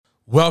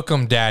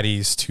Welcome,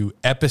 daddies, to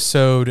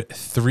episode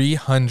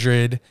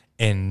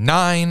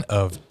 309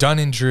 of Dunn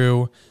and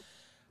Drew.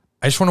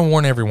 I just want to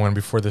warn everyone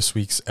before this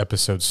week's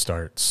episode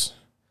starts.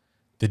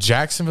 The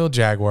Jacksonville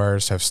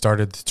Jaguars have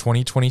started the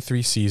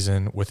 2023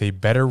 season with a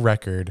better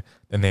record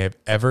than they have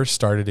ever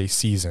started a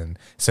season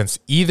since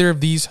either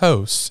of these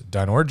hosts,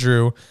 Dunn or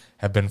Drew,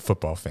 have been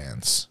football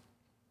fans.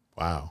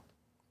 Wow.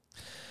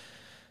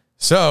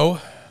 So,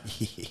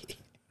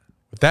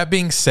 with that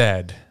being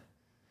said,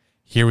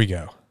 here we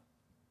go.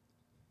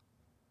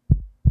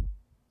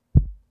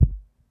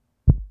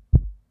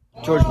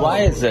 George, why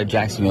has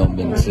Jacksonville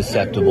been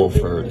susceptible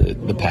for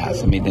the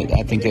pass? I mean,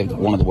 I think they're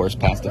one of the worst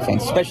pass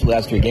defense, especially the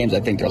last 3 games. I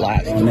think they're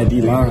last. And that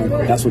D-line,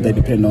 that's what they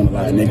depend on a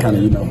lot. And they kind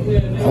of,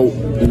 hope,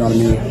 you know what I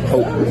mean?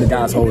 Hope the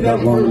guys hold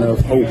up long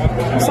enough, hope.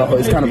 So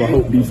it's kind of a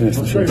hope defense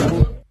for sure.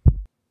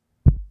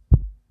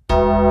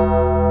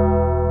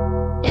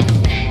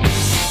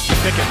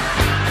 Pickett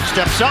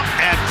steps up,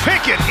 and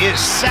Pickett is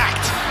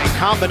sacked. A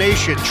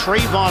combination,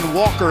 Trayvon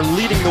Walker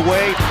leading the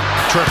way.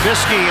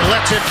 Trubisky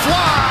lets it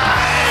fly.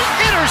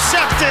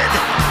 Intercepted.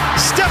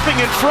 Stepping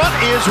in front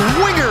is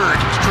Wingard.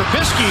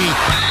 Trubisky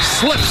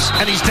slips,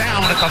 and he's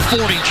down at the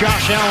 40.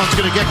 Josh Allen's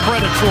going to get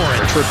credit for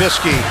it.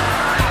 Trubisky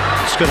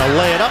is going to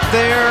lay it up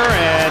there,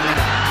 and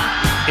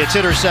it's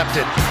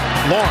intercepted.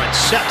 Lawrence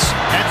sets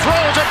and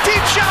throws a deep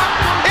shot.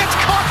 It's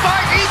caught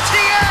by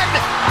Etienne.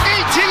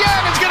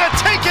 Etienne is going to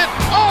take it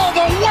all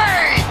the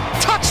way.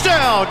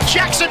 Touchdown,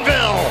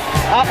 Jacksonville.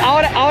 All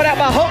that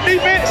by hope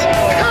defense.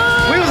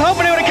 We was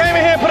hoping they would have came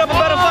in here and put up a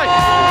better fight.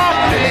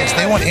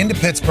 They went into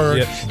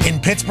Pittsburgh in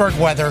Pittsburgh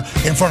weather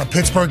in front of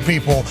Pittsburgh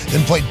people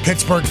and played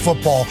Pittsburgh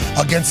football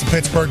against the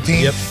Pittsburgh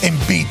team and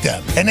beat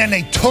them. And then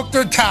they took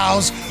their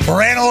towels,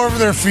 ran all over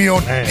their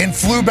field, and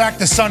flew back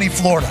to sunny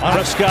Florida.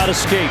 Prescott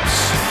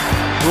escapes.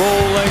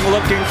 Rolling,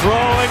 looking,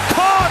 throwing,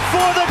 caught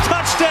for the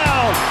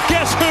touchdown.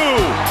 Guess who?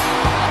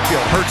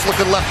 Hurts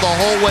looking left the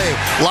whole way.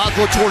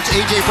 Lazo towards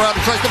A.J. Brown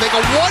and tries to make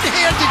a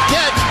one-handed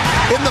catch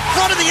in the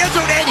front of the end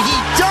zone, and he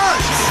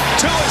does.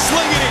 Tua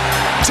slinging it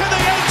to the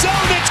end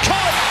zone. It's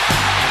caught.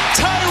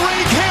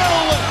 Tyreek Hill.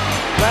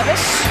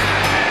 Levis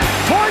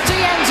towards the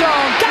end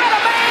zone. Got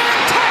a man.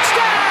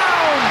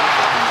 Touchdown.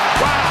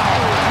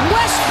 Wow.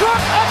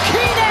 Westbrook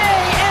Akine,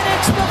 and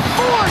it's the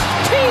 4th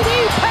TD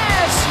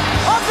pass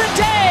of the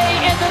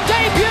day in the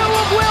debut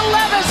of Will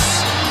Levis.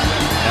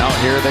 Now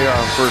here they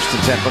are, first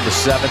and 10 from the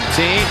 17.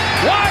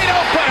 Wide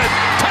open.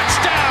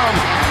 Touchdown.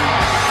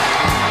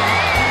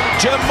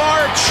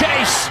 Jamar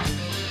Chase.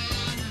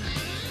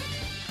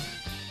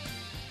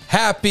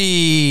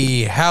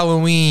 Happy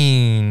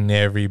Halloween,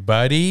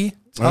 everybody.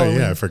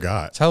 Yeah, I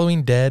forgot. Is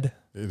Halloween dead?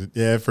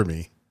 Yeah, for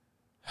me.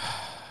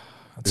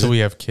 Until we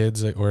have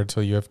kids, or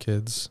until you have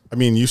kids? I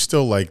mean, you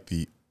still like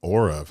the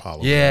aura of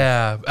Halloween.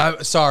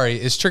 Yeah.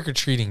 Sorry, is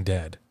trick-or-treating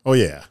dead? Oh,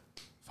 yeah.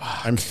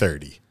 I'm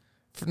 30.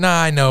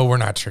 Nah, I know we're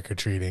not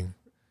trick-or-treating.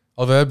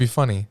 Although that'd be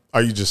funny.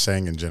 Are you just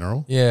saying in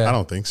general? Yeah. I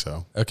don't think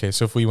so. Okay,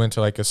 so if we went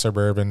to like a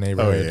suburban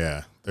neighborhood. Oh,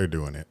 yeah. They're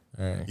doing it.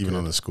 All right, even good.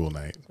 on the school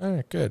night. All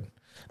right, good.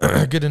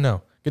 Good to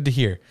know. Good to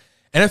hear.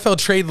 NFL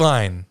trade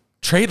line.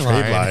 Trade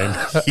line.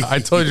 I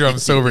told you I'm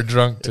sober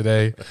drunk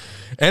today.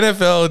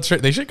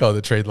 NFL, they should call it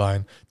the trade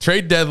line.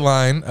 Trade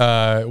deadline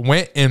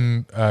went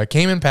and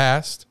came and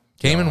passed.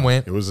 Came and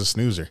went. It was a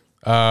snoozer.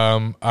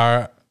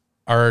 Our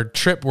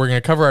trip, we're going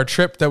to cover our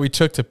trip that we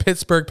took to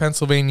Pittsburgh,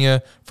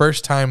 Pennsylvania.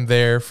 First time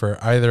there for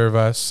either of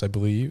us, I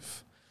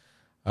believe.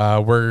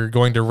 We're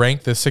going to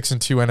rank the 6 and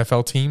 2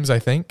 NFL teams, I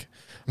think.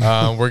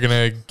 We're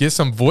going to get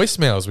some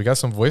voicemails. We got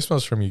some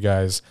voicemails from you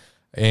guys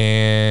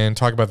and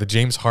talk about the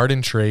James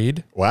Harden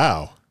trade.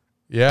 Wow.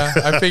 Yeah,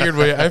 I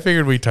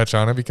figured we'd touch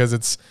on it because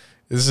it's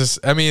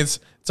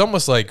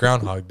almost like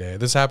Groundhog Day.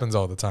 This happens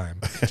all the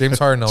time. James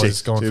Harden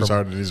always James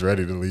Harden is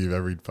ready to leave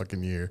every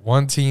fucking year.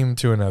 One team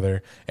to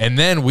another. And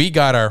then we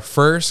got our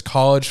first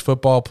college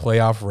football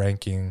playoff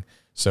ranking.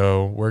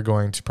 So we're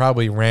going to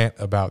probably rant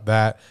about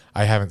that.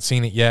 I haven't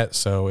seen it yet,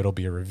 so it'll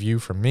be a review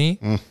from me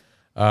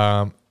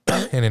and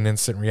an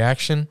instant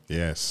reaction.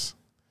 Yes.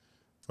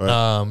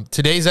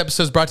 Today's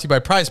episode is brought to you by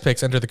Prize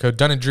Picks. Enter the code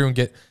Dunn and Drew and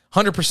get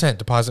 100%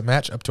 deposit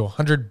match up to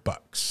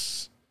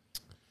 $100.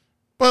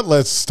 But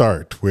let's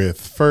start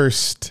with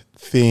first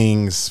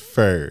things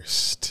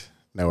first.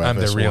 No, I'm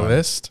the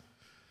realist.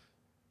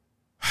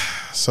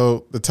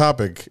 So the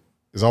topic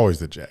is always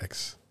the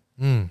Jags.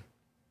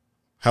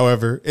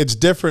 However, it's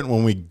different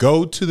when we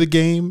go to the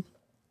game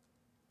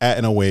at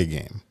an away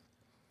game.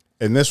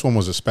 And this one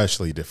was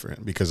especially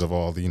different because of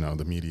all the,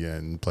 the media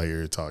and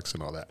player talks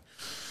and all that.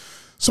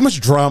 So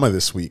much drama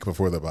this week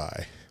before the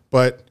bye.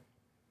 But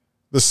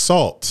the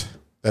salt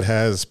that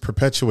has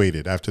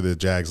perpetuated after the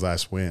Jags'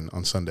 last win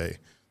on Sunday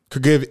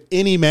could give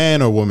any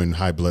man or woman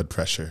high blood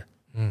pressure.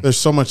 There's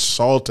so much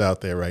salt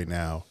out there right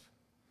now.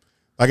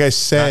 Like I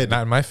said.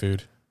 Not in my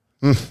food.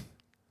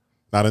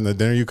 Not in the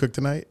dinner you cooked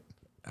tonight?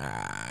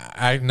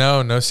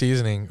 No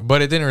seasoning.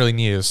 But it didn't really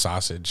need a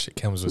sausage. It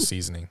comes with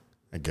seasoning.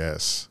 I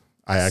guess.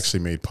 I actually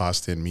made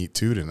pasta and meat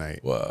too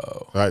tonight.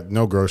 Whoa.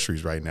 No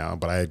groceries right now,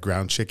 but I had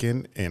ground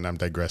chicken, and I'm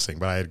digressing,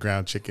 but I had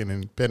ground chicken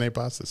and penne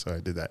pasta, so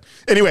I did that.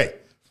 Anyway,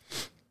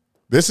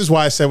 this is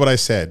why I said what I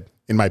said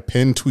in my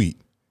pinned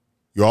tweet.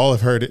 You all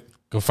have heard it.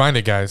 Go find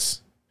it, guys.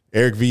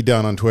 Eric V.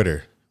 Dunn on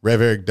Twitter.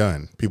 Rev Eric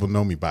Dunn. People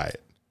know me by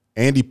it.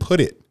 Andy put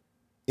it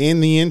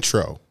in the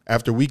intro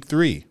after week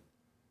 3.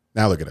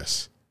 Now look at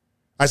us.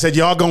 I said,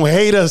 y'all gonna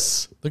hate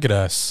us. Look at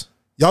us.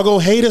 Y'all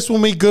gonna hate us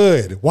when we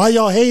good. Why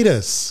y'all hate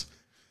us?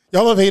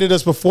 Y'all have hated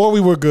us before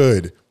we were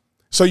good.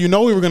 So you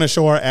know we were going to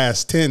show our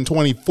ass 10,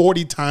 20,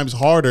 40 times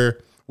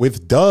harder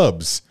with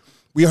dubs.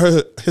 We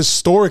are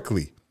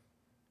historically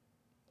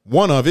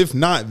one of, if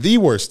not the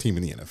worst team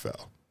in the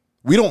NFL.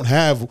 We don't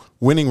have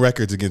winning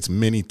records against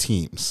many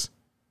teams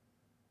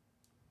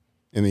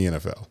in the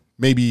NFL.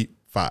 Maybe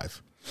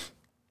 5.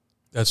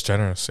 That's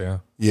generous, yeah.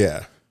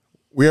 Yeah.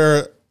 We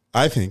are,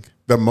 I think,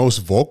 the most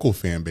vocal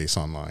fan base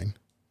online,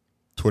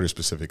 Twitter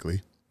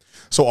specifically.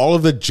 So all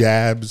of the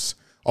jabs,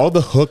 all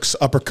the hooks,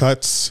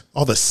 uppercuts,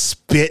 all the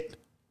spit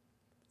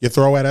you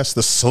throw at us,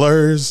 the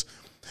slurs,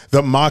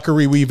 the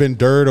mockery we've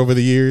endured over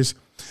the years,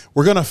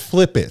 we're going to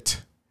flip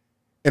it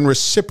and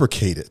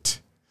reciprocate it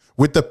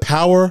with the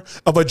power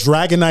of a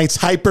Dragonite's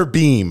hyper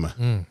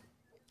beam.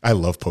 I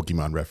love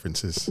Pokemon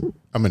references.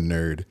 I'm a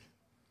nerd.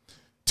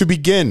 To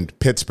begin,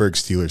 Pittsburgh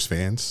Steelers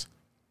fans,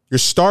 your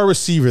star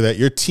receiver that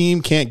your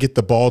team can't get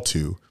the ball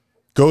to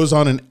goes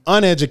on an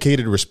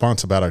uneducated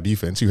response about our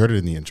defense. You heard it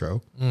in the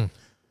intro.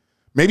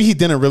 Maybe he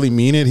didn't really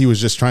mean it. He was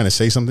just trying to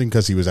say something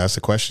because he was asked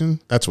a question.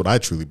 That's what I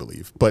truly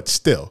believe. But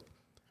still,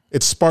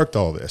 it sparked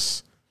all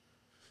this.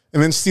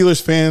 And then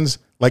Steelers fans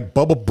like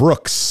Bubba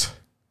Brooks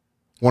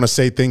want to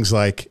say things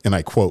like, and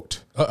I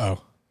quote,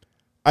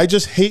 I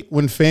just hate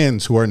when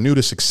fans who are new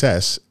to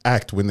success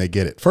act when they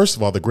get it. First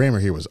of all, the grammar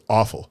here was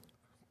awful.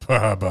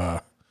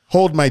 Bubba.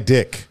 Hold my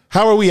dick.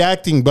 How are we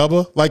acting,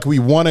 Bubba? Like we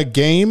won a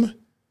game?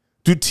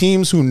 Do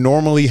teams who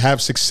normally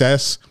have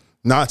success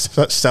not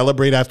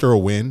celebrate after a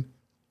win?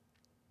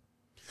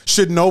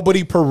 Should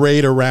nobody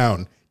parade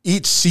around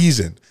each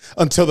season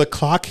until the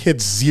clock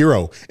hits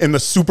 0 in the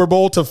Super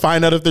Bowl to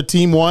find out if their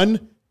team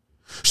won?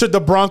 Should the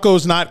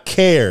Broncos not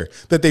care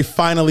that they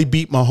finally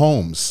beat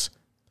Mahomes?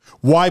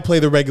 Why play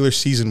the regular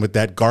season with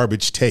that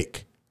garbage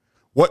take?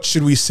 What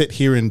should we sit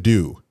here and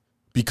do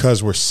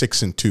because we're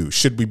 6-2?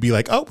 Should we be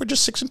like, oh, we're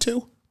just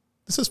 6-2?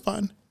 This is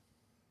fun.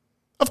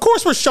 Of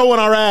course we're showing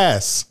our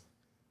ass.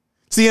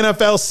 It's the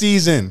NFL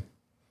season.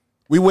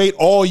 We wait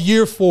all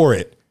year for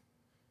it.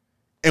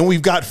 And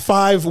we've got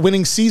 5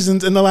 winning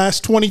seasons in the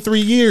last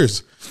 23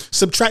 years.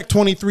 Subtract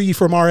 23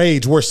 from our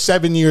age. We're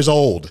 7 years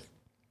old.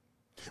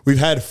 We've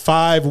had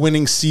 5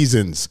 winning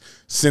seasons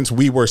since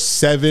we were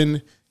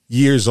 7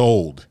 years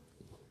old.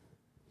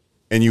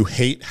 And you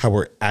hate how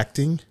we're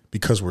acting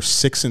because we're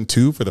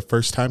 6-2 for the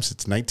first time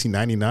since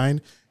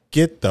 1999?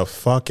 Get the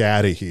fuck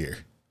out of here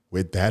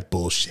with that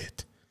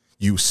bullshit.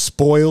 You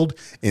spoiled,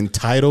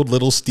 entitled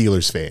little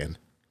Steelers fan.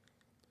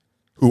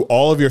 Who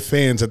all of your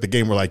fans at the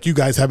game were like, you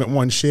guys haven't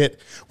won shit.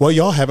 Well,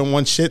 y'all haven't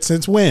won shit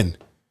since when?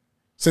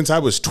 Since I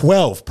was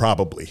 12,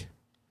 probably.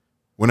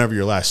 Whenever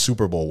your last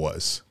Super Bowl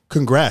was.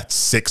 Congrats,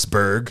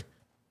 Sixburg.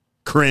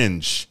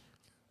 Cringe.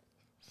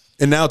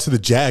 And now to the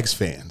Jags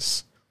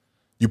fans.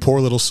 You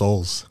poor little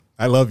souls.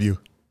 I love you.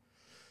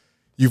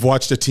 You've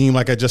watched a team,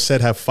 like I just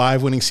said, have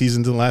 5 winning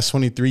seasons in the last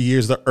 23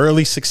 years. The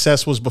early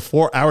success was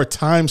before our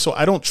time, so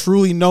I don't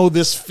truly know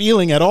this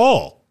feeling at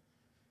all.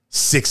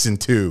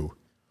 6-2.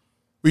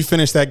 We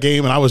finished that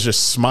game, and I was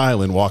just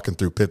smiling walking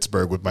through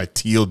Pittsburgh with my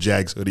teal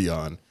Jags hoodie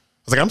on. I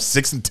was like, I'm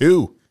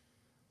 6-2.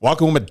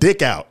 Walking with my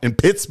dick out in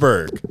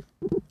Pittsburgh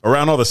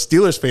around all the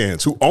Steelers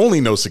fans who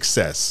only know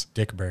success.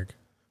 Dickburg.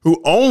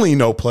 Who only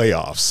know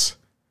playoffs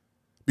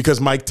because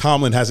Mike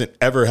Tomlin hasn't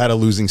ever had a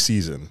losing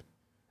season.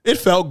 It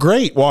felt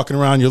great walking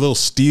around your little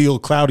steel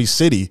cloudy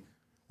city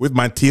with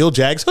my teal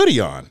Jags hoodie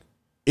on.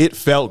 It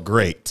felt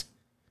great.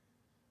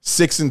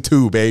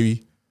 6-2,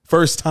 baby.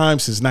 First time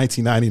since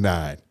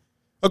 1999.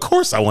 Of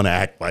course I want to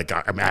act like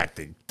I'm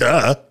acting.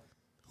 Duh.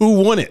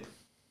 Who won it?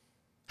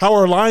 How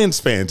are Lions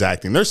fans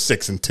acting? They're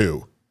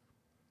 6-2.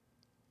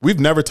 We've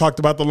never talked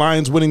about the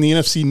Lions winning the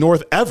NFC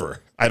North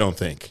ever, I don't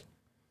think.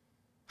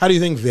 How do you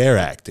think they're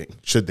acting?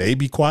 Should they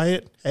be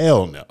quiet?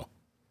 Hell no.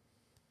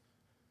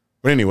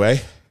 But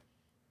anyway,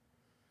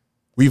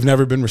 we've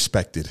never been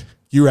respected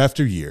year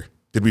after year.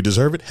 Did we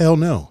deserve it? Hell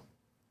no.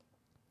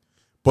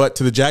 But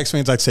to the Jags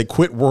fans, I'd say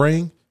quit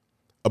worrying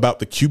about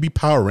the QB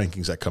power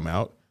rankings that come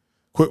out.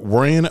 Quit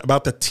worrying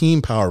about the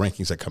team power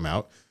rankings that come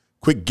out.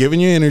 Quit giving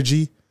your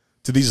energy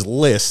to these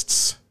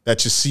lists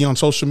that you see on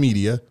social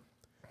media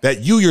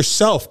that you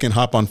yourself can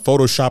hop on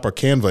Photoshop or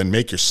Canva and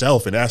make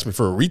yourself and ask me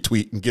for a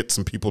retweet and get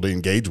some people to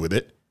engage with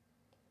it.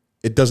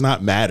 It does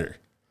not matter.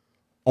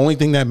 Only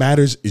thing that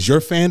matters is your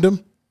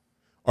fandom,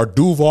 our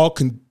Duval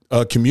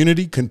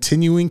community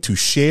continuing to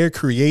share,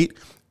 create,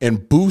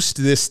 and boost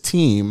this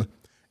team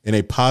in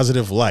a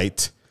positive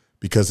light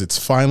because it's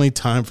finally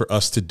time for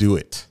us to do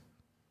it.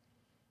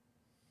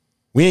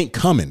 We ain't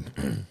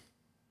coming.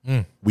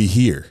 We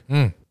here.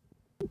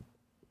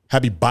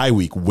 Happy bye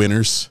week,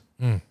 winners.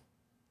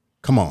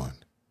 Come on.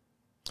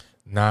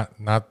 Not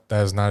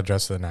that is not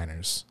addressed to the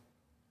Niners.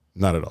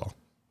 Not at all.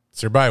 It's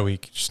their bye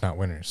week, just not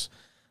winners.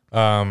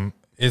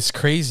 It's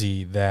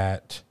crazy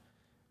that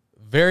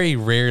very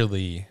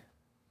rarely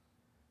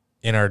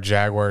in our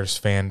Jaguars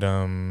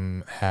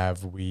fandom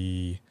have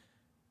we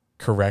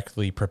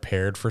correctly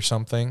prepared for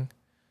something.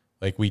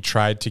 Like, we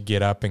tried to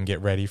get up and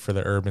get ready for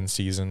the urban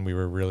season. We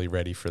were really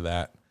ready for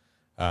that.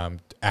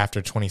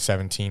 After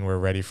 2017, we're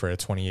ready for a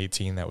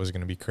 2018 that was going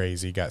to be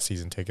crazy. Got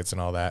season tickets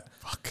and all that.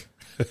 Fuck.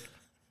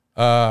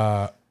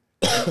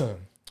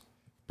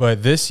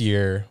 But this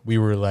year, we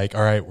were like,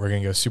 all right, we're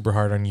going to go super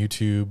hard on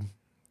YouTube,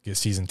 get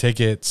season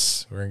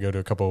tickets. We're going to go to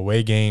a couple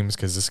away games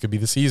because this could be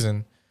the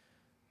season.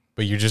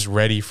 But you're just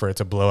ready for it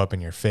to blow up in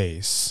your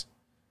face.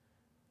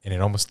 And it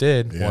almost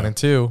did,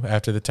 1-2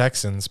 after the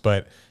Texans.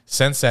 But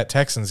since that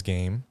Texans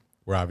game,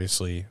 we're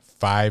obviously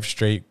five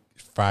straight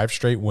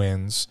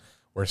wins.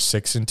 We're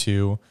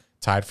 6-2,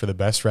 tied for the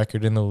best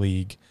record in the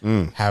league.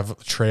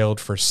 Have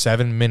trailed for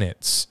 7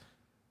 minutes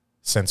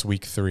since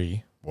week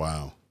 3.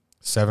 Wow.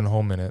 7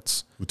 whole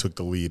minutes. Who took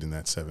the lead in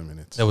that 7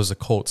 minutes? That was the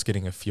Colts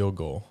getting a field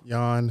goal.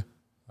 Yawn.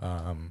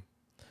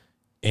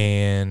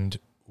 And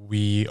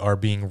we are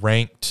being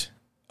ranked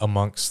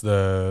amongst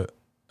the,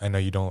 I know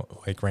you don't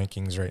like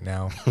rankings right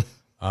now,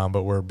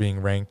 but we're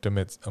being ranked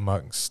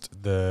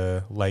amongst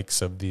the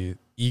likes of the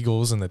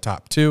Eagles in the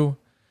top 2,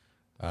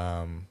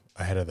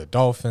 ahead of the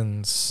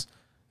Dolphins,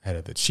 ahead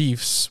of the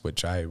Chiefs,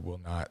 which I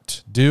will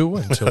not do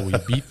until we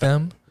beat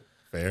them.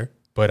 Fair.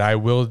 But I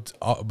will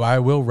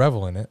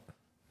revel in it.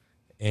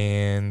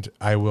 And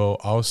I will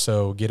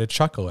also get a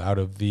chuckle out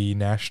of the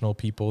national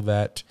people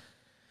that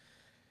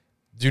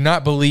do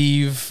not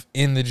believe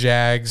in the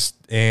Jags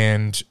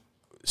and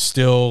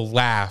still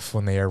laugh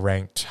when they are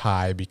ranked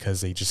high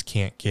because they just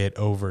can't get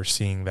over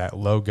seeing that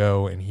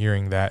logo and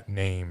hearing that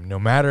name, no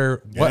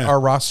matter what our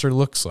roster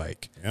looks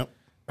like. Yep.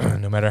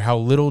 No matter how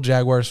little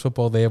Jaguars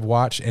football they have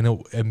watched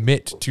and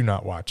admit to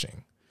not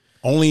watching.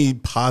 Only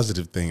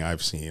positive thing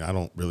I've seen, I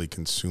don't really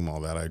consume all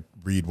that. I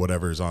read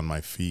whatever's on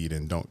my feed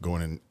and don't go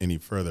in any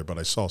further, but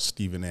I saw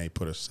Stephen A.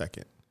 put a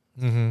second.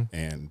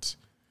 And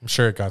I'm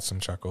sure it got some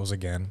chuckles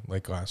again,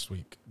 like last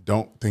week.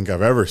 Don't think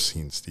I've ever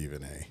seen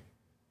Stephen A.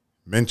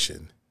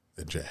 mention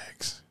the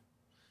Jags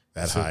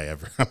that high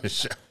ever on the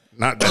show.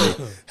 Not that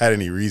he had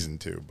any reason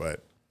to,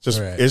 but just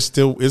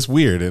it's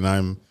weird, and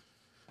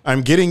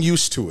I'm getting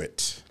used to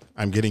it.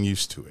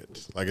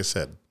 Like I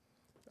said,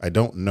 I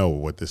don't know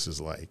what this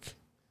is like.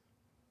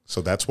 So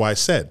that's why I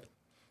said,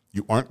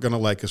 you aren't going to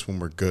like us when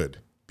we're good,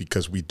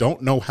 because we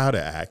don't know how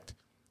to act,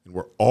 and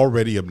we're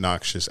already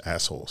obnoxious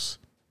assholes.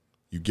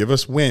 You give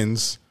us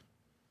wins,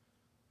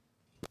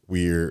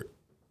 we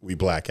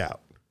black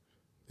out.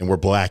 And we're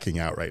blacking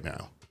out right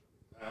now.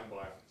 I'm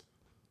blacked.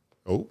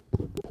 Oh.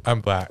 I'm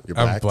black. You're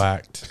blacked? I'm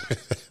blacked.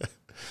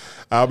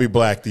 I'll be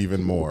blacked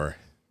even more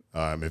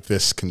if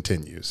this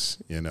continues.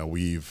 You know,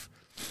 we've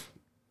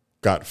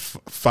got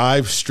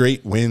 5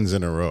 straight wins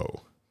in a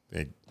row.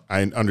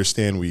 I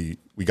understand we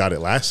got it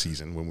last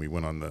season when we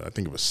went on I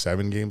think it was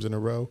 7 games in a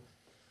row.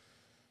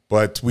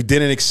 But we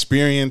didn't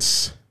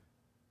experience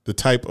the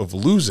type of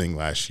losing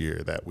last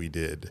year that we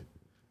did.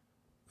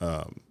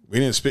 We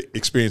didn't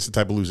experience the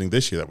type of losing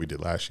this year that we did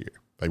last year.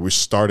 Like, we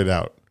started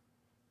out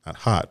not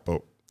hot,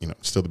 but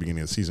still the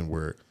beginning of the season.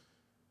 We're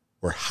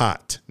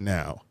hot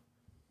now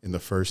in the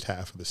first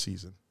half of the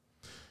season.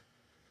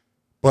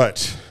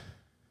 But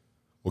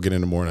we'll get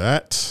into more of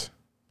that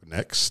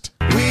next.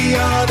 We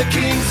are the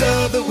kings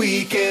of the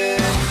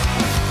weekend.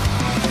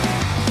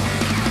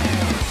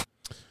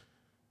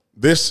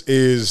 This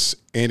is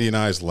Andy and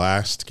I's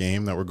last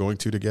game that we're going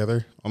to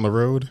together on the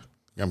road.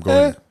 I'm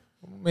going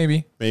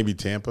maybe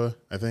Tampa.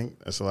 I think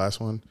that's the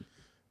last one.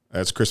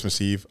 That's Christmas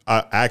Eve.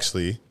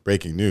 Actually,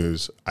 breaking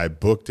news, I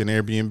booked an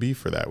Airbnb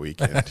for that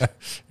weekend.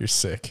 You're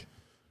sick.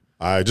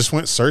 I just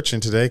went searching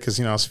today because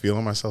I was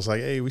feeling myself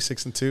like, hey, we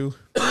 6-2,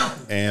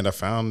 and I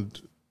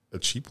found a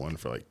cheap one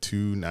for like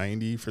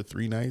 $290 for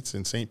 3 nights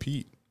in St.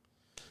 Pete.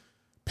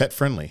 Pet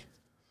friendly.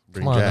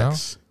 Bring Come on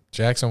Jax. Now.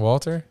 Jax and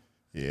Walter.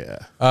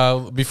 Yeah.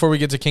 Before we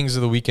get to Kings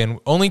of the Weekend,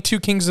 only 2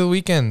 Kings of the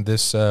Weekend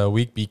this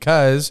week,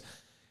 because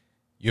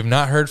you have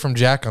not heard from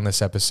Jack on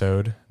this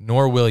episode,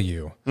 nor will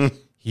you.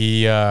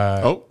 He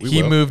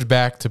moved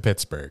back to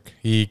Pittsburgh.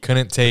 He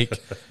couldn't take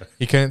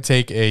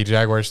a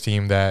Jaguars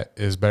team that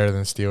is better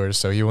than Steelers,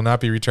 so he will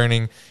not be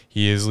returning.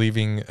 He is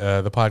leaving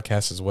the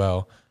podcast as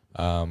well.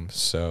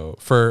 So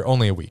for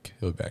only a week,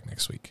 he'll be back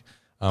next week.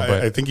 But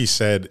I think he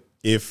said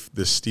if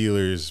the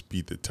Steelers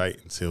beat the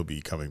Titans, he'll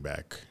be coming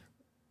back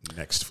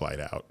next flight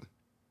out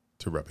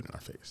to rub it in our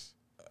face.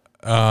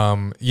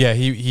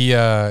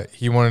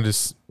 He wanted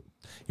to.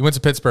 He went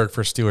to Pittsburgh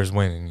for Steelers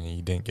win, and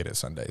he didn't get it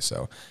Sunday.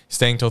 So he's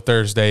staying till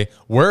Thursday.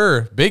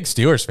 We're big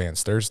Steelers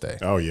fans Thursday.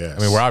 Oh, yes.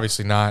 I mean, we're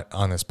obviously not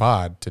on this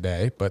pod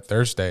today, but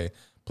Thursday,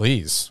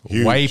 please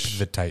wipe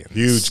the Titans.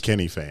 Huge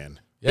Kenny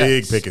fan. Yes.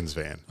 Big Pickens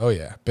fan. Oh,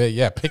 yeah.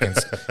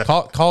 Pickens.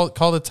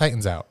 call the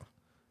Titans out.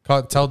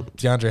 Tell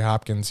DeAndre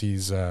Hopkins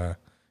he's a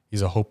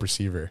hope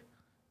receiver.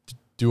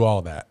 Do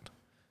all that.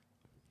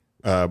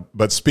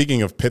 But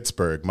speaking of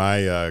Pittsburgh,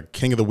 my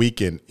king of the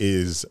weekend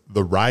is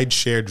the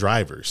rideshare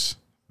drivers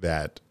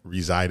that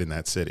reside in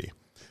that city.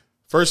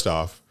 First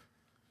off,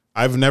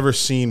 I've never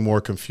seen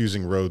more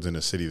confusing roads in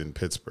a city than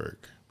Pittsburgh.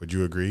 Would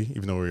you agree?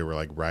 Even though we were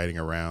like riding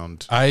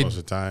around most of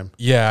the time.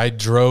 Yeah, I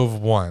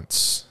drove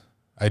once.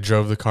 I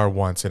drove the car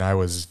once, and I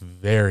was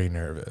very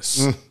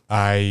nervous.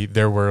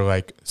 There were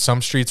like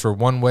some streets were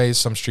one way,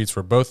 some streets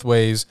were both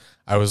ways.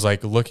 I was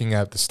like looking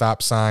at the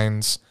stop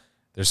signs.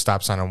 There's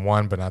stop sign on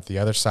one, but not the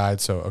other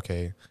side. So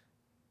okay,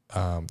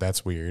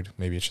 that's weird.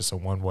 Maybe it's just a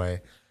one way.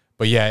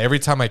 But yeah, every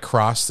time I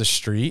crossed the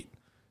street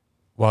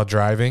while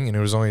driving, and it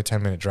was only a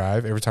 10-minute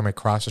drive, every time I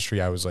crossed the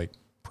street, I was like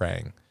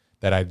praying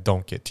that I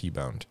don't get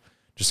T-boned,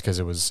 just because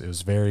it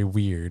was very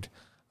weird.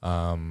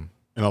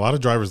 And a lot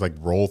of drivers like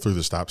roll through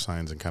the stop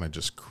signs and kind of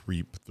just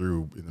creep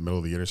through in the middle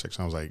of the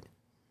intersection. I was like,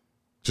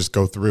 just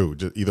go through.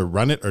 Just either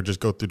run it or just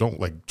go through. Don't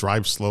like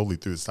drive slowly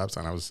through the stop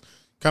sign. I was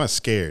kind of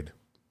scared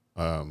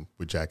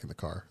with Jack in the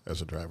car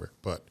as a driver.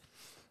 But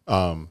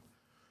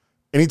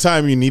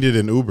anytime you needed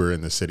an Uber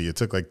in the city, it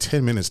took like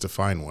 10 minutes to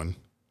find one.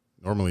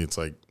 Normally it's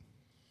like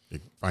you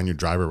find your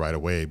driver right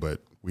away,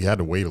 but we had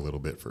to wait a little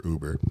bit for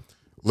Uber.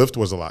 Lyft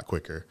was a lot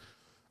quicker.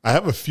 I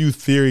have a few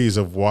theories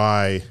of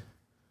why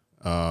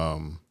I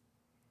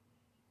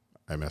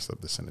messed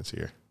up the sentence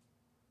here.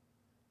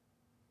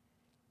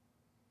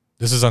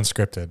 This is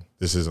unscripted.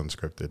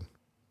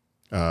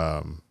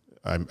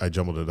 I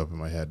jumbled it up in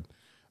my head.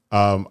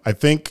 I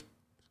think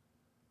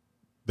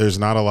there's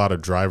not a lot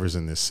of drivers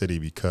in this city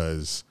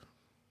because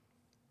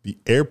the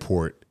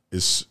airport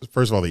is,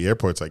 first of all, the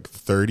airport's like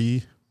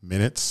 30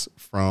 minutes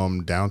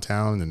from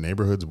downtown in the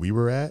neighborhoods we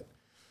were at.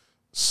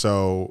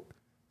 So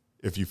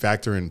if you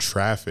factor in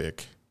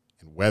traffic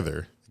and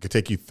weather, it could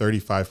take you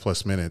 35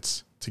 plus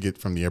minutes to get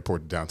from the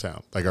airport to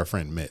downtown. Like our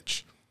friend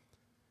Mitch.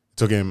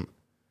 I think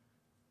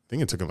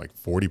it took him like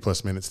 40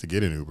 plus minutes to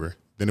get an Uber.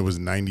 Then it was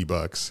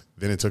 $90.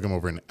 Then it took him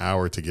over an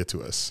hour to get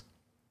to us.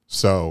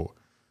 So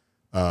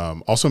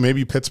also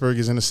maybe Pittsburgh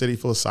is in a city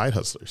full of side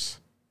hustlers.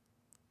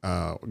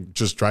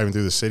 Just driving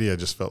through the city, I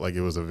just felt like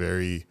it was a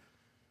very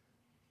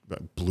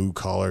blue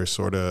collar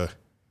sort of,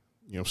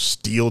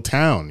 steel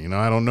town.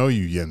 I don't know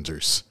you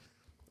Yenzers.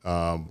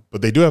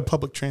 But they do have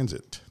public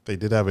transit. They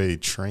did have a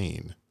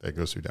train that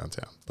goes through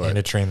downtown. And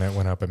a train that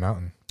went up a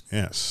mountain.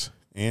 Yes.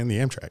 And the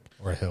Amtrak.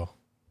 Or a hill.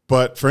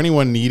 But for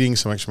anyone needing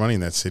some extra money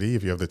in that city,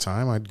 if you have the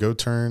time, I'd go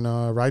turn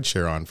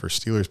rideshare on for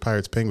Steelers,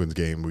 Pirates, Penguins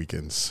game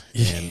weekends.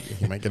 And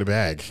you might get a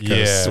bag.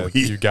 Yeah,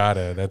 you got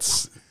it.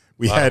 That's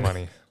a lot of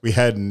money. We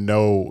had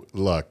no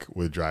luck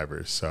with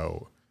drivers.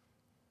 So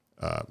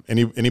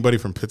anybody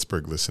from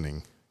Pittsburgh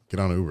listening, get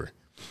on Uber.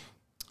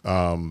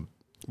 Well,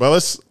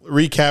 let's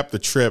recap the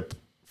trip.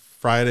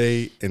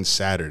 Friday and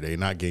Saturday,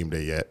 not game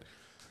day yet.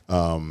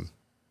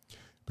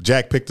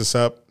 Jack picked us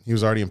up. He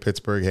was already in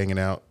Pittsburgh hanging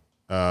out.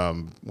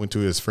 Went to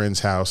his friend's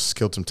house,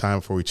 killed some time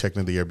before we checked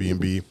into the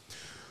Airbnb.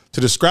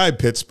 To describe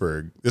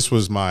Pittsburgh, this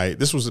was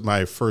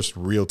my first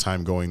real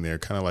time going there,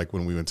 kind of like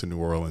when we went to New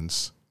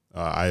Orleans.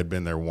 I had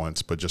been there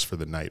once, but just for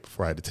the night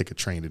before I had to take a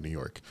train to New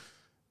York.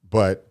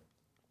 But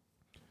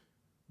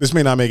this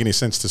may not make any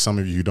sense to some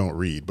of you who don't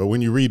read, but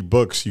when you read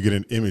books, you get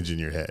an image in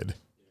your head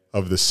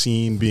of the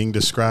scene being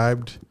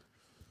described.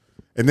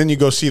 And then you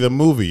go see the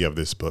movie of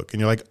this book,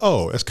 and you're like,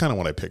 oh, that's kind of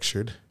what I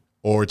pictured.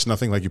 Or it's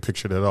nothing like you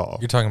pictured at all.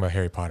 You're talking about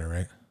Harry Potter,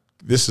 right?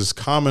 This is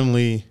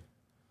commonly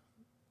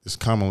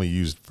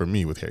used for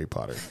me with Harry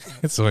Potter.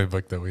 It's the only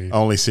book that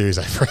only series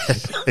I've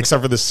read,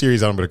 except for the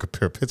series I'm going to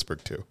compare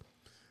Pittsburgh to.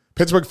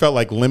 Pittsburgh felt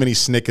like Lemony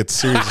Snicket's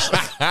series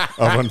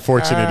of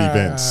unfortunate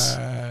events.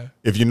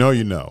 If you know,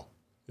 you know.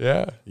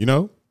 Yeah. You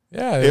know?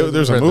 Yeah.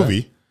 There's a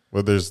movie.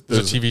 Well, there's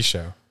a TV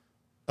show.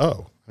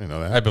 Oh, I didn't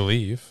know that. I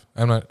believe.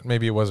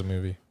 Maybe it was a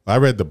movie. I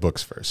read the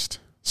books first.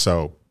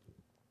 So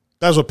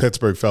that's what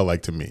Pittsburgh felt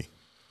like to me.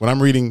 When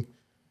I'm reading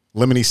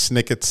Lemony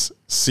Snicket's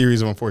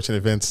series of unfortunate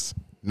events,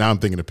 now I'm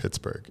thinking of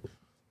Pittsburgh.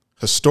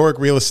 Historic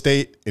real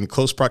estate in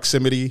close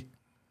proximity,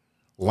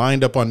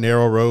 lined up on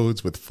narrow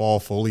roads with fall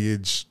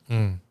foliage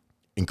and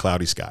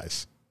cloudy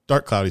skies,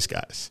 dark cloudy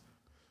skies.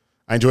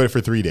 I enjoyed it for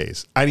 3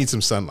 days. I need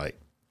some sunlight.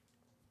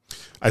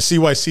 I see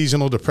why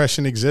seasonal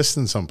depression exists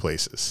in some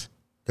places,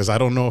 because I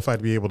don't know if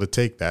I'd be able to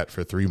take that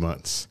for 3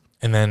 months.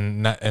 And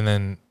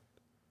then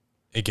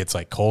it gets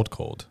like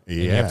cold. Yeah.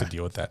 And you have to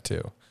deal with that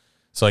too.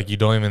 So like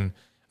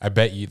I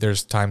bet you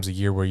there's times a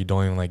year where you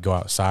don't even like go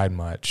outside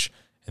much.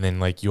 And then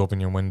like you open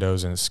your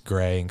windows and it's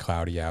gray and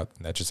cloudy out.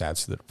 And that just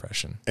adds to the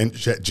depression. And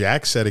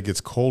Jack said it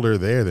gets colder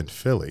there than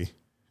Philly.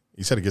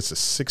 He said it gets to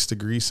 6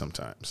 degrees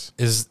sometimes.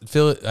 Is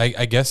Philly?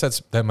 I guess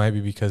that might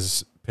be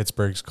because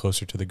Pittsburgh's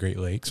closer to the Great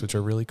Lakes, which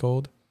are really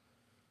cold.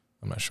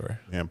 I'm not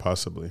sure. Yeah,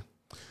 possibly.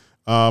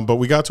 But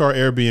we got to our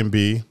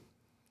Airbnb.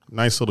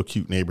 Nice little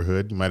cute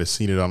neighborhood. You might have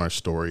seen it on our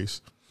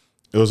stories.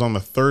 It was on the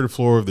 3rd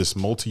floor of this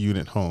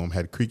multi-unit home,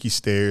 had creaky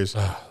stairs.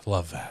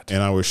 Love that.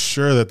 And I was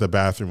sure that the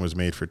bathroom was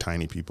made for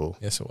tiny people.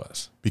 Yes, it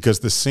was.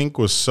 Because the sink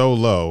was so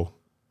low,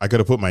 I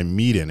could have put my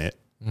meat in it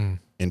and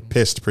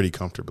pissed pretty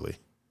comfortably.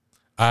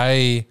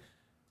 I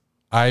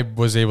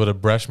was able to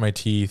brush my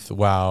teeth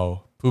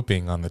while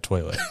pooping on the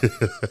toilet.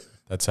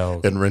 That's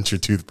how. And rinse your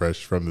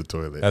toothbrush from the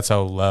toilet. That's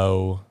how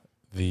low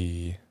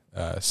the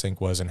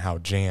sink was and how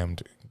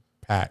jammed,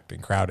 packed,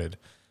 and crowded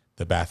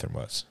the bathroom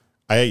was.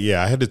 I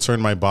had to turn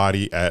my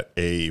body at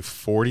a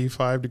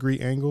 45-degree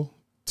angle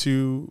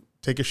to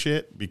take a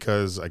shit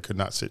because I could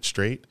not sit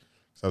straight.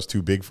 So I was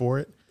too big for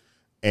it.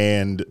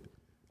 And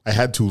I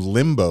had to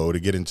limbo to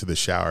get into the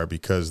shower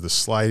because the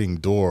sliding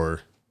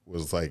door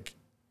was like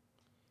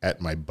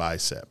at my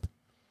bicep.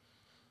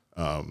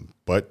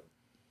 But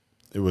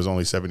it was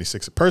only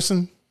 $76 a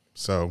person.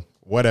 So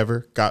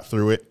whatever, got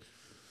through it.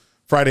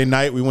 Friday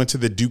night, we went to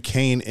the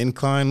Duquesne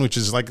Incline, which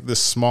is like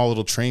this small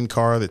little train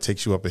car that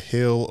takes you up a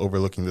hill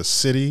overlooking the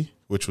city,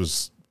 which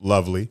was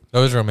lovely. That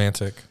was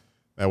romantic.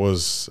 That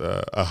was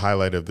a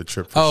highlight of the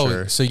trip for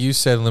sure. Oh, so you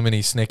said Lemony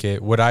Snicket.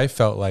 What I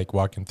felt like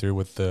walking through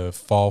with the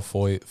fall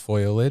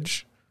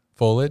foliage.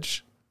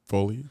 Foliage?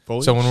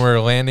 So when we're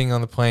landing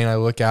on the plane, I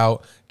look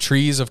out,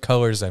 trees of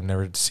colors I've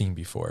never seen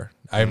before.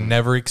 I've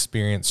never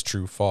experienced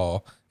true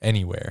fall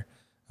anywhere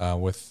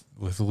with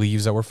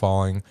leaves that were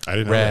falling. I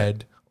didn't know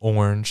red,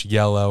 orange,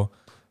 yellow.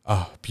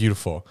 Oh,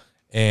 beautiful.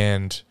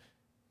 And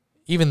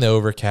even the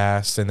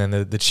overcast and then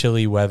the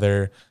chilly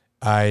weather,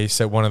 I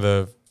said one of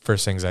the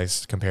first things I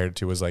compared it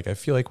to was like, I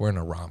feel like we're in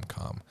a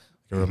rom-com,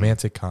 a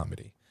romantic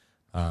comedy.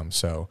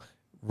 So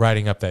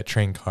riding up that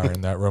train car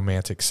in that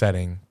romantic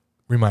setting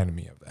reminded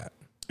me of that.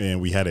 And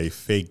we had a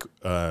fake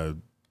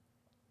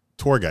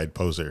tour guide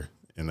poser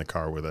in the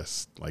car with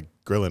us, like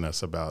grilling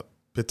us about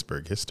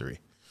Pittsburgh history.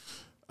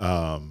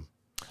 All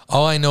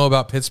I know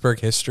about Pittsburgh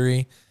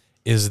history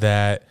is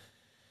that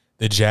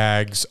the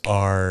Jags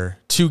are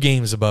 2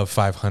 games above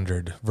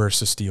 500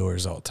 versus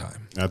Steelers all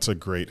time. That's a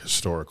great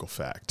historical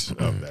fact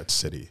of that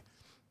city.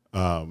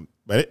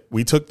 But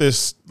we took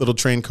this little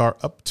train car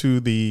up to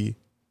the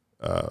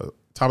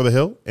top of the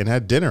hill and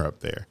had dinner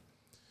up there.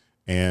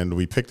 And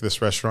we picked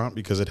this restaurant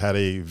because it had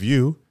a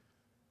view,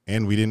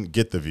 and we didn't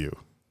get the view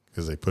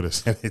because they put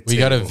us in a We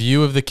got a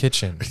view of the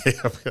kitchen.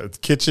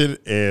 Kitchen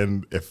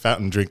and a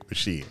fountain drink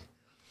machine.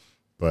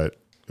 But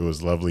it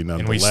was lovely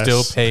nonetheless. And we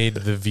still paid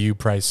the view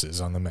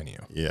prices on the menu.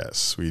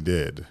 Yes, we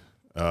did.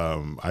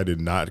 I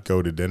did not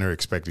go to dinner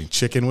expecting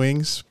chicken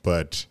wings,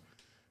 but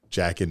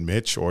Jack and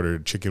Mitch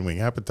ordered chicken wing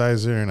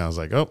appetizer, and I was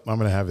like, oh, I'm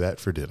going to have that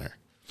for dinner.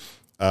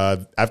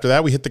 After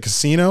that, we hit the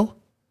casino,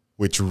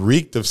 which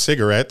reeked of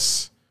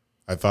cigarettes.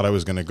 I thought I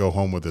was going to go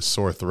home with a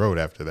sore throat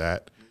after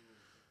that,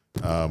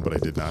 but I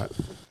did not.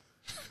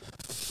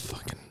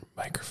 Fucking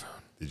microphone.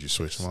 Did you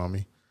switch them on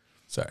me?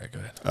 Sorry, go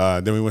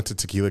ahead. Then we went to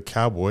Tequila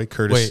Cowboy,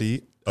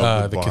 courtesy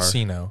of the bar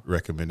casino.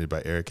 Recommended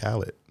by Eric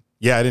Hallett.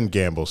 Yeah, I didn't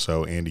gamble,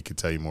 so Andy could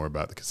tell you more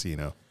about the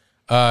casino.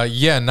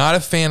 Yeah, not a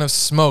fan of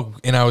smoke,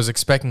 and I was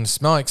expecting to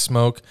smell like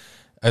smoke.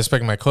 I was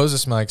expecting my clothes to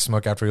smell like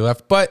smoke after we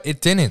left, but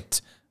it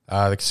didn't.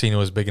 The casino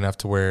was big enough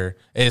to where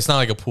it's not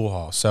like a pool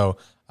hall. So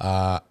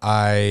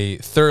I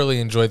thoroughly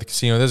enjoyed the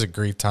casino. This is a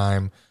great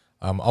time.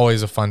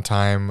 Always a fun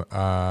time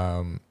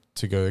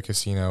to go to the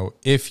casino.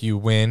 If you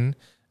win,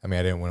 I mean,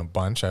 I didn't win a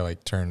bunch. I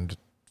turned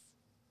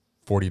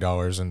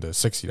 $40 into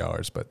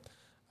 $60, but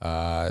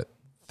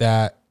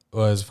that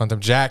was a fun time.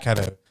 Jack had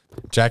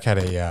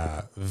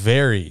a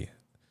very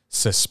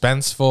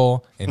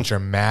suspenseful and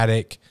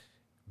dramatic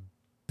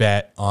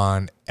bet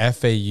on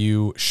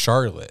FAU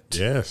Charlotte.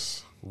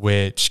 Yes.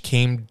 Which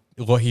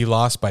he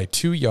lost by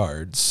 2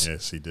 yards.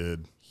 Yes, he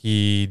did.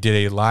 He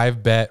did a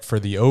live bet for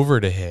the over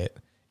to hit,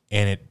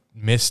 and it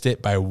missed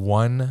it by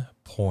 1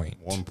 point.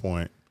 1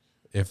 point.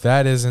 If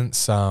that isn't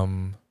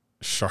some...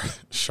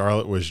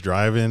 Charlotte was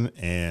driving,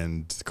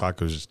 and the clock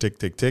was just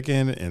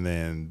ticking, and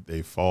then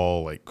they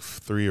fall like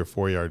 3 or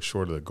 4 yards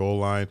short of the goal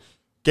line.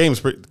 Game's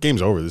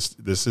over.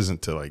 This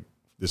isn't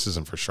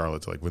for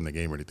Charlotte to win the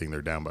game or anything.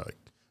 They're down by a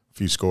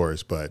few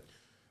scores, but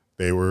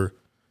they were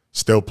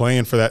still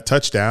playing for that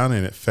touchdown,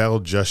 and it fell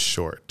just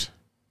short.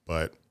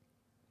 But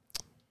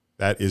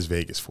that is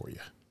Vegas for you.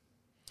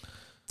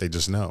 They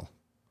just know.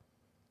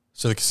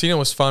 So the casino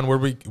was fun. Where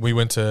we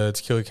went to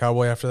Tequila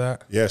Cowboy after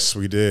that? Yes,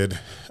 we did.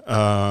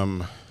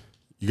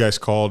 You guys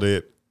called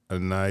it the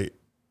night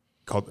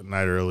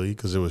early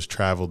because it was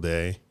travel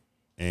day,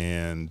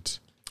 and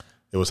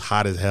it was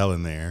hot as hell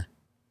in there.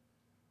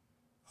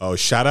 Oh,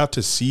 shout out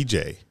to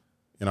CJ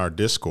in our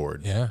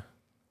Discord. Yeah.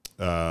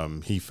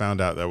 He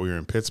found out that we were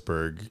in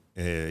Pittsburgh.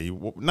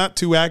 Not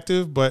too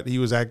active, but he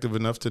was active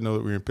enough to know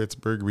that we were in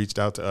Pittsburgh, reached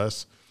out to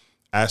us,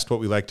 asked what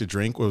we like to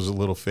drink. Was a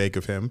little fake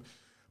of him,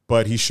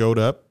 but he showed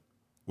up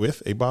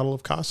with a bottle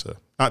of Casa.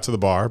 Not to the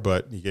bar,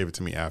 but he gave it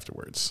to me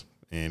afterwards.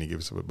 And he gave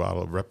us a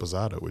bottle of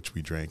Reposado, which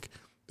we drank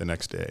the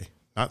next day.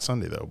 Not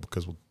Sunday, though,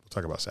 because we'll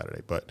talk about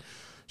Saturday. But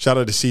shout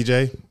out to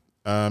CJ.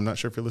 I'm not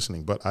sure if you're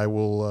listening, but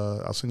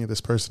I'll send you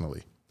this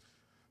personally.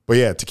 But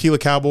yeah, Tequila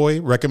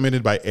Cowboy,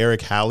 recommended by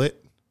Eric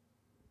Hallett,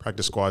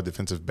 practice squad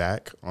defensive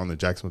back on the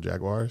Jacksonville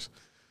Jaguars.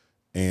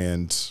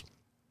 And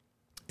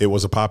it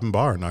was a popping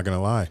bar, not going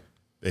to lie.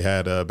 They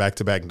had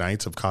back-to-back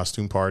nights of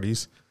costume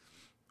parties,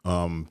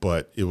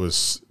 but it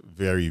was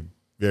very,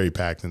 very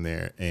packed in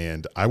there.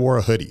 And I wore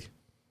a hoodie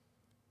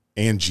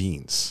and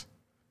jeans.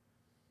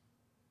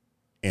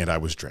 and I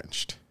was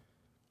drenched,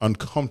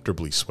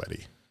 uncomfortably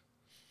sweaty.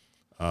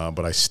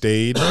 But I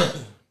stayed.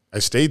 I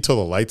stayed till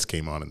the lights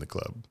came on in the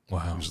club.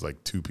 Wow. It was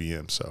like 2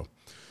 p.m. So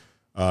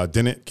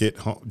didn't get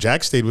home.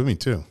 Jack stayed with me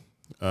too.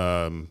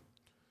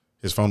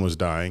 His phone was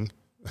dying,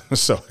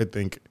 so I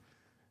think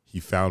he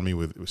found me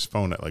with his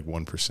phone at like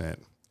 1%.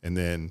 And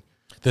then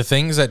the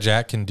things that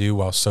Jack can do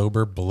while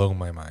sober blow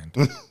my mind.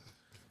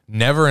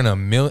 Never in a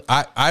million.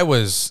 I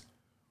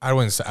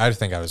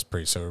think I was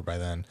pretty sober by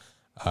then,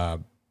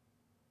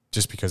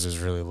 just because it was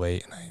really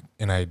late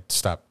and I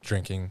stopped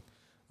drinking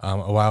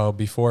a while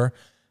before.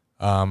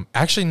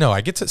 Actually, no.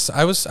 I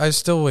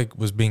still like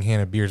was being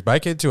handed beers, but I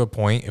get to a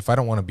point if I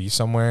don't want to be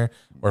somewhere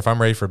or if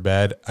I'm ready for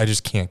bed, I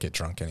just can't get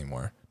drunk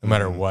anymore. No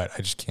matter what,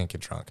 I just can't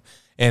get drunk.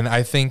 And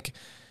I think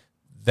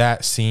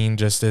that scene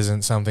just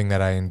isn't something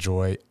that I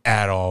enjoy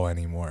at all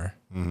anymore.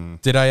 Mm-hmm.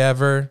 Did I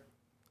ever?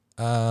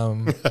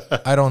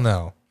 I don't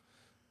know.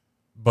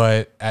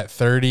 But at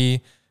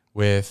 30,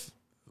 with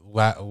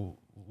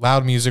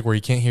loud music where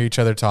you can't hear each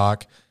other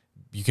talk,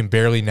 you can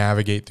barely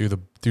navigate through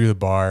the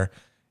bar.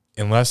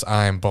 Unless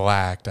I'm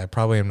blacked, I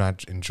probably am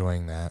not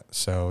enjoying that.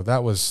 So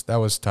that was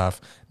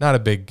tough. Not a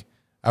big.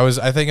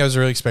 I think I was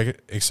really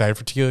excited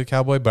for Tequila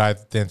Cowboy, but I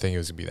didn't think it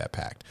was gonna be that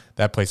packed.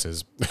 That place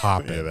is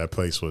popping. Yeah, that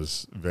place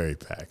was very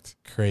packed.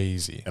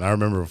 Crazy. And I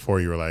remember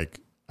before you were like,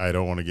 I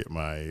don't want to get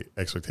my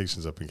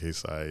expectations up in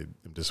case I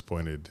am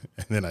disappointed.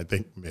 And then I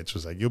think Mitch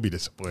was like, you'll be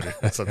disappointed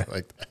or something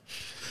like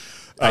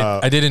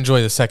that. I did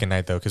enjoy the second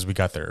night though, because we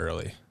got there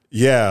early.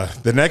 Yeah.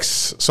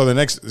 So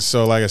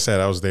like I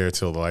said, I was there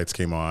till the lights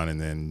came on and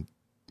then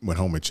went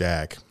home with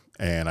Jack.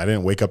 And I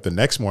didn't wake up the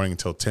next morning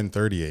until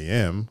 10:30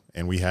 a.m.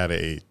 And we had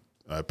a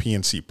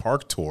PNC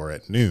Park tour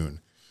at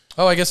noon.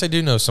 Oh, I guess I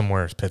do know some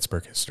more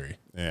Pittsburgh history.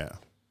 Yeah.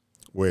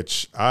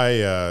 Which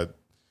I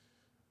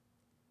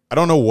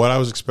don't know what I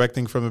was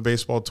expecting from the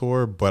baseball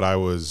tour, but I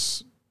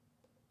was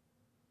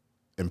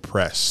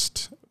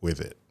impressed with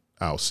it,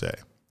 I'll say.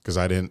 Because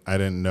I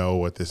didn't know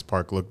what this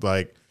park looked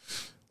like.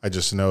 I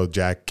just know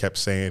Jack kept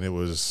saying it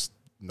was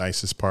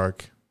nicest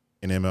park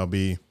in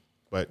MLB.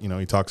 But,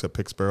 he talks at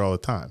Pittsburgh all the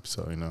time.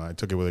 So, I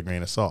took it with a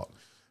grain of salt.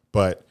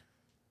 But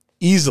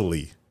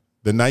easily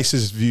the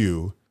nicest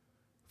view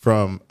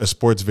from a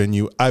sports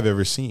venue I've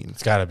ever seen.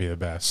 It's got to be the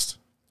best.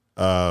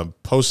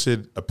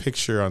 Posted a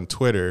picture on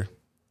Twitter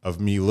of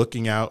me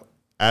looking out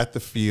at the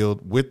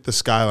field with the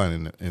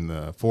skyline in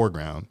the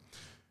foreground.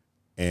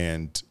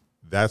 And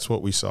that's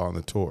what we saw on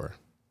the tour.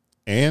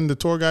 And the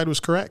tour guide was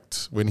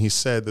correct when he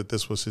said that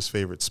this was his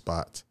favorite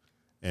spot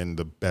and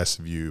the best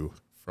view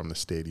from the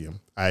stadium.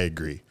 I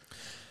agree.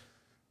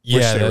 Yeah,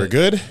 Wish they were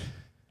good.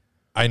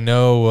 I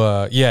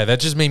know. That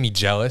just made me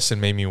jealous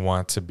and made me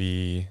want to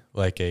be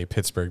like a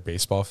Pittsburgh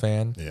baseball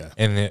fan. Yeah.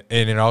 And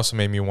it also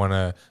made me want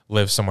to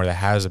live somewhere that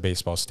has a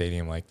baseball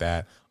stadium like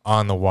that,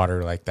 on the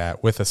water like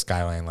that, with a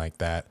skyline like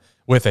that,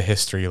 with a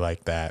history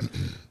like that.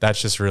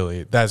 That's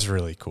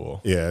really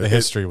cool. Yeah. The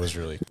history was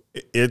really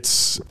cool.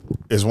 It's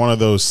one of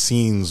those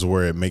scenes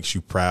where it makes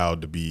you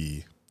proud to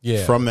be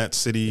from that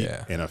city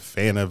and a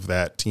fan of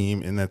that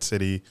team in that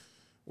city,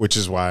 which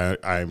is why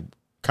I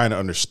kind of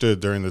understood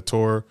during the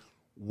tour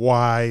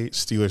why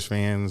Steelers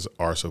fans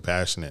are so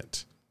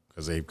passionate,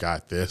 because they've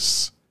got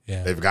this.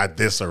 Yeah. They've got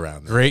this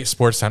around them. Great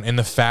sports town. And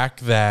the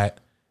fact that,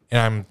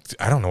 I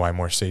don't know why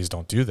more cities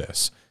don't do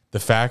this. The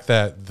fact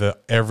that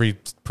every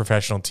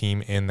professional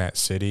team in that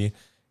city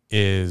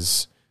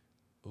is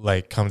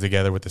like come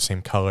together with the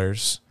same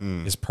colors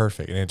is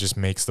perfect. And it just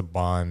makes the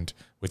bond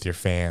with your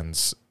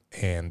fans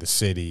and the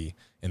city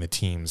and the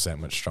teams that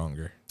much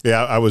stronger.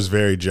 Yeah, I was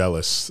very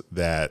jealous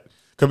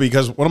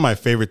because one of my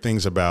favorite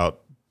things about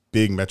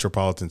big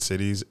metropolitan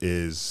cities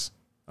is,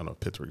 I don't know if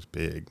Pittsburgh's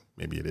big,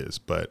 maybe it is,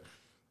 but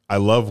I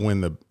love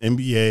when the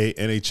NBA,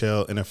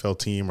 NHL, NFL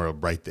team are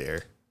right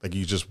there. Like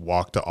you just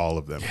walk to all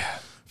of them. Yeah.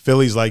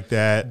 Philly's like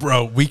that.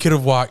 Bro, we could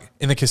have walked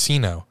in the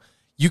casino.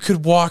 You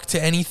could walk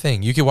to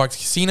anything. You could walk to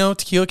Casino,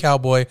 Tequila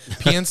Cowboy,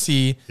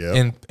 PNC,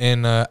 Yep.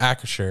 in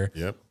Acrisure.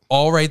 Yep.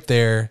 All right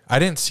there. I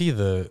didn't see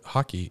the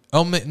hockey.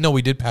 Oh no,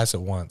 we did pass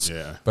it once.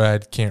 Yeah.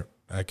 But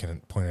I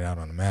can't point it out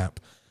on a map.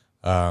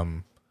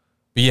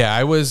 But yeah,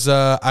 I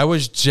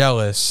was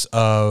jealous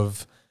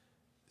of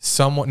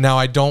someone. Now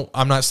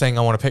I'm not saying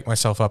I want to pick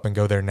myself up and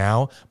go there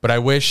now, but I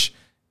wish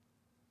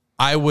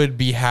I would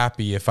be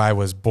happy if I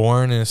was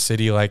born in a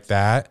city like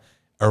that,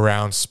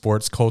 around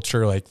sports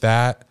culture like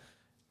that,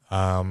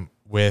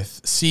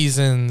 with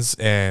seasons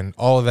and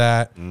all of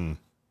that.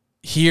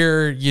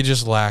 Here, you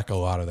just lack a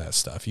lot of that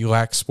stuff. You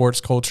lack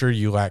sports culture,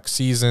 you lack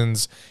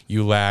seasons,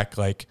 you lack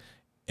like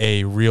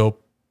a real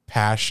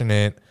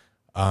passionate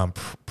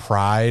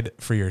pride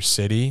for your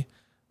city,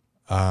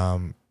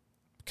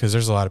 because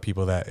there's a lot of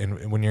people that,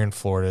 and when you're in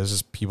Florida, there's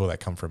just people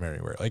that come from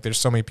everywhere. Like there's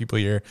so many people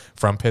here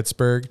from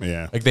Pittsburgh.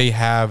 Yeah, like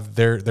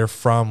they're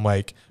from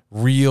like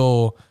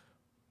real.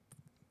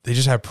 They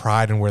just have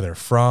pride in where they're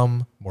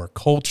from, more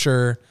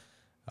culture,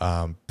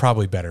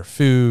 probably better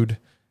food,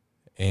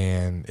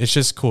 and it's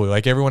just cool.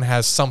 Like everyone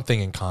has something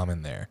in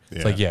common there.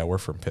 It's like, yeah, we're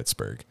from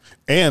Pittsburgh,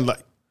 and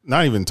like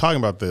not even talking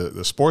about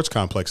the sports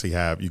complex they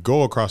have. You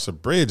go across the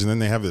bridge, and then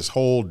they have this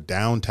whole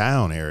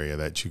downtown area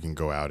that you can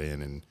go out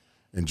in and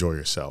enjoy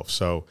yourself.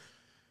 So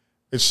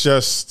it's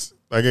just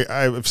like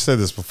I've said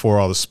this before.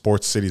 All the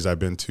sports cities I've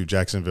been to,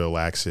 Jacksonville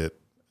lacks it,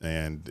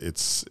 and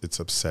it's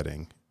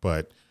upsetting.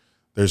 But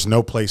there's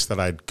no place that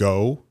I'd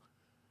go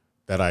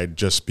that I'd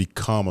just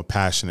become a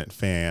passionate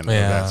fan of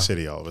that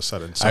city all of a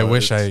sudden. So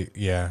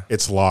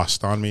it's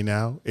lost on me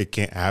now. It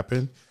can't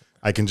happen.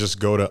 I can just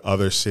go to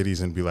other cities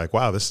and be like,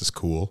 wow, this is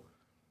cool,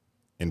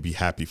 and be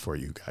happy for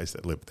you guys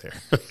that live there.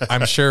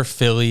 I'm sure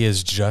Philly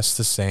is just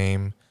the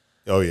same.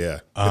 Oh, yeah.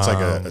 It's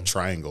like a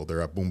triangle.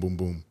 They're up, boom, boom,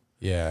 boom.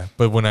 Yeah.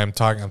 But when I'm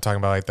talking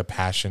about like the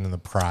passion and the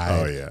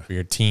pride for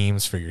your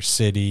teams, for your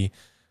city.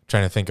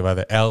 Trying to think about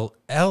the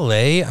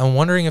L.A. I'm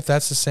wondering if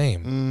that's the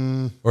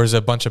same, or is it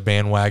a bunch of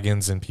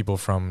bandwagons and people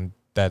from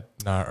that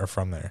are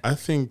from there? I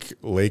think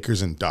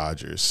Lakers and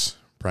Dodgers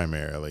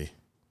primarily,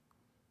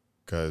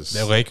 because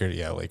the Lakers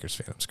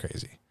fandom's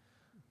crazy.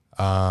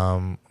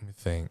 Let me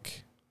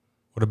think.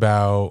 What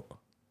about?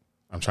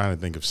 I'm trying to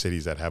think of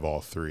cities that have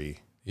all three.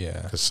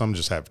 Yeah, because some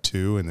just have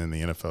two, and then the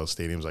NFL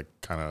stadium's like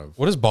kind of.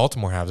 What does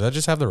Baltimore have? Does that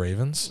just have the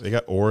Ravens? They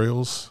got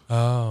Orioles.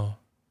 Oh.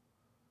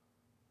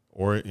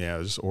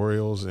 Just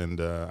Orioles,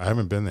 and I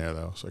haven't been there,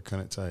 though, so I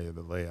couldn't tell you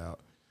the layout.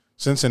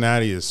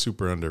 Cincinnati is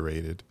super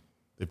underrated.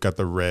 They've got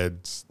the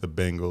Reds, the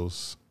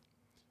Bengals,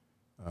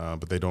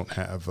 but they don't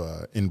have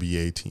an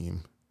NBA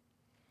team.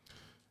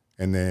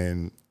 And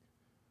then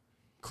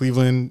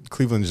Cleveland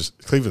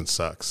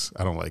sucks.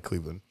 I don't like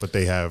Cleveland, but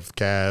they have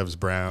Cavs,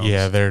 Browns.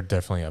 Yeah, they're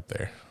definitely up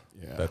there.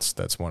 Yeah,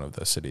 that's one of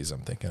the cities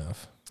I'm thinking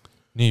of.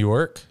 New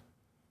York.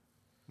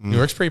 New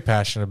York's pretty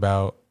passionate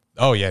about.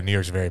 Oh, yeah, New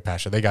York's very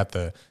passionate. They got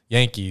the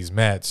Yankees,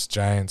 Mets,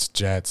 Giants,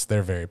 Jets.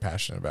 They're very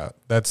passionate about.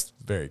 That's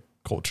very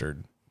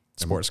cultured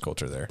sports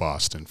culture there.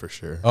 Boston, for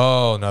sure.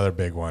 Oh, another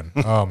big one.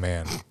 Oh,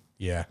 man.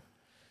 Yeah.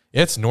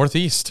 It's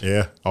Northeast.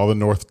 Yeah, all the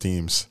North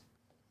teams.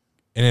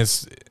 And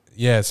it's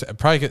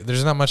probably,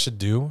 there's not much to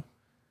do.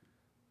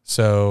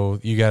 So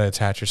you got to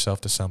attach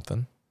yourself to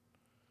something.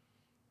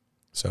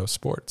 So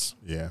sports.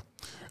 Yeah.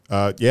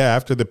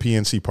 After the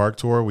PNC Park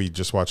tour, we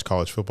just watched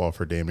college football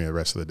for damn near the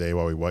rest of the day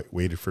while we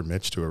waited for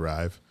Mitch to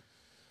arrive.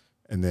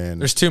 And then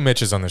there's two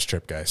Mitches on this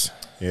trip, guys.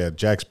 Yeah,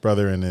 Jack's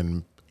brother and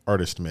then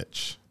artist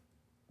Mitch.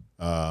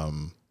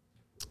 And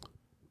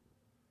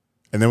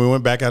then we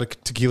went back out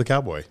of Tequila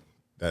Cowboy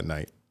that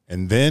night.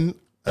 And then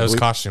that was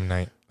costume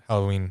night,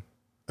 Halloween.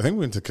 I think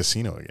we went to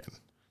casino again.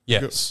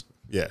 Yes.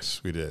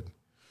 Yes, we did.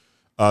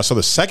 So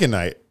the second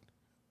night,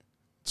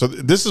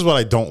 this is what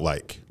I don't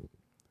like.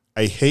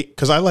 I hate,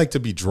 because I like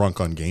to be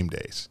drunk on game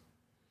days.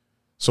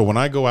 So when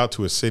I go out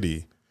to a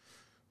city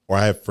or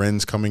I have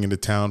friends coming into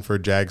town for a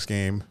Jags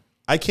game,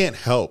 I can't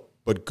help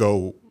but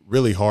go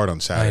really hard on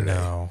Saturday.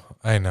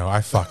 I know. I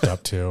fucked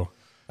up too.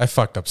 I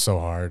fucked up so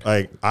hard.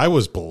 Like, I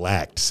was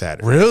blacked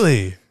Saturday.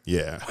 Really?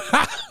 Yeah.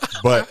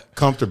 But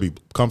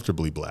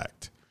comfortably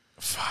blacked.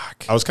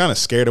 Fuck. I was kind of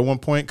scared at one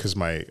point because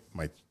my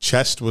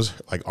chest was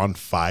like on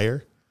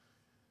fire.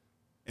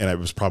 And it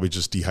was probably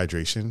just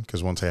dehydration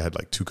because once I had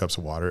like 2 cups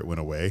of water, it went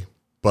away.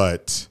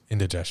 But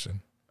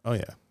indigestion. Oh,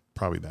 yeah.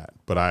 Probably that.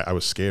 But I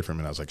was scared for a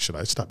minute. I was like, should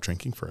I stop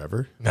drinking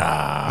forever?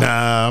 Nah,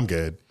 I'm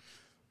good.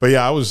 But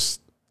yeah, I was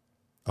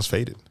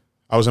faded.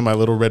 I was in my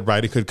little Red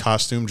Riding Hood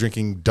costume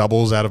drinking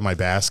doubles out of my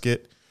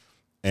basket.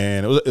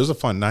 And it was a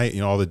fun night.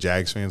 You know, all the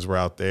Jags fans were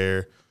out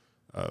there.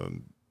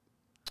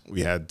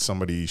 We had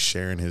somebody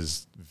sharing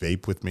his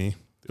vape with me.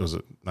 It was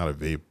not a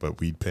vape,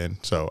 but weed pen.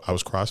 So I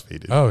was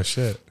crossfaded. Oh,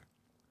 shit.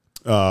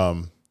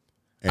 I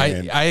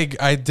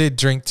did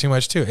drink too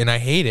much too, and I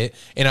hate it.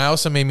 And I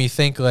also made me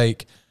think,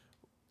 like,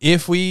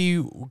 if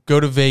we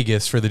go to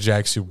Vegas for the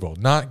Jags Super Bowl,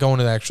 not going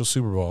to the actual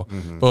Super Bowl,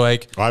 but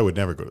like, I would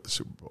never go to the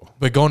Super Bowl.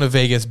 But going to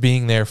Vegas,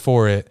 being there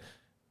for it,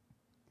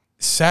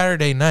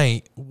 Saturday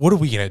night, what are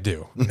we gonna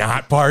do?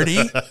 Not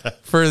party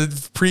for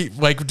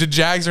the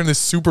Jags are in the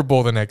Super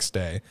Bowl the next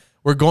day.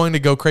 We're going to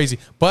go crazy.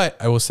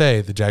 But I will say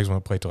the Jags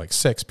won't play till like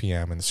 6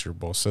 p.m. in the Super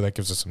Bowl, so that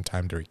gives us some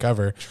time to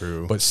recover.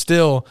 True. But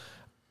still,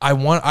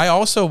 I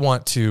also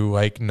want to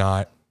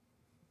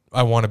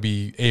I want to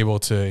be able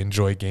to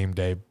enjoy game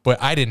day, but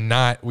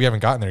we haven't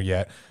gotten there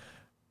yet.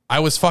 I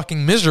was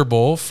fucking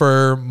miserable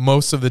for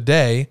most of the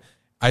day.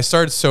 I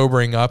started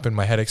sobering up and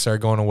my headache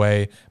started going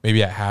away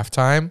maybe at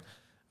halftime.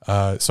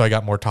 So I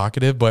got more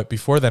talkative, but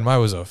before then I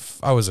was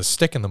a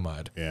stick in the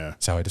mud. Yeah.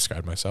 That's how I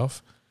described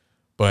myself.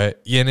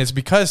 But yeah, and it's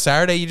because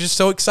Saturday you're just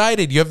so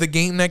excited. You have the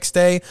game next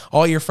day.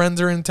 All your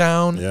friends are in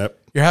town. Yep.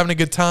 You're having a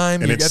good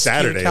time. And you it's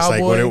Saturday. It's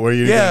like, what are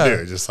you going to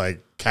do? Just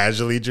like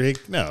casually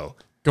drink? No.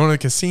 Going to the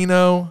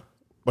casino.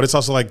 But it's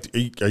also like, are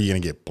you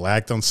going to get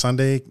blacked on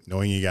Sunday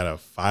knowing you got a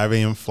 5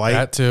 a.m. flight?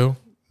 That too.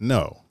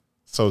 No.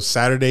 So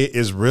Saturday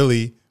is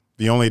really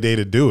the only day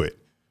to do it.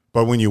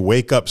 But when you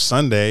wake up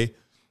Sunday,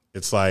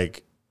 it's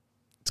like,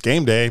 it's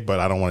game day, but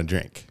I don't want to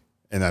drink.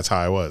 And that's how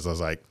I was. I was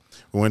like,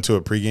 we went to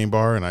a pregame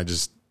bar and I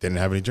just didn't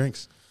have any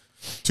drinks.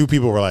 2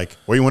 people were like,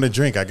 what do you want to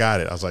drink? I got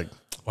it. I was like,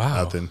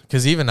 wow. Nothing.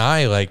 Because even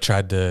I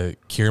tried to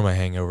cure my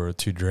hangover with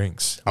 2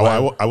 drinks. I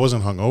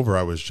wasn't hungover.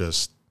 I was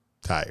just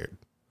tired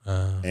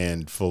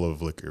and full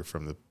of liquor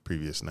from the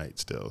previous night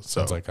still.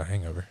 So sounds like a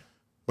hangover.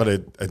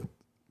 But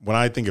when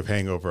I think of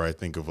hangover, I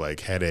think of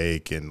like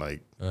headache and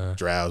like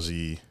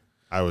drowsy.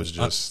 I was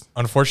just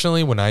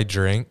unfortunately when I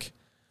drink,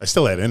 I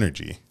still had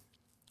energy.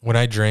 When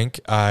I drink,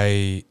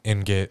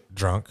 and get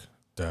drunk.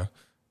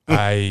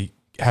 I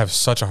have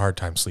such a hard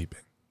time sleeping.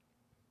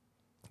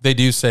 They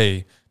do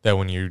say that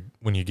when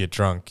you get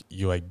drunk,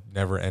 you like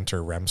never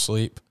enter REM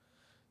sleep.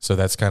 So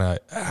that's kind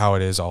of how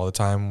it is all the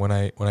time when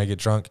I get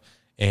drunk,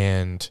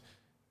 and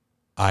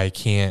I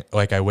can't,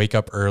 like, I wake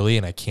up early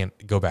and I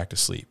can't go back to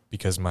sleep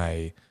because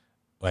my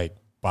like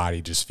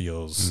body just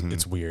feels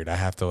it's weird. I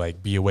have to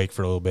like be awake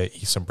for a little bit,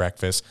 eat some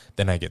breakfast,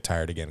 then I get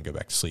tired again and go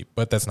back to sleep.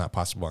 But that's not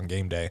possible on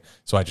game day.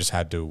 So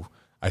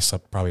I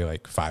slept probably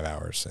like 5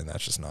 hours, and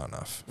that's just not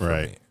enough.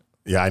 Right. Me.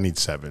 Yeah, I need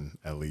 7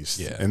 at least.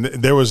 Yeah. And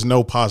there was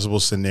no possible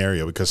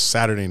scenario because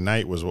Saturday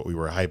night was what we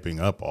were hyping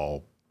up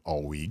all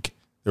week.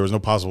 There was no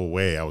possible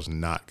way I was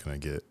not going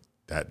to get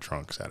that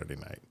drunk Saturday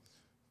night.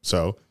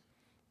 So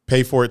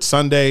pay for it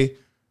Sunday,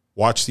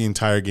 watch the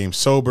entire game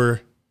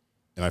sober,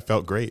 and I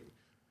felt great.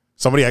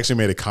 Somebody actually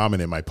made a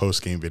comment in my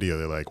post-game video.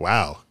 They're like,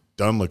 wow,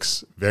 Dunn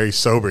looks very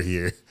sober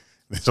here.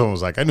 And someone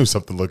was like, I knew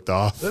something looked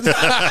off.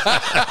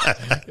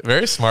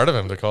 Very smart of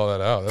him to call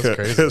that out. That's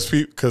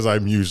crazy. Because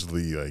I'm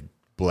usually like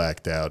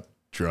blacked out,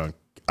 drunk,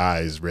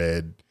 eyes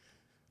red.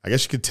 I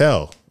guess you could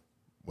tell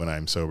when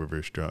I'm sober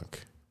versus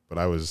drunk. But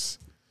I was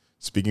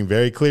speaking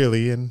very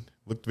clearly and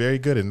looked very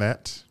good in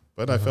that.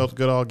 But I felt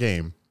good all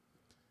game.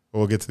 But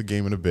we'll get to the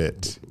game in a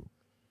bit.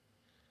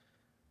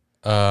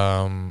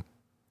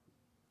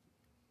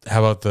 How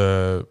about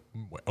the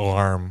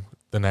alarm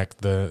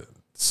the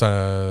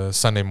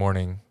Sunday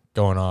morning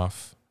going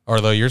off?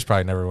 Although yours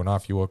probably never went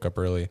off. You woke up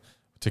early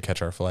to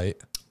catch our flight.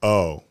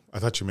 Oh, I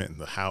thought you meant in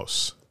the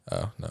house.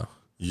 Oh, no.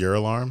 Your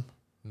alarm?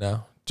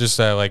 No. Just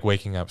like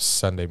waking up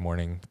Sunday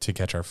morning to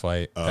catch our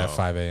flight at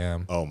 5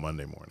 a.m. Oh,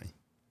 Monday morning.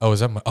 Oh, is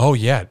that? Oh,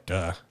 yeah.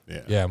 Duh.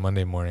 Yeah,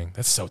 Monday morning.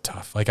 That's so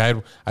tough. Like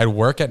I'd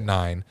work at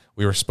 9.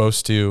 We were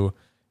supposed to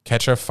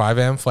catch a 5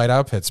 a.m. flight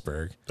out of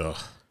Pittsburgh. Ugh.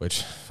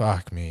 Which,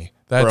 fuck me.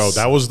 Bro,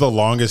 that was the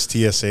longest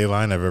TSA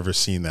line I've ever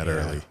seen that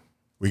early.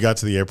 We got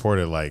to the airport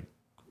at like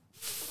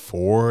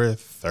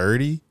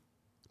 4:30,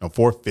 no,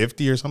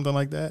 4:50 or something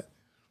like that.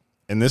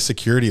 And this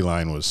security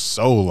line was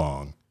so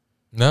long.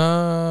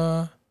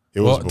 No.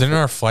 Didn't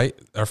our flight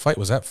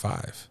was at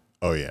 5.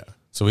 Oh, yeah.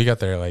 So we got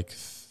there like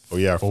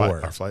our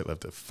 4. Our flight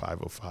left at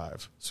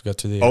 5:05. So we got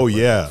to the airport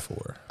at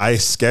 4. I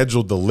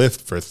scheduled the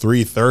lift for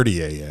 3:30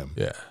 a.m.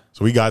 Yeah.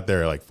 So we got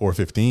there at like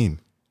 4:15, and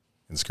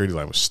the security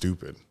line was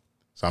stupid.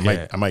 So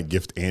I might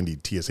gift Andy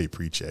TSA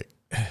pre-check.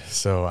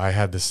 So I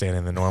had to stand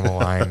in the normal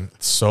line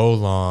so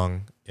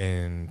long,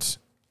 and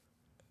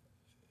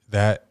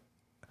that,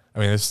 I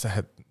mean, this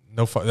had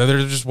no fun.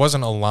 There just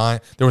wasn't a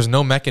line. There was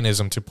no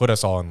mechanism to put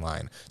us all in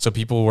line. So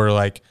people were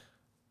like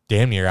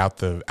damn near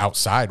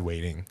outside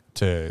waiting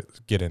to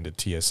get into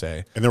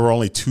TSA. And there were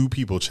only 2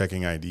 people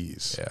checking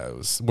IDs. Yeah,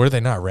 were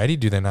they not ready?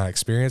 Do they not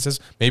experience this?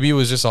 Maybe it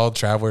was just all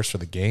travelers for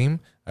the game.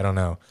 I don't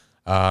know.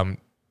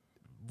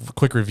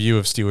 Quick review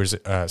of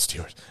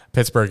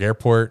Pittsburgh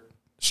Airport,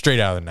 straight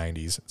out of the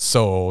 90s.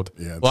 So old.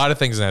 Yeah, a lot of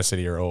things in that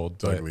city are old.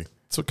 Totally.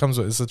 That's what comes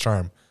with. It's the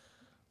charm.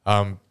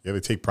 Yeah, they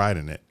take pride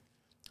in it.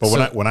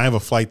 But when I have a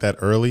flight that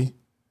early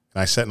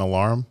and I set an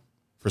alarm,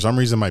 for some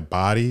reason my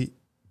body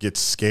gets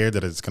scared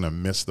that it's going to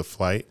miss the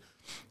flight.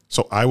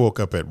 So I woke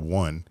up at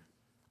 1.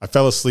 I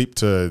fell asleep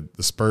to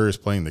the Spurs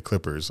playing the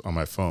Clippers on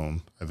my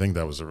phone. I think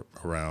that was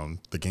around,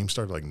 the game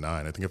started like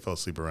 9. I think I fell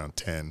asleep around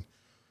 10.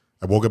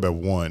 I woke up at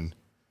 1.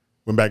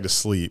 Went back to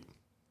sleep,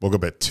 woke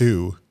up at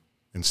 2,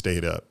 and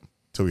stayed up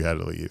till we had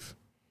to leave,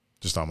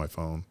 just on my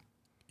phone.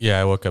 Yeah,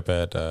 I woke up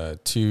at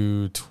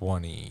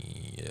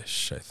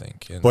 2:20-ish, I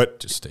think, and but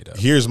just stayed up.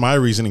 Here's my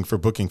reasoning for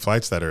booking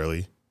flights that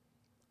early.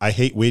 I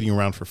hate waiting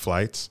around for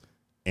flights,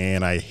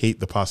 and I hate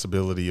the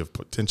possibility of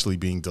potentially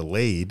being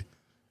delayed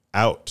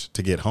out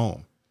to get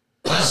home.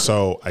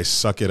 So I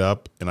suck it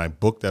up, and I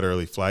book that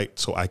early flight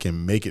so I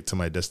can make it to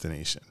my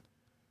destination,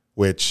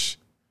 which...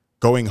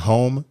 Going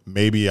home,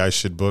 maybe I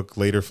should book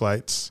later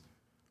flights,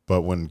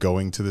 but when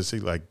going to the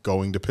city, like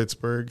going to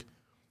Pittsburgh,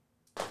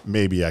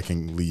 maybe I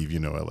can leave,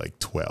 at like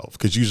 12,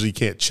 because usually you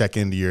can't check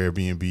into your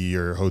Airbnb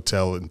or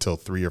hotel until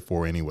 3 or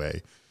 4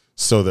 anyway.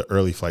 So the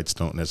early flights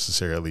don't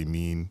necessarily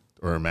mean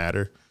or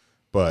matter.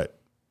 But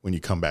when you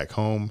come back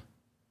home,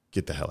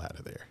 get the hell out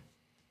of there.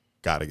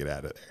 Got to get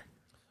out of there.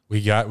 We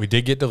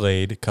did get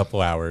delayed a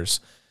couple hours.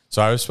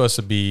 So we're supposed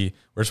to leave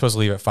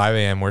at 5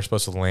 a.m. We're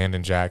supposed to land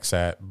in Jack's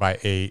by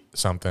 8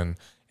 something,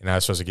 and I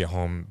was supposed to get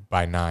home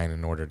by 9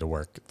 in order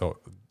to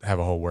have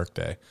a whole work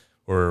day.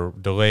 We're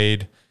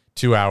delayed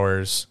 2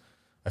 hours.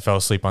 I fell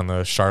asleep on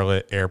the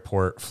Charlotte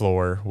airport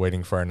floor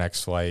waiting for our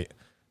next flight.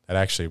 That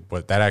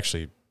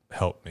actually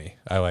helped me.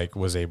 I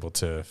was able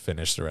to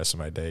finish the rest of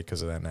my day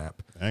because of that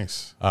nap.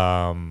 Nice.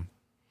 How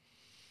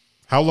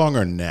long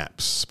are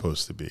naps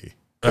supposed to be?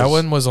 That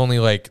one was only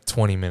like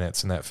 20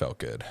 minutes, and that felt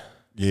good.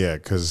 Yeah,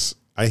 because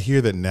I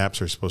hear that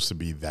naps are supposed to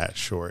be that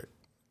short,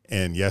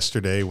 And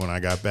yesterday when I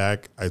got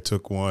back, I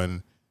took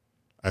one.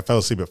 I fell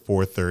asleep at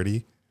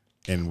 4:30,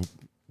 and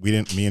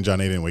me and John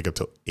A didn't wake up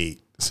till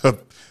 8. So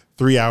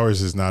 3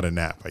 hours is not a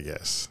nap, I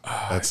guess.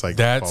 That's like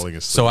falling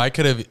asleep. So I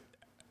could have.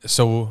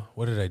 So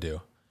what did I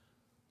do?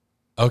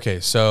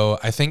 Okay, so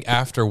I think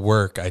after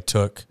work I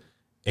took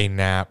a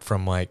nap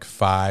from like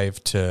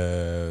 5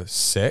 to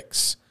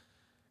 6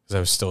 because I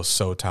was still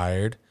so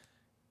tired,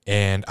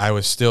 and I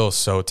was still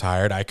so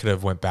tired I could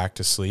have went back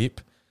to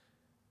sleep,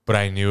 but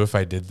I knew if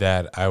I did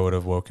that I would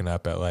have woken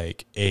up at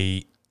like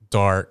 8,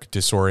 dark,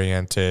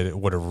 disoriented. It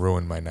would have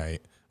ruined my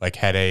night, like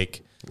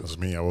headache. It was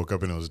me. I woke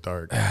up and it was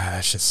dark.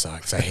 That shit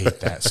sucks. I hate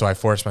that. So I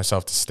forced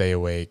myself to stay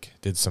awake,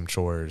 did some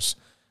chores,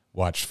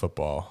 watched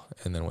football,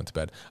 and then went to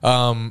bed.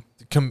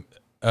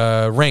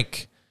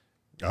 Rank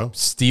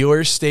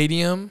Steelers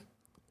Stadium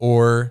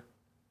or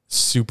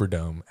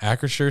Superdome?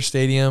 Acrisure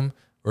Stadium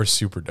or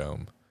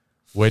Superdome?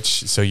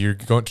 So you're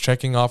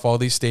checking off all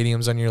these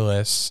stadiums on your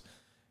list.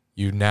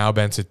 You've now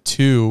been to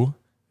 2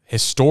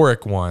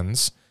 historic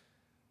ones.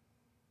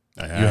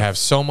 You have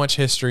so much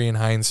history in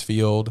Heinz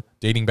Field,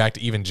 dating back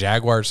to even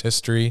Jaguars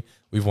history.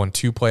 We've won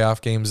 2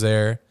 playoff games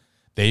there.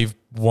 They've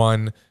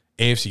won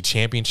AFC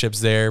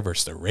championships there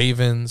versus the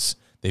Ravens.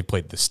 They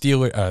played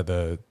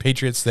the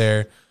Patriots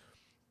there.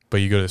 But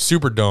you go to the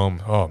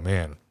Superdome, oh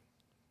man,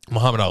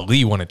 Muhammad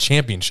Ali won a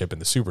championship in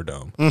the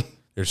Superdome.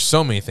 There's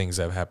so many things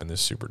that have happened in the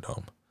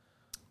Superdome.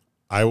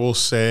 I will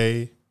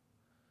say.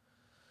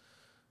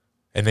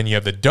 And then you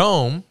have the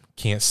Dome,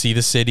 can't see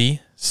the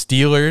city.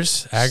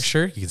 Steelers,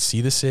 Acrisure, you can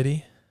see the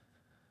city.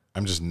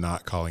 I'm just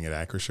not calling it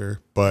Acrisure,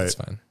 but that's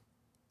fine.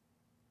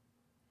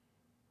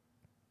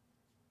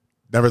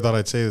 Never thought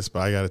I'd say this,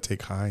 but I got to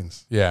take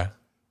Heinz. Yeah.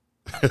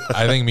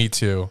 I think me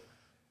too.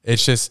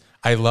 It's just,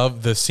 I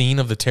love the scene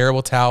of the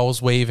terrible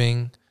towels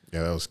waving.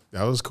 Yeah,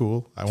 that was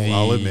cool.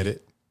 I'll admit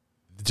it.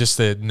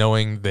 Just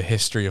knowing the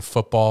history of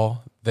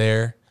football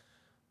there.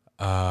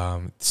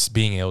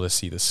 Being able to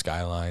see the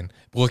skyline,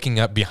 looking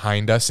up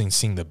behind us and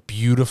seeing the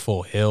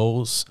beautiful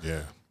hills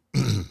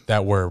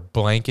that were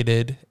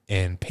blanketed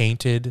and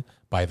painted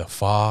by the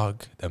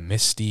fog, the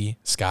misty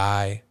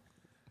sky.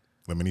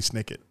 Lemony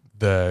Snicket.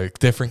 The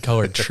different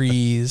colored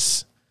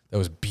trees. That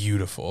was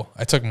beautiful.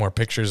 I took more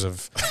pictures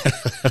of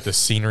the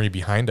scenery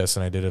behind us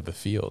than I did of the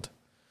field.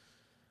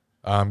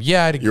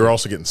 You're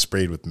also getting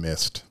sprayed with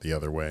mist the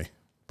other way,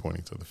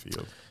 pointing to the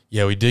field.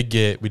 Yeah, we did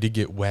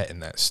get wet in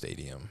that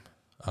stadium.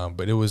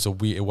 But it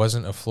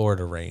wasn't a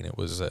Florida rain. It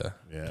was a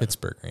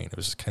Pittsburgh rain. It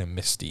was just kind of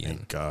misty.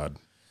 Thank God.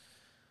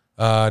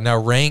 Now you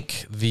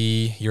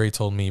already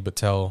told me, but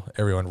tell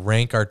everyone,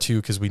 rank our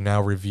 2 because we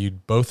now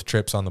reviewed both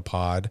trips on the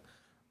pod.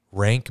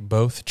 Rank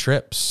both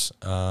trips.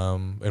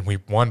 And we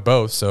won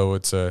both, so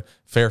it's a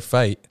fair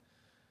fight.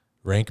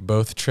 Rank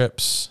both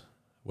trips.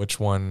 Which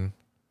one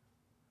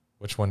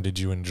did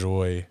you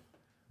enjoy?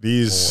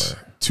 These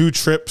 2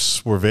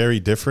 trips were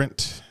very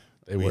different.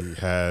 We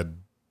had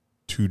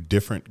 2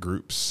 different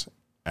groups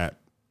at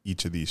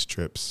each of these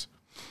trips.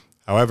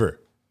 However,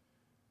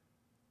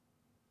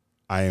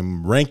 I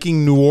am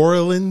ranking New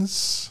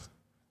Orleans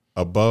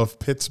above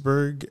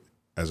Pittsburgh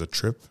as a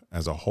trip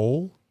as a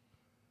whole.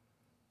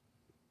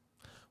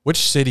 Which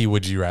city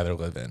would you rather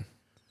live in?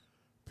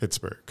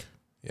 Pittsburgh.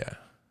 Yeah.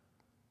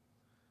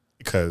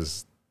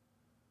 Because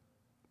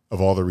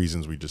of all the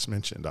reasons we just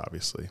mentioned,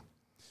 obviously.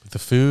 The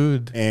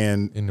food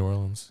and in New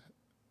Orleans.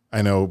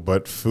 I know,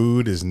 but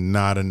food is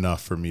not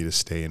enough for me to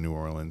stay in New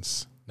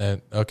Orleans.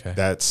 Okay.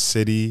 That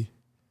city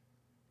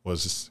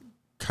was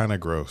kind of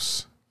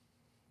gross.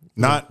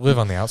 Not live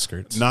on the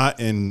outskirts. Not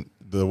in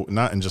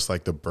just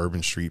like the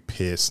Bourbon Street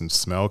piss and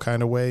smell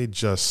kind of way.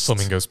 Just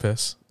Flamingos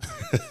piss.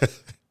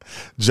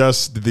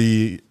 Just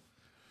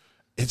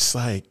it's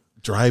like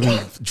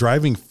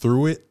driving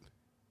through it.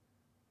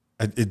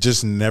 It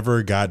just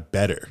never got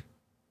better.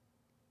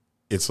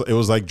 It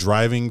was like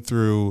driving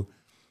through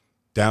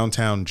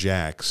downtown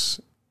Jax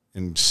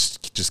and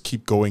just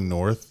keep going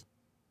north.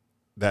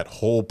 That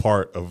whole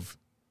part of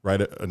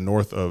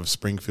north of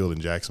Springfield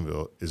and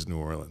Jacksonville is New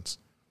Orleans.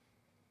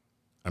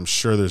 I'm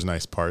sure there's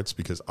nice parts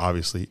because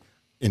obviously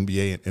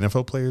NBA and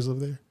NFL players live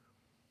there.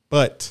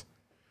 But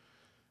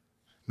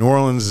New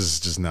Orleans is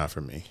just not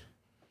for me.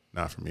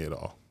 Not for me at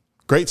all.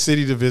 Great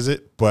city to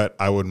visit, but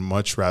I would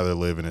much rather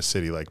live in a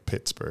city like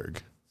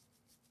Pittsburgh.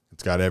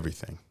 It's got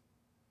everything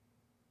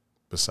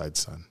besides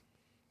sun.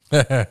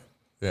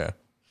 Yeah.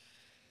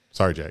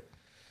 Sorry, Jack.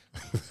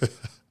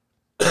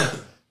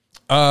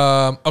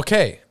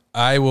 Okay.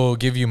 I will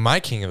give you my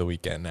king of the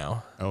weekend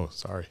now. Oh,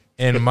 sorry.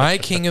 And my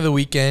king of the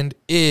weekend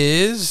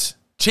is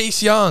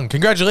Chase Young.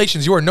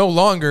 Congratulations. You are no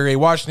longer a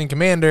Washington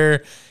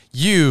Commander.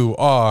 You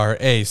are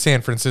a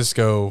San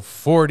Francisco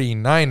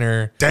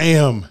 49er.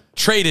 Damn.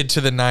 Traded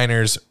to the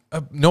Niners.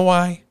 Know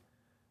why?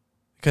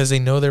 Because they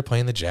know they're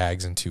playing the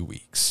Jags in 2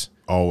 weeks.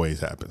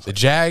 Always happens. The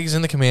Jags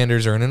and the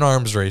Commanders are in an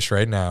arms race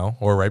right now,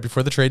 or right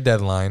before the trade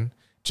deadline.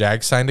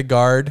 Jags signed a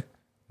guard.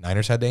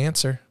 Niners had to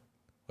answer.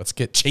 Let's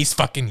get Chase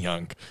fucking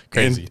Young.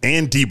 Crazy.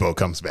 And Debo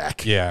comes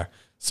back. Yeah.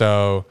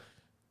 So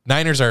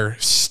Niners are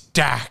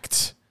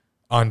stacked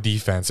on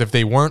defense if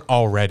they weren't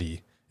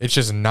already. It's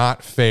just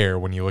not fair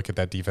when you look at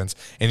that defense.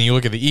 And you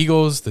look at the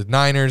Eagles, the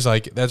Niners,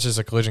 like that's just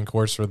a collision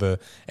course for the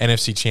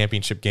NFC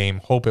Championship game.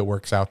 Hope it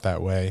works out that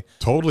way.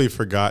 Totally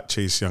forgot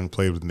Chase Young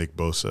played with Nick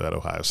Bosa at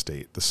Ohio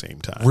State at the same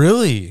time.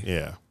 Really?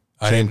 Yeah.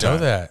 I didn't know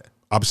that.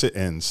 Opposite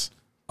ends.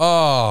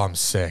 Oh, I'm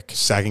sick.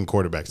 Sacking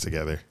quarterbacks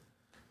together.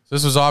 So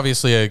this was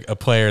obviously a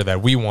player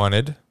that we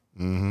wanted.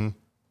 Mm-hmm.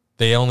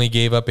 They only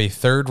gave up a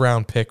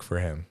 3rd-round pick for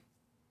him.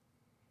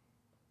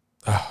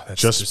 Oh, that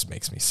just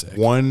makes me sick.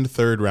 1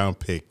 3rd-round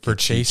pick for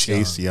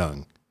Chase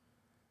Young.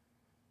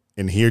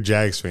 And here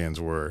Jags fans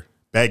were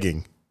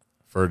begging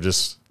for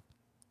just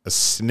a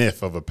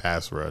sniff of a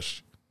pass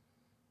rush.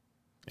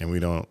 And we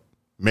don't.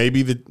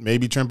 Maybe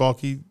Trent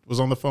Baalke was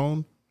on the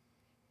phone,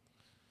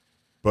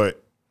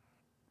 but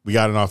we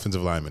got an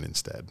offensive lineman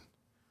instead.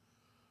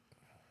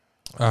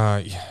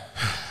 Yeah.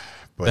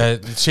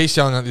 But Chase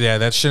Young, yeah,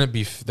 that shouldn't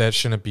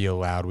be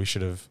allowed. We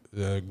should have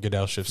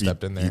Goodell should have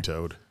stepped in there.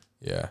 Vetoed.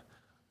 Yeah.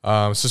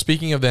 So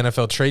speaking of the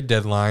NFL trade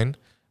deadline,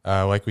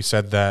 like we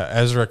said, that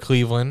Ezra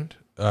Cleveland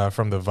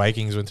from the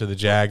Vikings went to the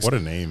Jags. What a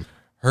name!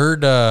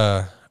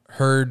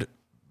 Heard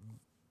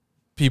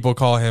people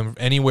call him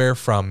anywhere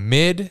from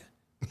mid,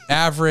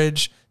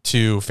 average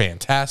to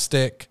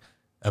fantastic,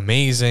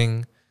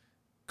 amazing,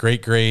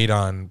 great grade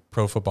on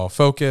Pro Football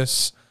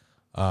Focus.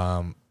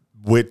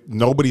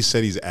 Nobody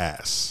said he's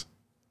ass.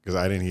 Because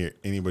I didn't hear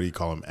anybody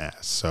call him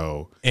ass.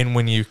 So, and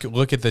when you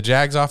look at the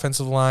Jags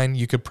offensive line,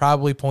 you could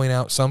probably point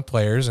out some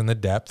players in the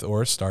depth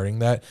or starting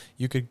that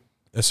you could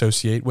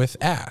associate with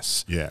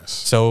ass. Yes.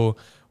 So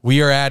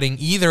we are adding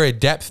either a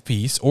depth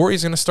piece or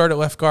he's going to start at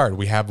left guard.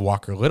 We have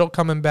Walker Little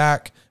coming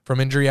back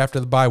from injury after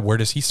the bye. Where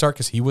does he start?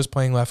 Because he was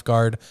playing left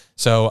guard.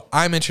 So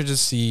I'm interested to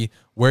see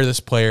where this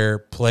player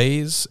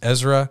plays.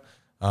 Ezra,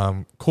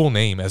 cool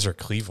name, Ezra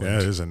Cleveland. Yeah,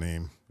 it is a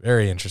name.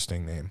 Very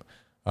interesting name.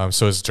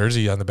 So his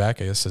jersey on the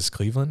back, I guess, says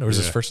Cleveland, or is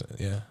his first?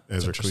 Yeah,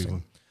 Ezra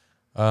Cleveland.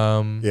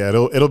 Yeah,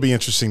 it'll be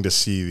interesting to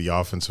see the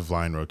offensive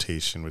line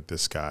rotation with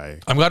this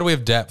guy. I'm glad we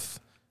have depth.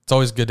 It's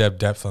always good to have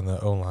depth on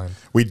the O line.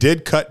 We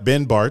did cut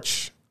Ben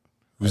Barch,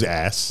 who's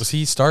ass. Was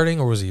he starting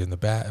or was he in the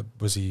back?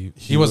 Was he?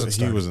 He wasn't.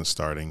 He wasn't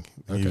starting.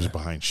 Okay. He was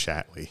behind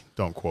Shatley.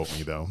 Don't quote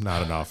me though.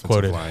 Not an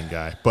offensive line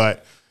guy,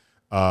 but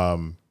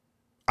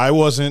I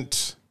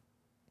wasn't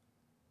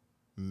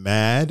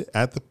mad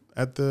at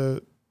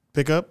the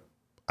pickup.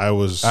 I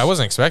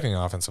wasn't expecting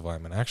an offensive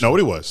lineman, actually.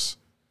 Nobody was.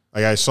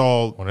 Like I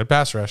saw wanted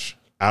pass rush.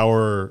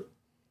 Our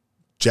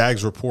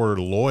Jags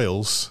reporter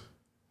loyals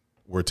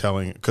were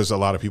telling, because a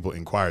lot of people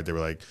inquired, they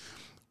were like,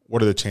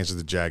 what are the chances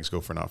the Jags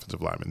go for an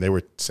offensive lineman? They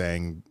were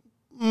saying,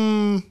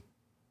 kind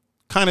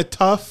of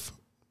tough,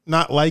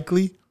 not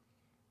likely.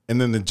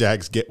 And then the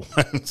Jags get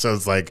one. So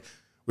it's like,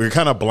 we were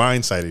kind of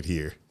blindsided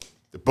here.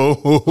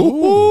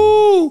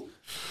 Ooh.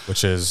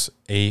 Which is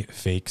a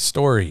fake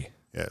story.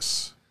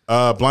 Yes.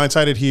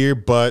 Blindsided here,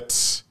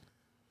 but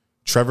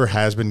Trevor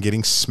has been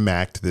getting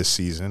smacked this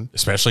season,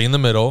 especially in the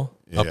middle,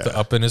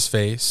 up in his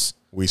face.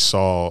 We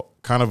saw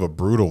kind of a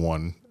brutal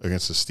one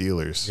against the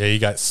Steelers. Yeah, he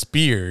got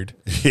speared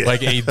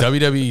like a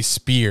WWE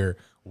spear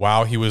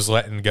while he was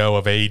letting go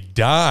of a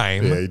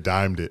dime. Yeah, he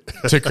dimed it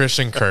to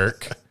Christian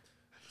Kirk.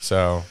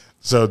 So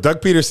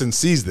Doug Peterson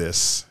sees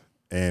this.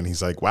 And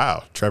he's like,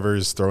 wow,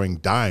 Trevor's throwing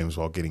dimes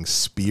while getting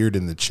speared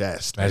in the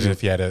chest. Imagine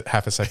if he had a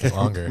half a second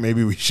longer.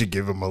 Maybe we should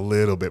give him a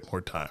little bit more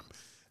time.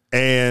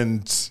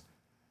 And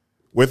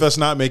with us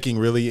not making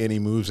really any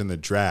moves in the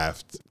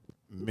draft,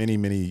 many,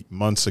 many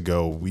months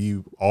ago,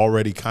 we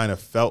already kind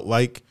of felt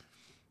like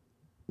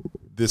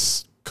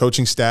this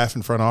coaching staff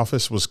and front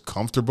office was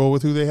comfortable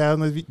with who they had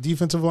on the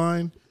defensive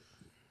line.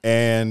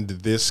 And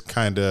this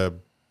kind of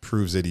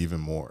proves it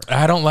even more.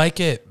 I don't like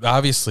it,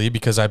 obviously,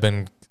 because I've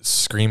been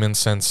screaming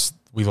since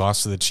we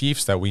lost to the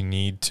Chiefs that we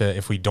need to,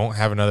 if we don't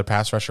have another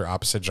pass rusher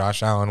opposite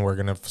Josh Allen, we're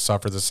going to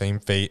suffer the same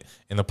fate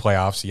in the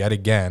playoffs yet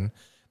again.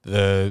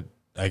 I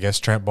guess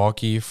Trent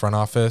Baalke front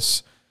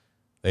office,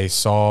 they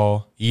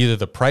saw either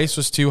the price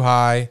was too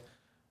high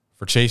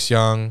for Chase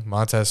Young,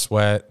 Montez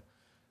Sweat,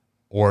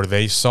 or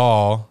they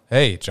saw,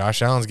 hey,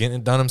 Josh Allen's getting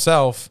it done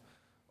himself,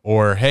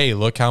 or hey,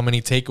 look how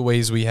many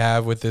takeaways we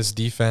have with this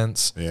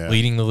defense,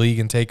 leading the league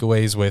in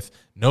takeaways with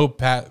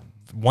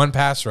one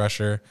pass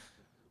rusher.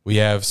 We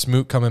have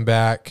Smoot coming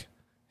back.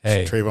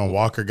 Hey, Trayvon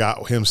Walker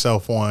got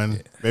himself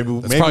one. Maybe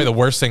probably the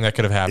worst thing that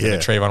could have happened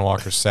to Trayvon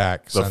Walker's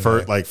sack. The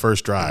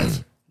first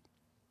drive.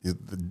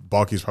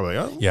 Baalke's probably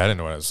like, oh. Yeah, I didn't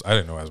know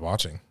what I was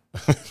watching.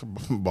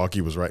 Baalke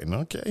was writing,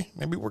 okay,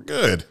 maybe we're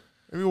good.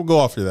 Maybe we'll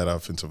go after that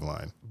offensive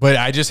line. But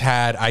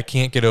I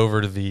can't get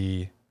over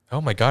to oh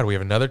my God, we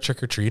have another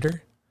trick-or-treater?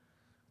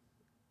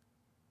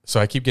 So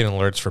I keep getting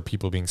alerts for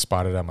people being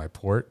spotted on my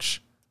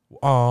porch.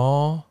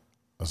 Aw.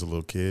 As a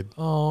little kid.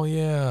 Oh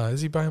yeah,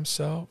 is he by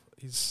himself?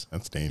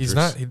 That's dangerous. He's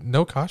not.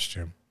 No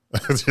costume.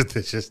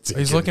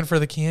 He's looking for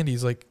the candy.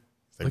 He's like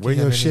where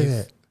your shit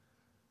at?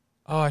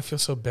 Oh, I feel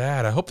so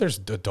bad. I hope there's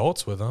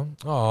adults with him.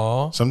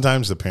 Oh.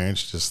 Sometimes the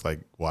parents just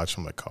like watch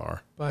from the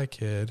car. Bye,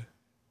 kid.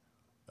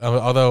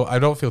 Although I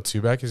don't feel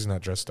too bad because he's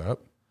not dressed up.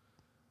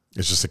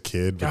 It's just a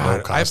kid with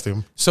no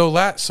costume. So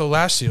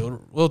last year,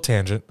 little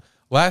tangent.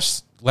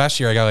 Last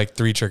year, I got like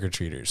 3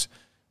 trick-or-treaters.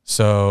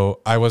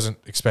 So I wasn't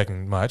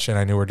expecting much, and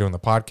I knew we were doing the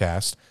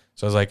podcast.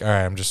 So I was like, all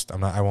right,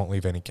 I won't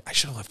leave any. I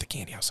should have left the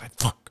candy outside.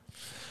 Fuck.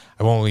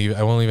 I won't leave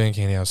any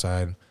candy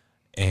outside,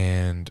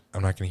 and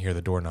I'm not going to hear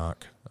the door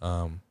knock.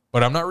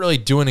 But I'm not really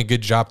doing a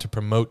good job to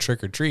promote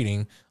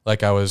trick-or-treating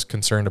like I was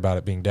concerned about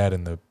it being dead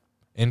in the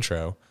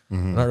intro.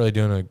 I'm not really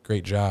doing a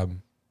great job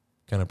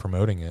kind of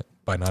promoting it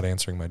by not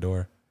answering my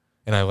door.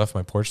 And I left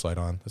my porch light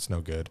on. That's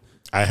no good.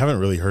 I haven't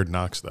really heard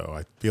knocks, though.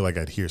 I feel like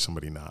I'd hear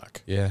somebody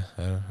knock. Yeah.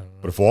 I don't know.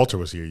 But if Walter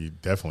was here, you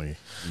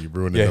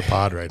ruined the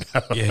pod right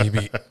now. Yeah,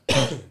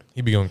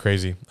 he'd be going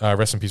crazy.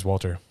 Rest in peace,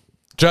 Walter.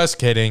 Just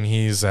kidding.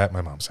 He's at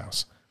my mom's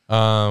house.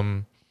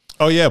 Oh,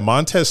 yeah.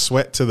 Montez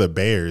Sweat to the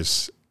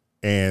Bears.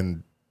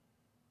 And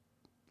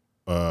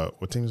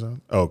what team is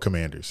on? Oh,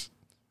 Commanders.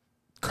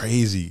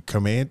 Crazy.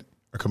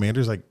 Are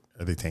Commanders like,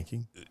 are they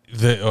tanking?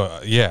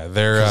 Yeah,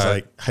 they're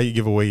like how you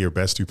give away your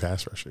best 2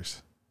 pass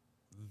rushers.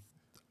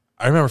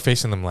 I remember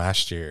facing them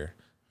last year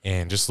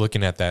and just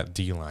looking at that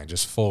D line,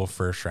 just full of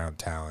first round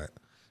talent.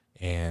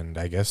 And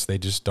I guess they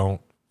just don't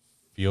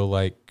feel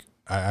like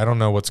I don't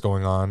know what's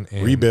going on.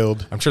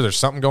 Rebuild. I'm sure there's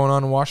something going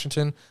on in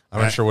Washington.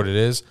 I'm not sure what it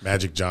is.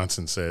 Magic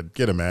Johnson said,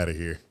 "Get him out of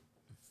here."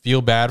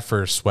 Feel bad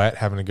for Sweat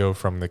having to go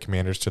from the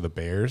Commanders to the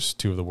Bears,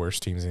 2 of the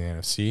worst teams in the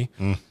NFC.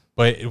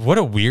 But what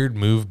a weird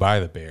move by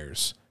the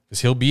Bears.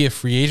 Because he'll be a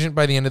free agent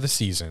by the end of the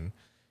season.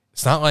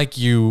 It's not like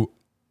you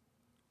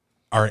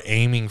are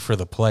aiming for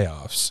the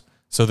playoffs.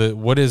 So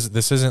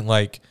this isn't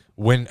like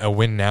a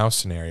win now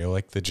scenario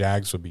like the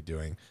Jags would be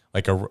doing.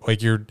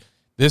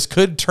 This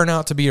could turn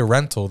out to be a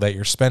rental that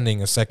you're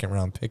spending a 2nd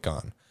round pick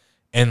on.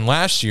 And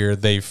last year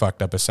they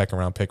fucked up a 2nd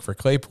round pick for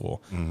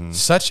Claypool.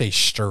 Such a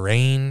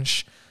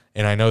strange.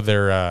 And I know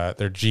their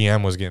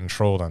GM was getting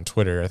trolled on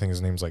Twitter. I think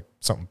his name's like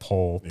something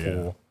Pool.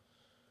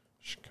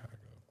 Chicago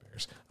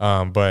Bears.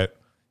 But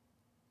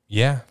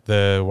yeah,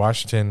 the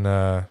Washington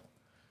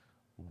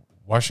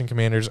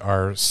Commanders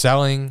are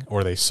selling,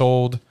 or they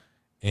sold,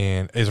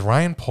 and is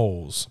Ryan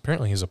Poles.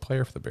 Apparently he's a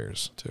player for the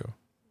Bears too.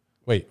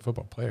 Wait,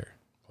 football player.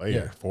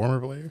 Yeah. Former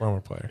player?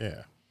 Former player.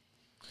 Yeah.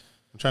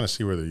 I'm trying to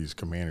see where these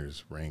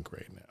Commanders rank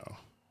right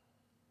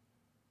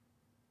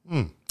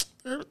now.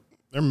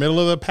 They're middle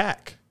of the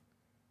pack.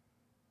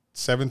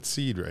 7th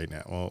seed right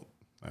now. Well,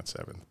 not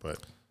 7th,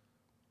 but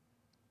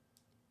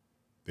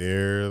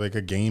they're like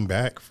a game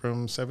back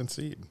from 7th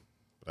seed.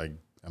 Like,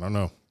 I don't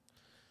know.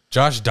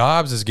 Josh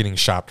Dobbs is getting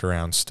shopped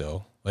around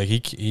still. Like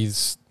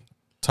he's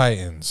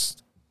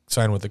Titans,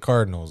 signed with the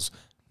Cardinals.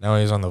 Now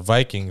he's on the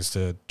Vikings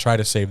to try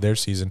to save their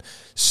season.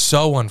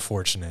 So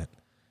unfortunate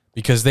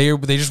because they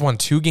just won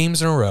 2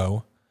 games in a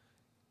row.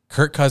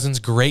 Kirk Cousins,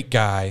 great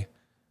guy,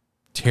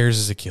 tears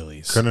his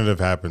Achilles. Couldn't have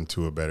happened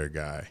to a better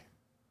guy.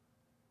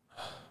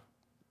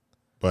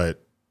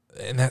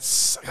 And that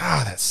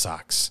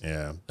sucks.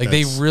 Yeah. Like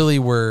they really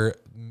were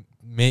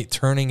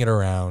turning it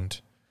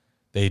around.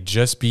 They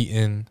just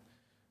beaten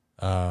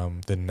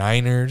the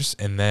Niners,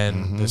 and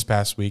then this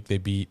past week they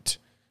beat,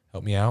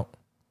 help me out,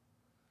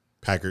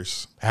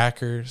 Packers.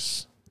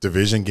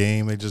 Division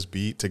game they just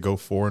beat to go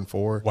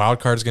 4-4. Wild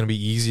card's going to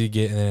be easy to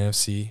get in the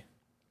NFC.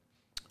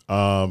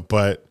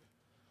 But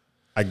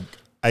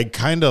I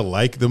kind of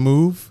like the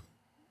move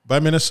by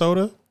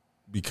Minnesota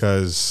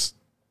because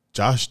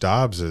Josh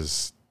Dobbs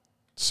has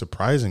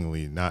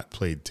surprisingly not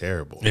played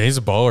terrible. Yeah, he's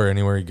a baller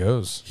anywhere he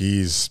goes.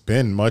 He's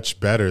been much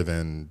better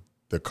than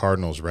the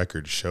Cardinals'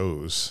 record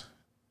shows.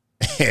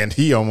 And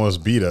he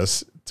almost beat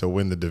us to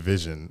win the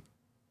division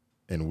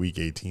in Week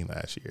 18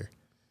 last year,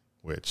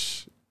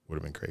 which would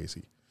have been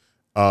crazy.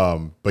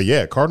 But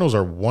yeah, Cardinals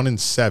are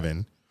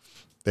 1-7.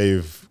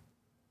 They've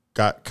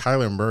got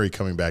Kyler Murray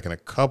coming back in a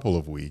couple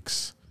of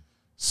weeks.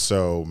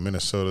 So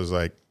Minnesota's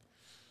like,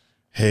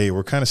 hey,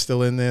 we're kind of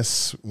still in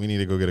this. We need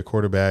to go get a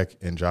quarterback.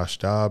 And Josh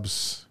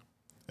Dobbs,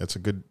 that's a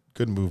good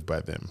move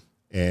by them.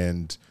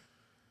 And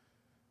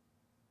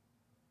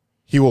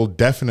he will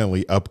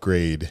definitely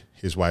upgrade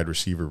his wide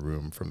receiver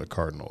room from the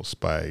Cardinals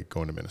by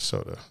going to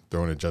Minnesota,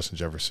 throwing in Justin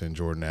Jefferson,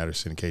 Jordan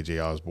Addison,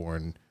 KJ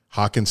Osborne,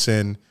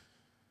 Hawkinson.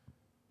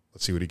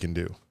 Let's see what he can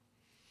do.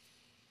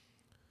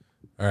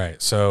 All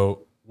right,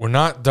 so we're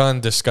not done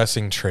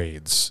discussing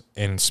trades.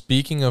 And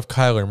speaking of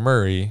Kyler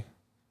Murray,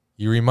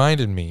 you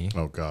reminded me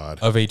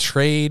of a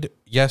trade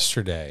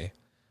yesterday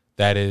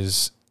that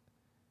is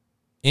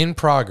in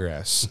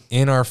progress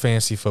in our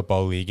fantasy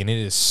football league, and it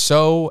is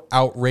so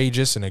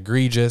outrageous and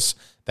egregious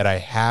that I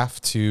have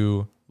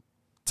to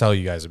tell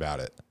you guys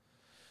about it.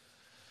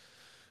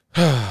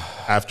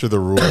 After the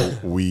rule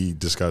we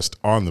discussed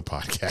on the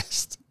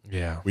podcast,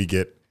 we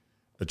get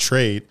a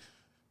trade.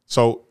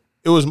 So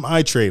it was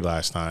my trade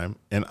last time,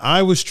 and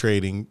I was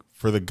trading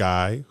for the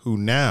guy who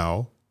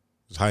now,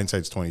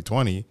 hindsight's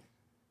 2020,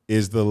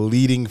 is the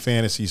leading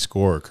fantasy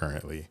scorer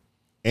currently.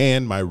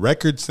 And my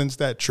record since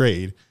that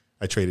trade,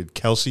 I traded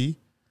Kelsey,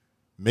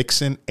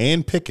 Mixon,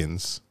 and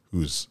Pickens,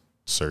 who's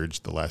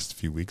surged the last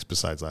few weeks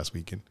besides last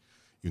weekend,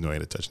 even though he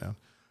had a touchdown.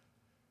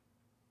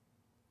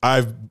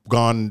 I've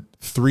gone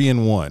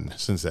 3-1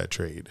 since that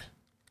trade,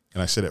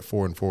 and I sit at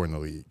 4-4 in the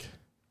league.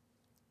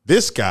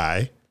 This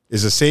guy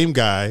is the same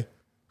guy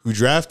who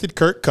drafted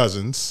Kirk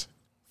Cousins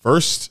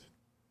first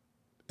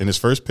in his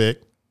first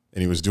pick,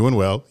 and he was doing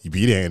well. He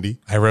beat Andy.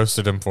 I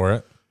roasted him for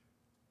it.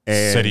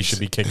 And said he should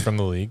be kicked from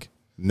the league.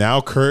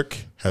 Now Kirk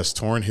has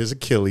torn his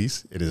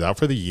Achilles. It is out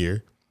for the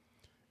year,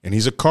 and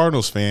he's a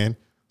Cardinals fan,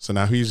 so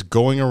now he's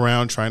going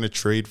around trying to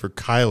trade for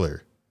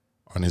Kyler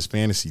on his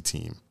fantasy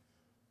team,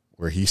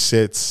 where he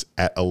sits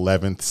at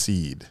 11th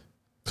seed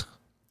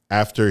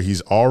after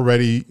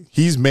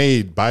he's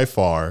made by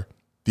far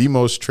the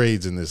most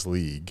trades in this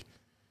league.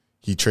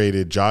 He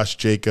traded Josh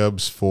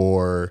Jacobs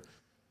for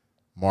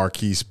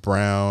Marquise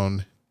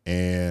Brown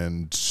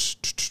and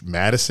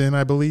Madison,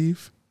 I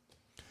believe.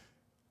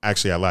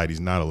 Actually, I lied.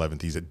 He's not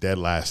 11th. He's at dead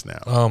last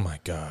now. Oh,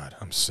 my God.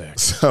 I'm sick.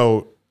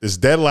 So this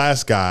dead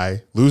last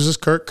guy loses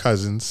Kirk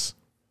Cousins,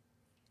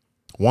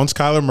 wants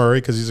Kyler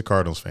Murray because he's a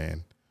Cardinals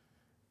fan,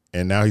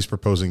 and now he's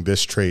proposing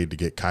this trade to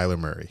get Kyler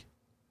Murray.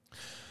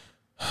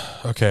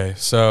 Okay,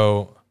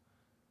 so,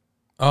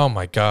 oh,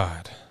 my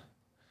God.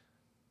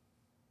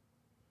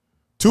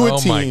 To a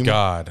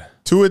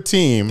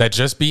team that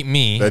just beat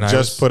me. That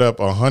just put up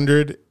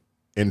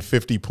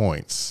 150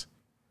 points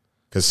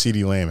because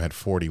CeeDee Lamb had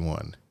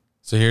 41.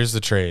 So here's the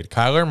trade.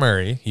 Kyler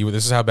Murray,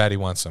 this is how bad he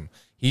wants him.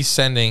 He's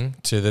sending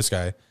to this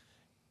guy,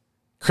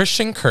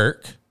 Christian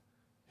Kirk,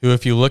 who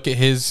if you look at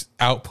his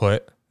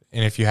output,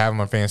 and if you have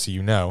him on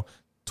fantasy,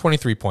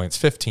 23 points,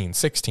 15,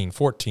 16,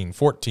 14,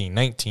 14,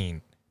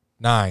 19,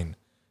 9.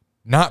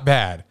 Not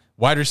bad.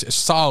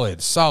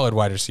 Solid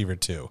wide receiver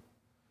 2.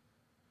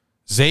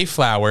 Zay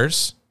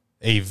Flowers,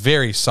 a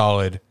very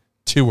solid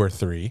 2 or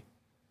 3.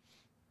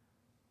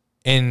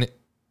 And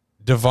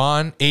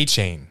Devon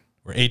Achane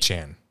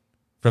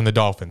from the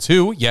Dolphins,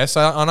 who, yes,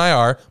 on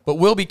IR, but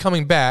will be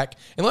coming back.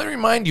 And let me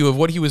remind you of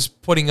what he was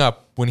putting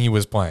up when he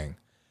was playing.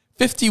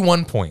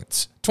 51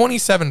 points,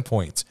 27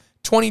 points,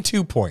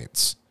 22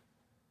 points.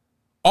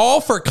 All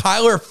for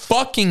Kyler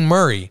fucking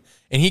Murray.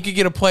 And he could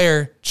get a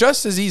player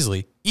just as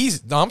easier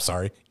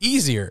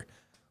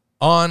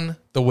on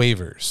the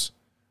waivers.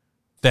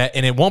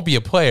 And it won't be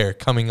a player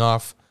coming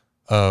off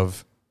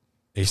of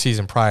a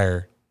season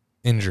prior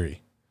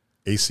injury.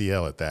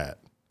 ACL at that.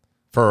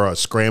 For a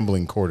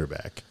scrambling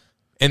quarterback.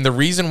 And the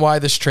reason why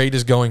this trade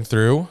is going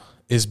through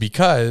is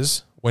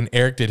because when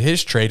Eric did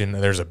his trade, and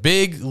there's a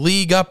big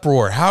league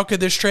uproar, how could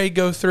this trade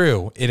go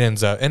through? It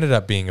ended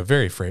up being a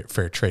very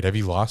fair trade. Have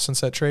you lost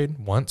since that trade?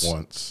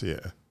 Once,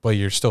 yeah. But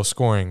you're still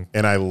scoring.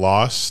 And I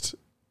lost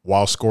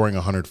while scoring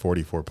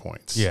 144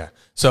 points. Yeah.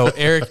 So,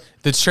 Eric,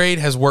 the trade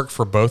has worked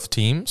for both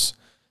teams.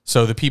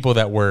 So the people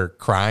that were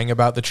crying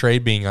about the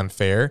trade being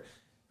unfair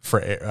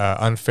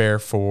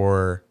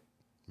for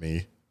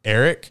me,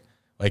 Eric,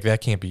 like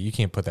that can't be. You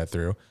can't put that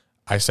through.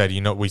 I said,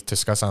 we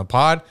discussed on the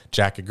pod.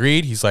 Jack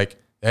agreed. He's like,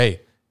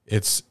 hey,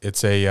 it's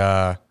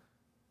a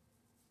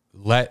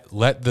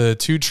let the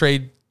two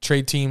trade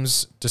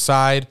teams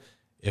decide.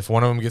 If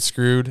one of them gets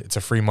screwed, it's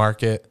a free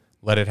market.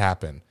 Let it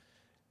happen.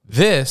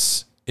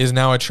 This is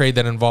now a trade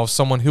that involves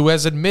someone who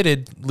has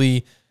admitted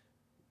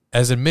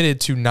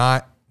to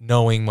not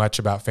knowing much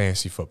about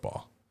fantasy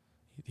football.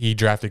 He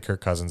drafted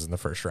Kirk Cousins in the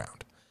first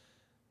round.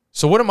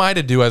 So what am I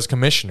to do as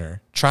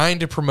commissioner, trying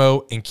to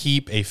promote and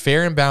keep a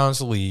fair and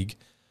balanced league,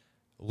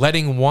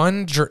 letting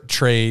one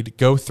trade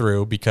go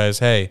through because,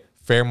 hey,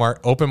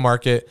 open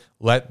market,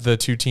 let the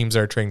two teams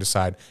that are trading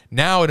decide.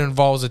 Now it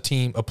involves a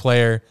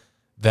player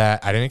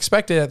that I didn't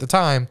expect it at the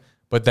time,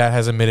 but that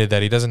has admitted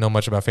that he doesn't know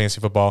much about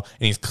fantasy football,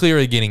 and he's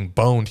clearly getting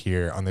boned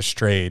here on this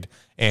trade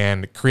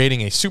and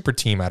creating a super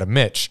team out of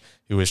Mitch,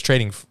 who is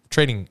trading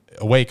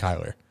away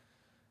Kyler.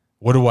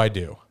 What do I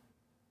do?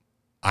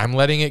 I'm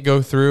letting it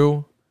go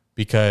through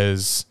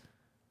because,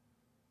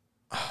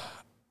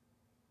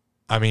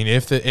 I mean,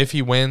 if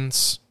he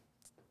wins,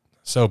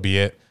 so be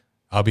it.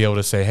 I'll be able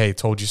to say, "Hey,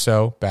 told you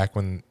so." Back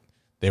when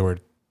they were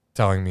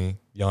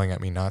yelling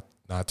at me not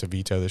to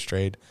veto this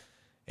trade,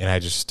 and I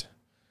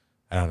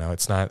don't know.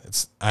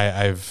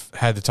 I've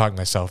had to talk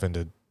myself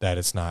into that.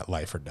 It's not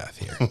life or death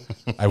here.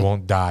 I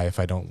won't die if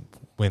I don't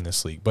win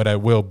this league, but it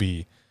will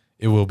be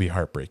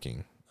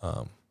heartbreaking.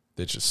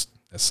 That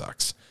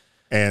sucks.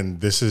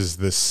 And this is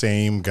the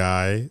same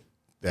guy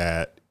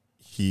that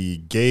he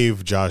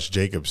gave Josh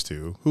Jacobs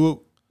to,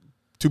 who,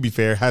 to be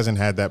fair, hasn't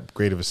had that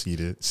great of a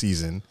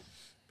season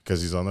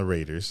because he's on the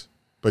Raiders.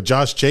 But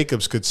Josh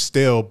Jacobs could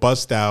still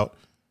bust out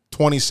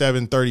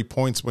 27, 30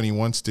 points when he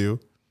wants to.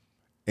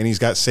 And he's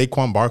got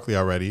Saquon Barkley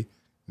already.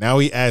 Now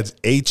he adds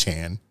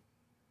Achane.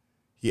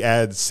 He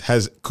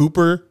has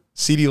Cooper,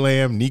 CeeDee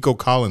Lamb, Nico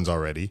Collins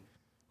already,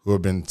 who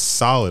have been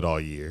solid all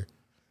year.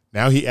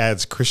 Now he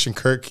adds Christian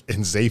Kirk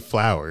and Zay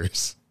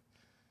Flowers.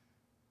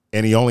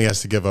 And he only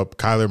has to give up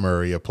Kyler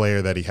Murray, a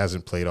player that he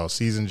hasn't played all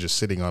season, just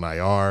sitting on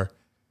IR.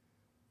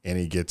 And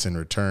he gets in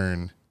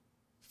return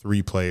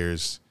 3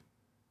 players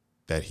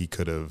that he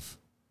could have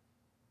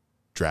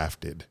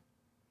drafted,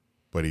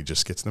 but he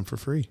just gets them for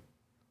free.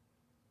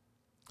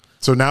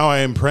 So now I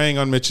am preying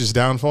on Mitch's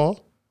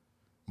downfall.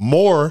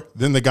 more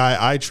than the guy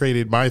I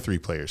traded my 3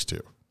 players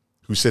to,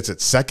 who sits at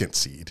 2nd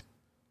seed,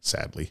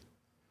 sadly.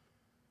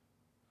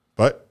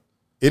 But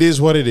it is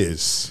what it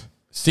is.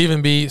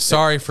 Stephen B.,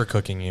 sorry for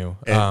cooking you.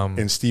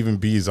 And Stephen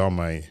B. is on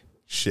my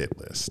shit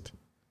list.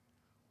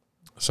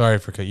 Sorry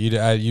for cooking you.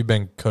 You've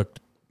been cooked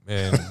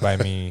by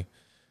me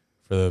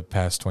for the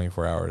past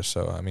 24 hours.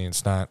 So, I mean,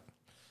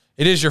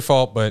 it is your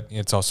fault, but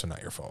it's also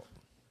not your fault.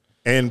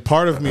 And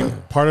part of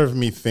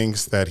me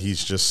thinks that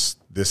he's just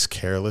this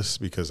careless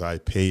because I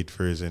paid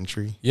for his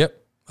entry.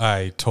 Yep.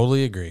 I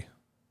totally agree.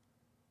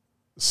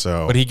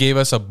 But he gave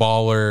us a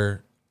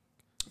baller.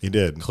 He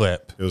did.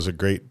 Clip. It was a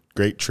great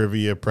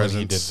trivia presence.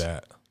 He did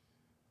that.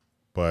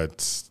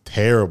 But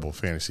terrible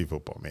fantasy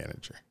football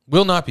manager.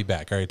 Will not be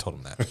back. I already told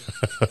him that.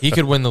 He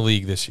could win the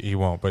league this year. He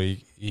won't, but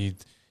he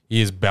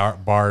is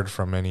barred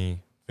from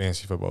any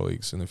fantasy football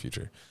leagues in the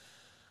future.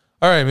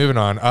 All right, moving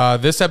on.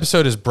 This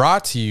episode is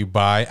brought to you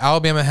by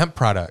Alabama Hemp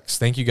Products.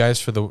 Thank you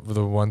guys for the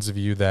ones of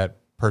you that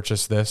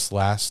purchased this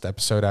last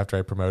episode after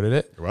I promoted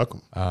it. You're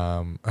welcome.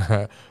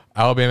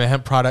 Alabama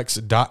Hemp Products.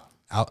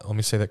 Let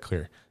me say that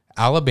clear.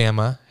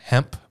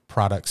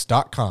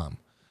 AlabamaHempProducts.com.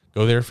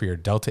 Go there for your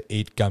Delta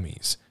 8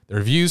 gummies. The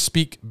reviews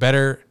speak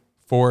better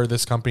for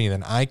this company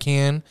than I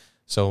can,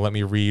 so let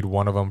me read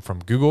one of them from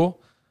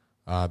Google.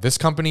 This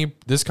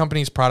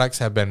company's products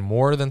have been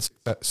more than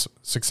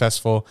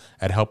successful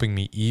at helping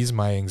me ease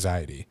my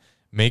anxiety.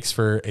 Makes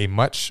for a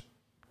much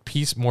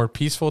more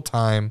peaceful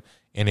time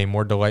and a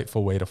more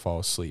delightful way to fall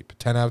asleep.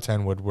 10 out of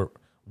 10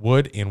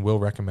 would and will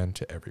recommend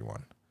to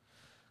everyone.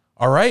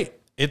 All right,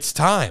 it's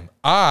time.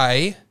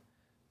 I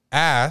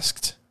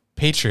asked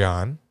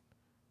Patreon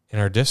in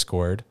our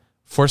Discord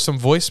for some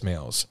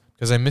voicemails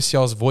because I miss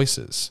y'all's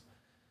voices.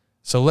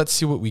 So let's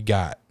see what we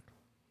got.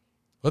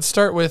 Let's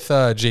start with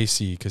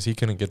JC because he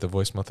couldn't get the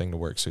voicemail thing to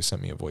work, so he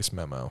sent me a voice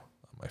memo on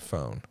my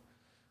phone.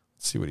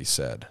 Let's see what he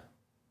said.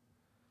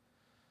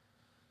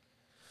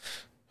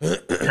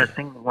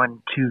 Testing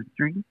 1, 2,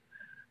 3.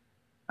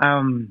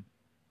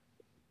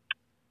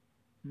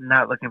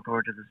 Not looking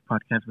forward to this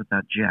podcast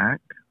without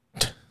Jack,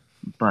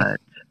 but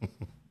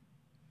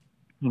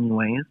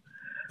anyways,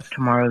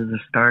 tomorrow is the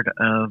start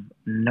of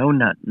No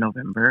Nut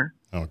November.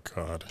 Oh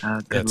God!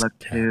 Good luck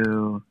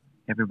to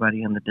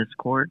everybody in the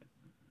Discord.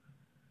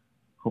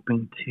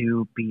 Hoping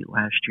to beat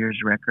last year's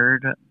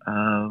record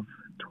of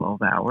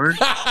 12 hours.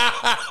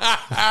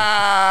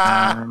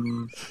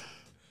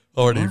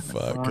 Holy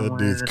fuck. That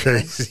dude's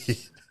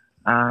crazy.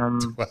 I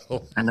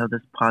know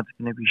this pod's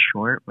going to be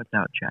short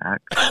without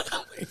Jack.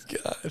 Oh my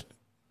God.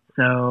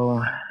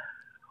 So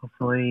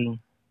hopefully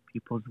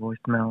people's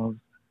voicemails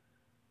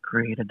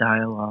create a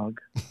dialogue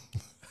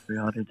for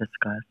y'all to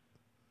discuss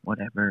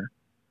whatever,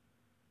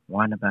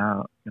 whine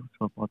about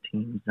football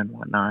teams and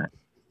whatnot.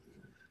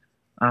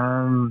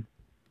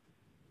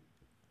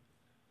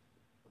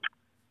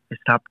 I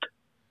stopped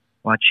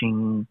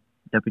watching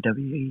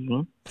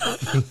WWE. I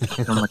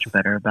feel much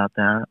better about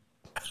that.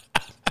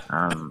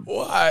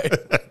 Why?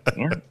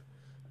 Yeah.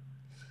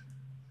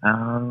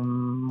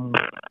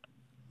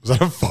 Was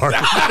that a fart?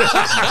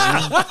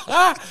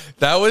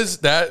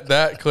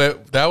 that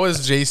clip. That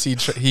was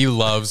JC. He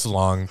loves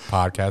long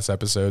podcast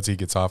episodes. He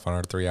gets off on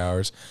our 3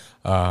 hours.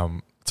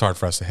 It's hard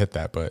for us to hit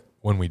that, but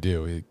when we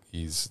do,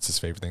 it's his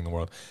favorite thing in the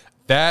world.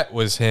 That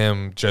was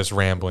him just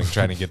rambling,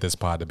 trying to get this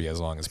pod to be as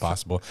long as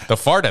possible. The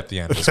fart at the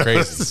end was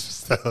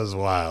crazy. That was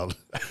wild.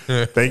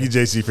 Thank you,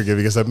 JC, for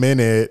giving us a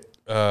minute.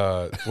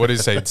 What did he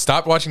say?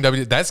 Stop watching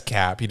WWE. That's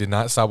cap. He did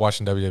not stop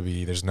watching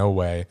WWE. There's no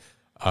way.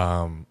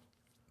 Don't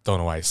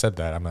know why he said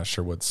that. I'm not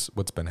sure what's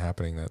been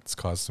happening that's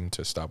caused him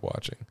to stop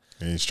watching.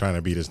 And he's trying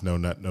to beat his No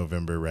Nut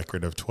November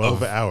record of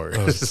 12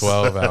 hours.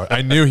 12 hours.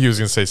 I knew he was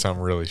going to say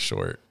something really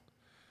short.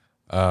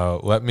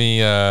 Let me...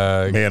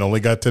 Man,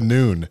 only got to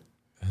noon.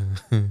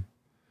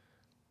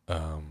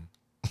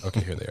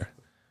 Okay, here they are.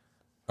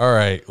 All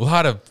right, a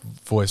lot of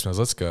voicemails.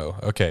 Let's go.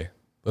 Okay,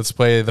 let's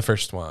play the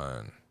first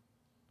one.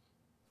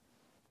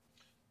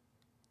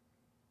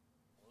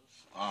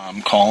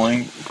 I'm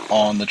calling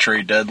on the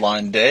trade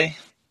deadline day.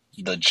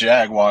 The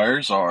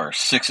Jaguars are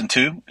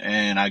 6-2,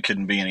 and I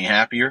couldn't be any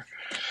happier.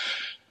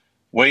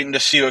 Waiting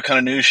to see what kind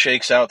of news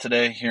shakes out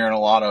today. Hearing a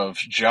lot of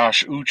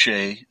Josh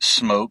Uche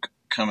smoke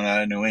coming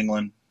out of New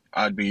England.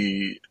 I'd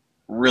be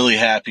really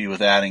happy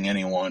with adding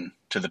anyone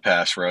to the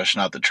pass rush.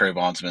 Not that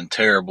Trayvon's been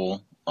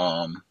terrible.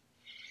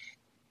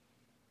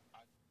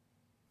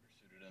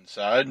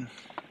 Inside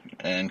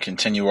and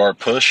continue our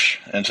push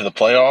into the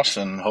playoffs,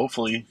 and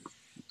hopefully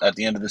at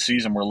the end of the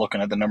season we're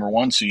looking at the number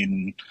 1 seed,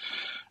 and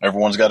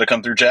everyone's got to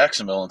come through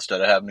Jacksonville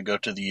instead of having to go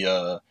to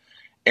the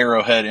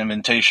Arrowhead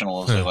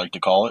Invitational, as they like to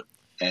call it.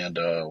 And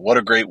what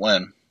a great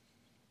win.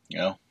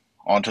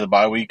 On to the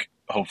bye week.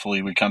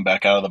 Hopefully we come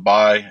back out of the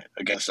bye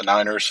against the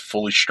Niners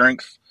fully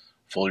strength,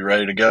 fully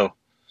ready to go.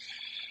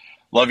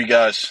 Love you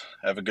guys.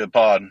 Have a good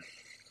pod.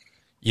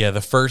 Yeah, the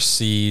first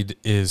seed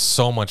is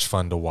so much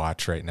fun to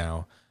watch right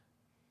now.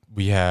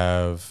 We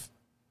have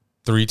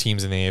 3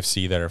 teams in the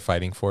AFC that are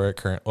fighting for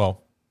it.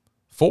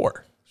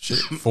 4.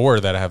 4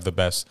 that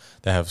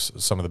have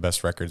some of the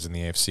best records in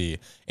the AFC.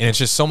 And it's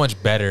just so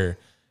much better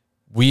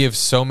we have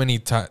so many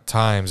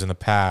times in the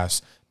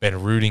past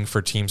been rooting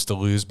for teams to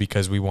lose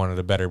because we wanted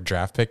a better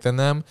draft pick than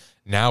them.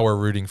 Now we're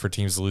rooting for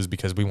teams to lose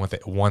because we want the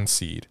 1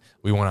 seed.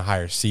 We want a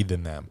higher seed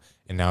than them.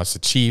 And now it's the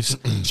Chiefs,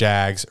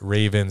 Jags,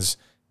 Ravens,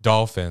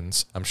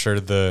 Dolphins. I'm sure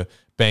the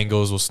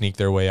Bengals will sneak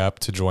their way up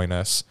to join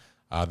us.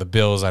 The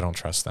Bills, I don't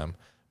trust them.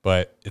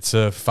 But it's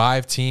a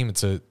 5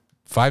 teams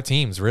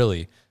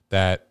really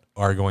that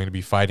are going to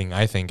be fighting,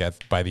 I think,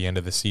 by the end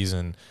of the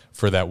season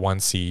for that 1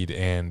 seed.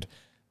 And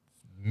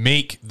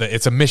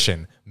it's a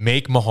mission.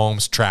 Make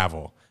Mahomes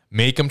travel.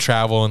 Make him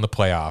travel in the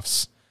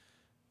playoffs.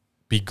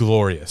 Be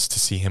glorious to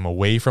see him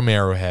away from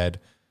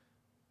Arrowhead.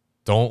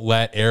 Don't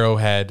let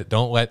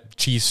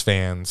Chiefs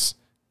fans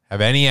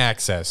have any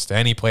access to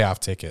any playoff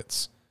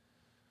tickets.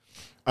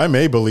 I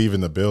may believe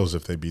in the Bills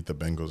if they beat the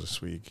Bengals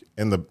this week.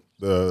 And the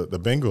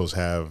Bengals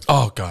have...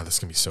 Oh, God, this is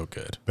going to be so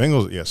good.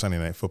 Bengals, yeah, Sunday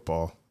Night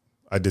Football.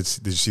 Did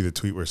you see the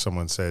tweet where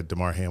someone said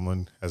DeMar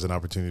Hamlin has an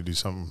opportunity to do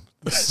something...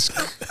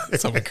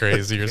 something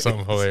crazy or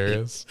something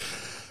hilarious?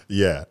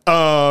 Yeah.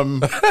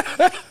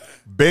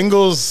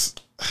 Bengals,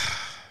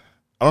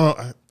 I don't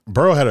know.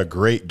 Burrow had a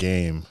great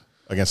game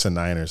against the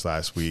Niners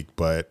last week,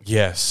 but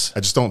yes, I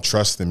just don't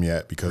trust them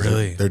yet because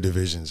really? their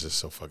division is just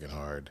so fucking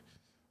hard.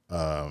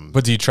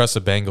 But do you trust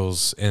the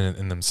Bengals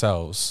in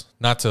themselves?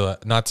 Not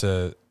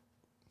to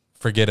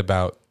forget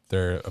about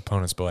their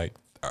opponents, but like,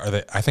 are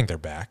they? I think they're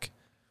back.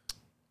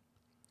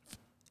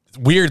 It's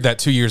weird that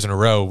 2 years in a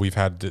row they've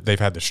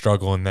had to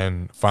struggle and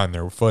then find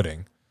their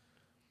footing.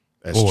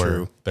 That's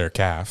true. Their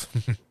calf.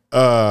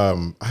 I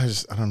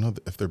don't know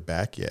if they're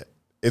back yet.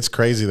 It's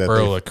crazy that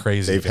Burrow looked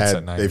crazy.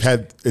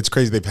 It's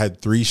crazy they've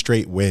had 3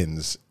 straight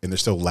wins and they're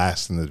still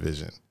last in the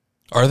division.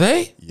 Are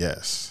they?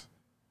 Yes.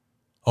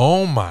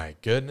 Oh my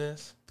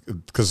goodness.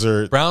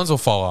 Because Browns will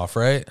fall off,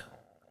 right?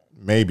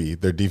 Maybe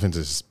their defense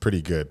is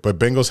pretty good, but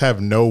Bengals have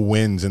no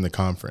wins in the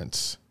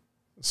conference,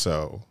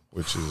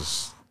 which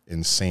is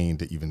insane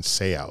to even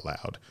say out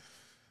loud.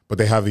 But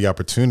they have the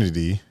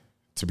opportunity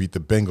to beat the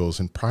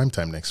Bengals in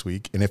primetime next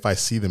week. And if I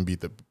see them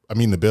beat the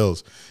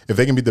Bills, if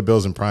they can beat the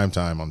Bills in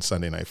primetime on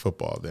Sunday Night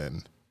Football,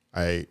 then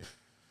I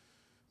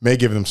may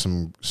give them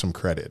some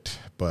credit.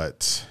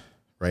 But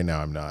right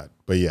now I'm not.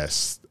 But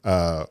yes,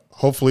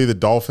 hopefully the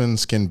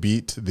Dolphins can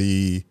beat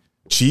the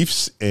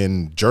Chiefs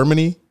in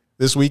Germany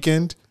this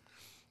weekend.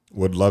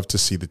 Would love to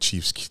see the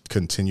Chiefs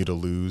continue to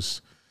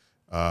lose.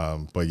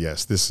 But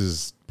yes, this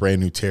is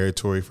brand new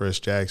territory for us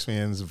Jags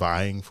fans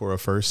vying for a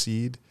first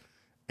seed.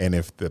 And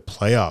if the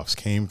playoffs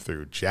came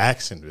through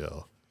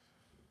Jacksonville,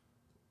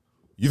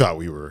 you thought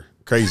we were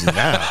crazy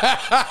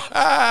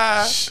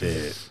now.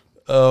 Shit.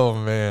 Oh,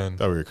 man.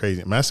 Thought we were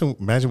crazy.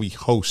 Imagine we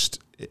host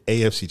an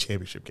AFC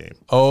Championship game.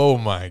 Oh,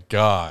 my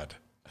God.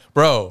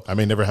 Bro. I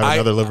may never have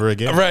another liver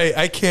again. Right.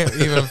 I can't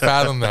even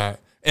fathom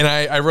that. And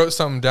I wrote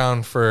something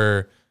down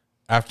for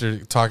after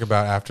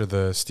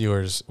the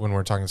Steelers, when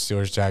we're talking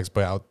Steelers Jags,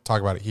 but I'll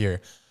talk about it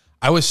here.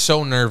 I was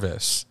so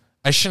nervous.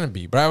 I shouldn't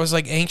be, but I was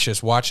like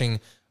anxious watching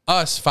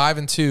us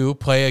 5-2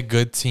 play a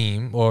good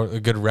team or a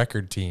good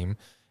record team.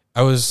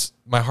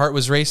 My heart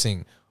was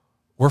racing.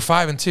 We're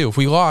 5-2. If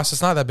we lost,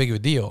 it's not that big of a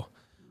deal.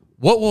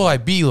 What will I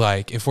be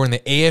like if we're in the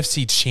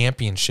AFC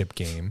Championship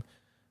game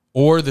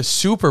or the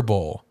Super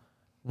Bowl?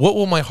 What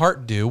will my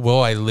heart do? Will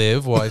I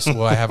live? Will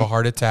I have a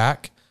heart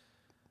attack?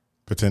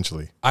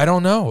 Potentially. I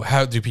don't know.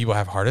 How do people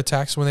have heart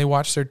attacks when they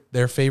watch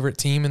their favorite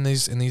team in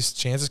these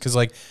chances? Because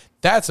like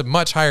that's a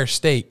much higher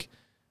stake.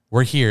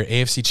 We're here,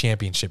 AFC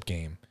Championship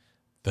game.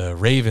 The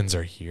Ravens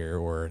are here,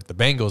 or the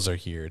Bengals are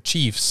here.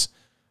 Chiefs.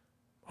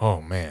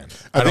 Oh man,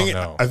 I don't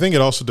know. I think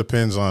it also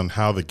depends on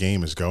how the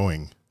game is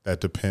going.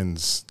 That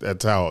depends.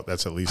 That's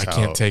at least. I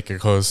can't take a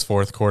close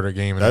fourth quarter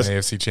game in an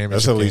AFC Championship.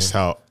 That's at least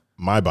how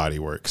my body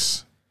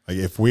works. Like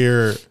if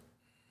we're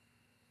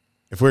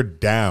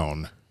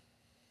down.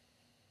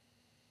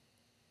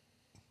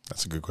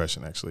 That's a good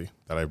question, actually,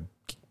 that I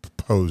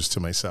posed to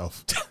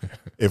myself.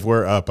 If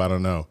we're up, I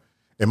don't know.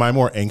 Am I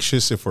more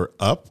anxious if we're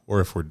up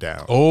or if we're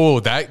down? Oh,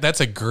 that's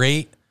a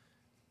great.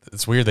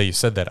 It's weird that you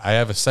said that. I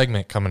have a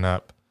segment coming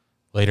up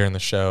later in the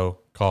show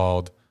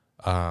called.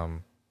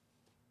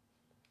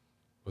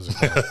 What's it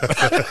called?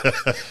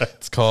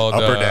 It's called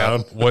Up or Down.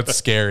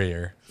 What's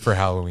scarier for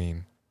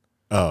Halloween?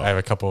 Oh, I have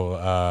a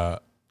couple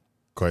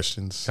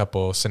questions,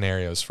 couple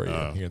scenarios for you.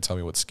 You're gonna tell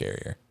me what's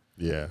scarier.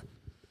 Yeah.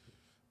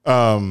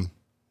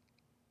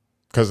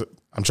 Because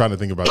I'm trying to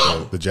think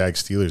about the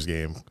Jags Steelers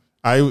game.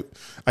 I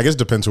guess it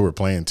depends who we're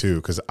playing too.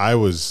 Because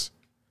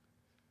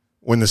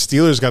when the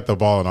Steelers got the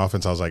ball on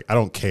offense, I was like, I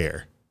don't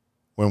care.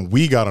 When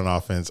we got on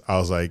offense, I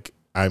was like,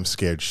 I'm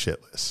scared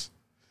shitless.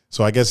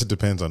 So I guess it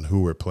depends on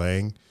who we're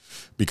playing.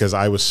 Because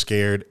I was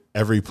scared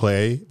every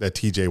play that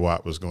TJ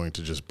Watt was going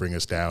to just bring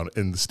us down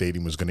and the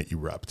stadium was going to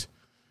erupt.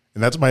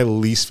 And that's my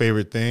least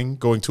favorite thing,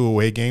 going to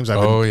away games.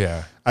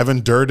 I've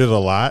endured it a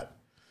lot,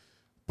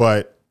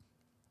 but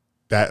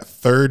that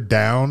third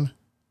down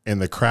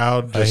and the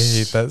crowd I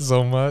hate that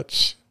so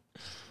much.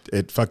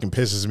 It fucking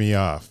pisses me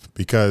off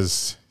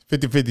because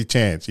 50-50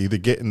 chance. You either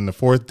get in the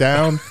fourth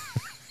down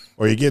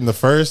or you get in the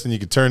first and you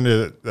can turn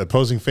to the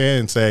opposing fan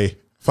and say,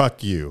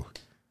 fuck you.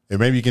 And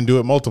maybe you can do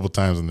it multiple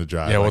times in the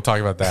drive. Yeah, we'll talk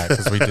about that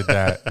because we did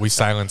that. We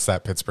silenced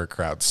that Pittsburgh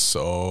crowd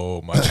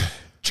so much.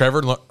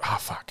 Trevor,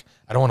 fuck.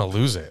 I don't want to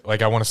lose it.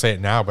 Like, I want to say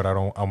it now, but I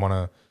want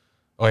to.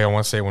 Oh, yeah, I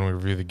want to say it when we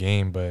review the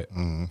game, but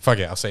fuck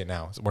it. I'll say it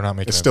now. We're not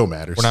making. It still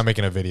matters. We're not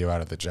making a video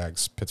out of the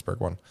Jags Pittsburgh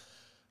one.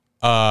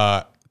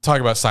 Talk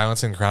about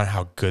silencing the crowd,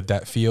 how good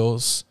that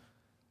feels.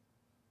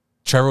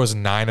 Trevor was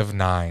 9 of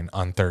 9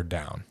 on third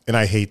down, and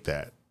I hate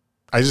that.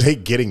 I just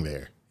hate getting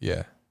there.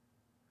 Yeah,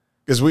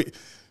 because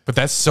But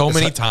that's so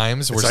many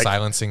times we're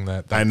silencing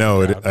that. I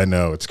know it. I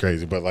know it's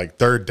crazy, but like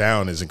third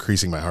down is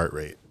increasing my heart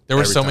rate. There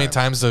were so many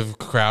times the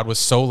crowd was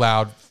so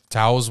loud,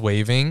 towels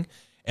waving,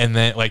 and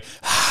then like,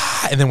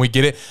 and then we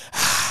get it,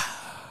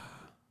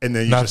 and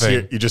then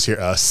you just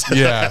hear us,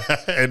 yeah,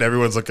 and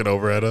everyone's looking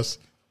over at us.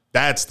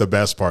 That's the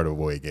best part of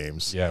away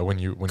games. Yeah,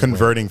 when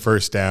converting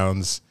first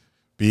downs,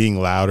 being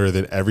louder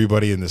than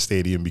everybody in the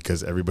stadium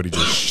because everybody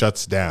just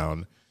shuts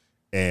down,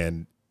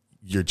 and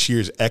your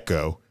cheers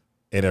echo.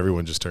 And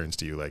everyone just turns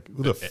to you like,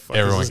 who the fuck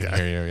everyone is this can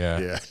guy? hear you, yeah.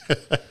 Yeah.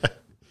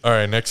 All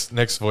right, next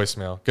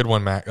voicemail. Good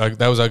one, Mac.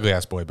 That was Ugly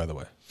Ass Boy, by the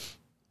way.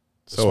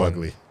 So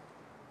ugly.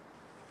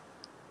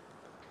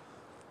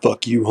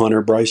 Fuck you,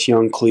 Hunter. Bryce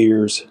Young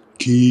clears.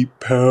 Keep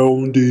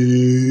pounding.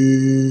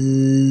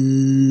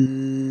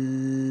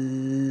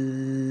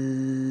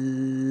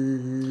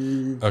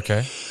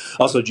 Okay.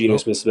 Also, Geno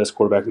Smith's the best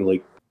quarterback in the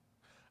league.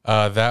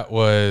 That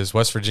was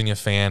West Virginia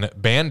fan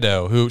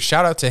Bando, who,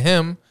 shout out to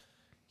him.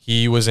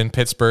 He was in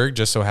Pittsburgh,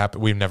 just so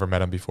happened. We've never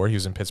met him before. He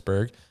was in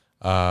Pittsburgh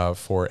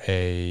for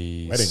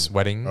a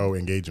wedding. Oh,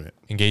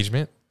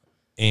 engagement.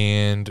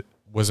 And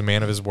was a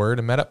man of his word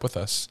and met up with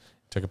us.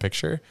 Took a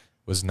picture. It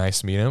was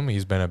nice to meet him.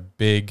 He's been a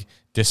big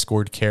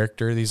Discord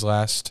character these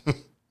last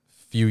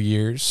few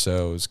years,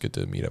 so it was good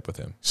to meet up with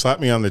him.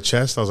 Slapped me on the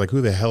chest. I was like, who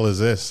the hell is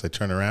this? I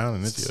turn around,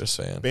 and it's Steelers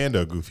fan.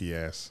 Bando goofy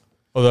ass.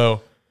 Although,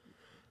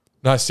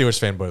 not a Steelers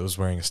fan, but was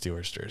wearing a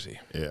Steelers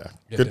jersey. Yeah.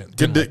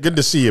 Good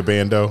to see you,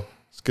 Bando.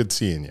 It's good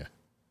seeing you.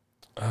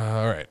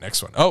 All right,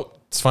 next one. Oh,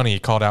 it's funny. He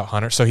called out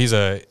Hunter. So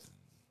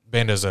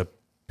Bando's a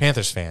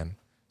Panthers fan.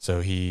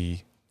 So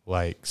he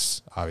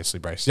likes, obviously,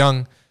 Bryce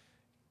Young.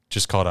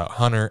 Just called out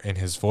Hunter in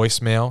his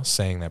voicemail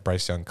saying that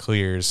Bryce Young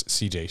clears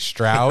C.J.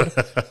 Stroud.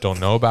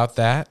 Don't know about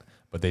that,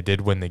 but they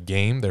did win the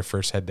game, their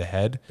first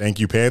head-to-head. Thank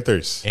you,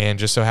 Panthers. And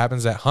just so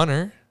happens that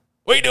Hunter,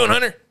 what are you doing,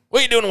 Hunter? What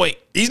are you doing? Wait,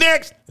 he's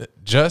next.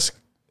 Just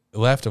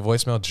left a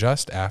voicemail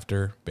just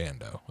after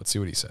Bando. Let's see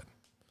what he said.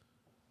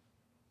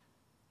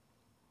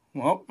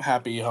 Well,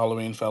 happy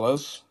Halloween,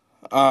 fellas.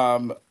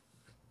 Call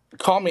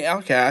me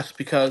Outcast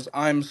because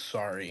I'm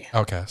sorry.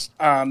 Outcast.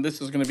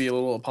 This is going to be a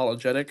little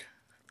apologetic.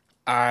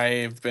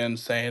 I've been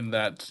saying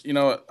that,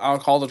 I'll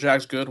call the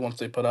Jags good once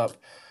they put up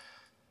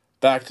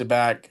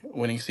back-to-back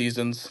winning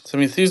seasons. So,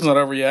 the season's not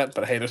over yet,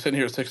 but hey, they're sitting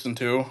here at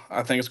 6-2.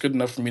 I think it's good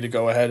enough for me to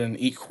go ahead and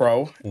eat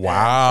crow.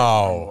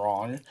 Wow. I'm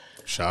wrong.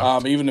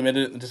 Shocked. Even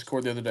admitted it in the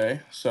Discord the other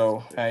day.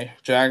 So, hey,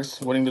 Jags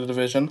winning the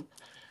division.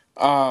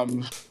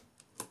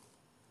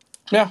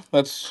 Yeah,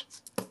 that's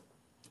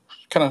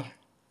kind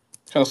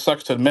of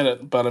sucks to admit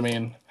it, but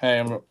hey,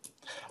 I've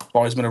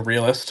always been a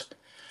realist.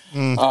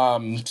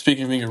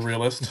 Speaking of being a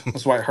realist,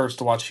 that's why it hurts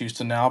to watch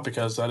Houston now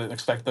because I didn't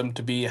expect them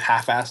to be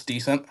half-assed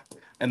decent,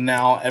 and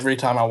now every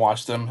time I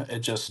watch them,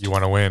 you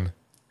want to win.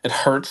 It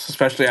hurts,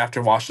 especially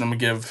after watching them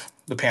give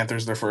the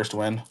Panthers their first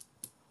win.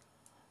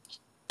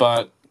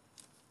 But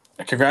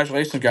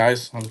congratulations,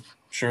 guys! I'm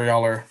sure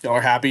y'all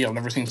are happy. I've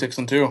never seen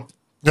 6-2.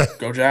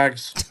 Go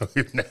Jags!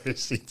 We've never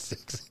seen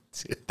 6-2.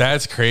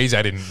 That's crazy.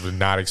 I would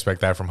not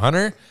expect that from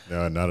Hunter.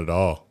 No, not at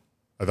all.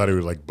 I thought he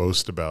would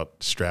boast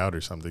about Stroud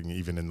or something,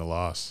 even in the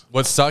loss.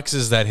 What sucks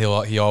is that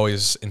he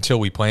always, until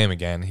we play him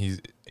again,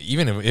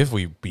 even if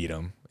we beat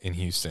him in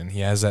Houston,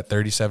 he has that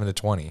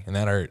 37-20, and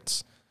that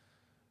hurts.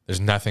 There's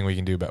nothing we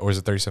can do about. Or is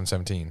it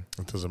 37-17?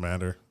 It doesn't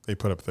matter. They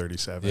put up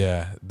 37.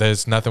 Yeah,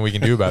 there's nothing we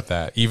can do about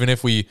that. Even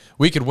if we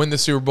could win the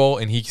Super Bowl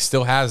and he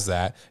still has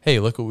that. Hey,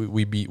 look what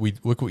we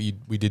look what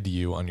we did to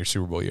you on your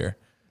Super Bowl year.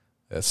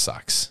 That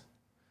sucks.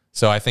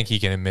 So I think he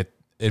can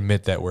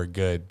admit that we're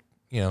good.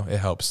 It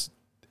helps.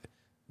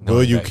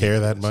 Will you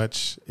care that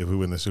much if we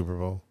win the Super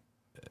Bowl?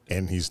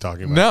 And he's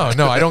talking about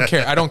No, I don't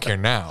care. I don't care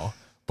now.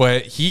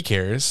 But he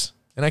cares,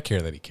 and I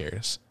care that he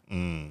cares.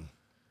 And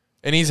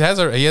he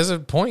has a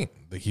point.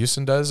 The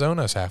Houston does own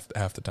us half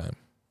the time.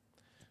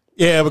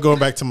 Yeah, but going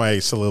back to my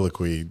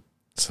soliloquy,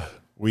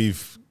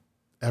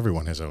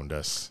 everyone has owned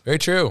us. Very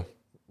true.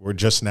 We're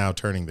just now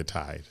turning the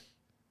tide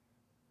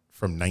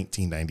from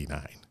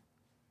 1999.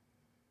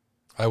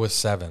 I was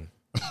 7.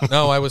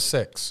 No, I was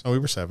 6. Oh, we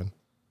were 7.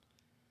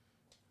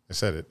 I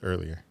said it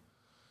earlier.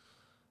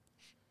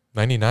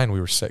 99, we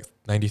were 6.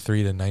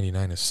 93 to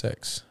 99 is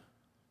 6.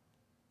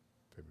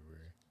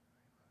 February.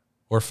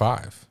 Or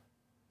 5.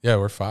 Yeah,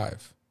 we're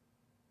 5.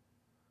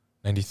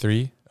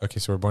 93. Okay,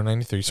 so we're born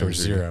 93, so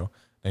 93. we're 0.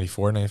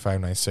 94,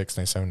 95, 96,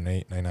 97,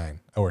 98, 99.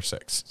 Oh, we're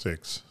 6.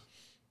 6.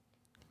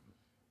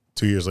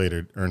 2 years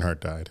later, Earnhardt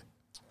died.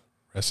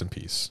 Rest in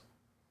peace.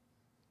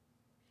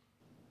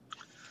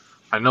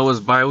 I know it's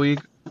bye week,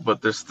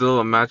 but there's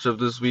still a matchup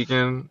this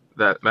weekend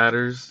that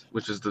matters,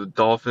 which is the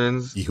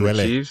Dolphins and the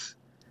Híjole. Chiefs.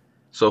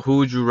 So who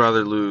would you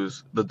rather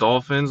lose? The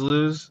Dolphins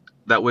lose?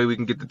 That way we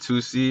can get the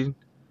 2 seed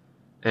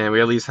and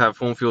we at least have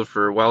home field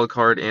for wild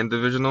card and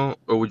divisional?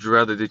 Or would you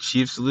rather the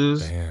Chiefs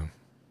lose? Damn.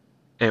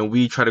 And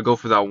we try to go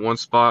for that one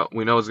spot?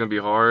 We know it's going to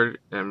be hard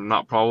and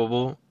not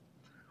probable,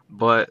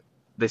 but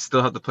they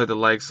still have to play the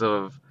likes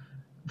of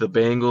the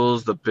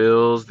Bengals, the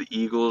Bills, the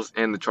Eagles,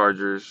 and the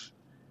Chargers.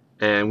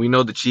 And we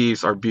know the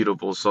Chiefs are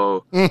beatable.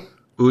 So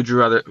who would you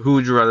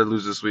rather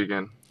lose this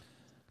weekend?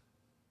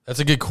 That's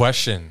a good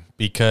question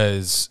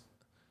because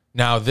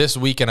now this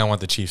weekend I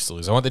want the Chiefs to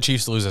lose. I want the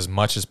Chiefs to lose as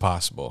much as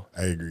possible.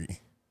 I agree.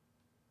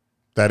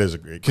 That is a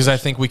great because I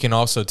think we can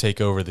also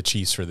take over the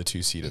Chiefs for the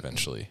 2 seed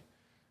eventually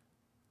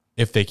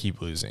if they keep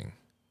losing.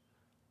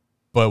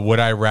 But would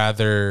I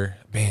rather,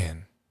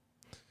 man,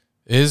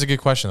 it is a good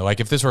question though. Like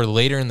if this were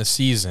later in the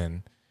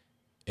season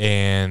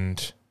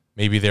and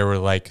maybe there were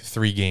like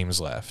 3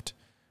 games left,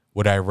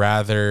 would I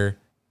rather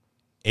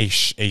a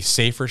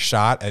safer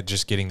shot at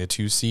just getting the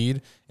 2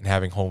 seed and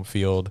having home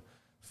field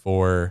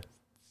for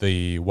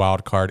the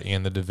wild card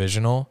and the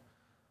divisional?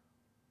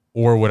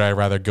 Or would I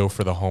rather go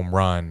for the home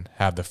run,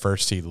 have the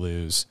 1st seed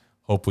lose,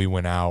 hope we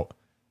win out,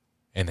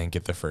 and then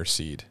get the 1st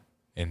seed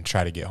and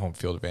try to get home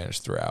field advantage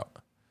throughout?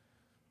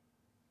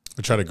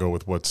 I try to go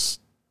with what's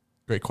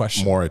great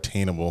question, more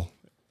attainable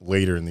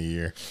later in the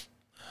year.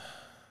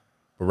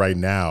 But right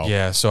now,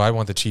 yeah. So I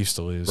want the Chiefs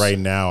to lose. Right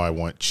now, I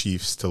want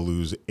Chiefs to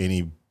lose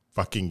any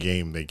fucking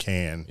game they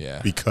can.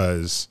 Yeah.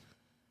 Because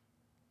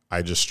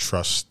I just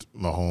trust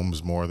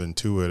Mahomes more than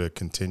Tua to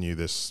continue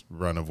this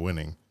run of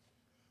winning.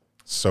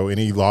 So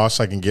any loss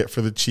I can get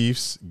for the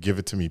Chiefs, give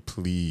it to me,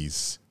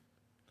 please.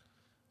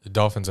 The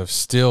Dolphins have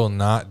still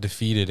not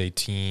defeated a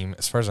team,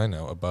 as far as I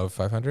know, above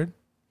 500.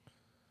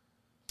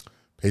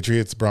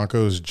 Patriots,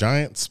 Broncos,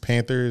 Giants,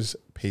 Panthers,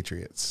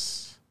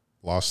 Patriots.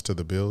 Lost to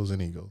the Bills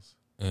and Eagles.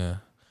 Yeah.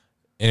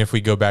 And if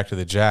we go back to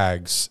the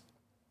Jags,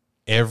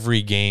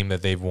 every game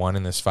that they've won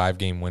in this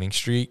 5-game winning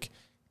streak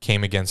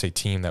came against a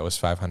team that was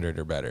 500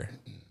 or better.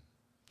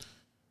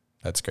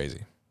 That's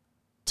crazy.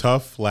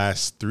 Tough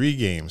last 3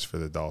 games for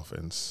the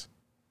Dolphins.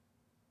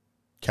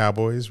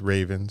 Cowboys,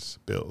 Ravens,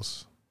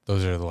 Bills.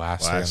 Those are the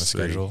last 3 on the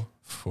schedule.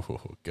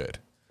 Ooh, good.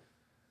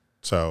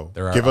 So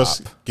They're give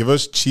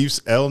us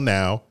Chiefs L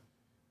now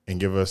and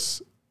give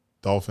us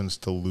Dolphins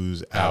to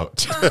lose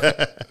out.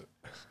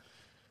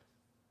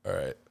 All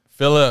right.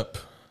 Philip.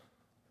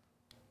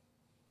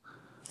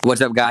 What's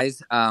up,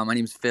 guys? My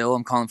name's Phil.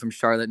 I'm calling from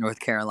Charlotte,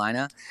 North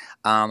Carolina.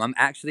 I'm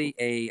actually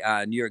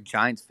a New York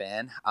Giants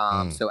fan.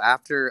 So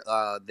after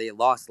they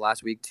lost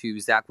last week to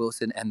Zach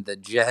Wilson and the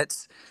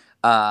Jets,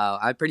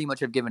 I pretty much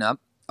have given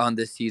up on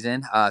this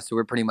season. So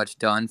we're pretty much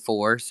done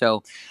for.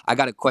 So I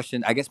got a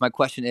question. I guess my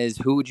question is,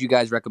 who would you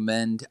guys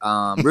recommend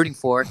rooting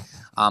for?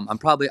 I'm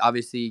probably,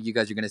 obviously, you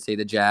guys are going to say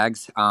the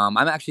Jags. I'm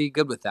actually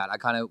good with that. I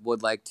kind of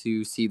would like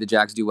to see the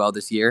Jags do well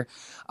this year.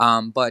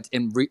 But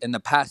in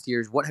the past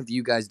years, what have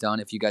you guys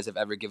done if you guys have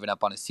ever given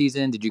up on a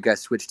season? Did you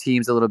guys switch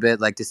teams a little bit,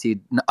 like to see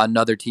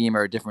another team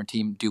or a different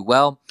team do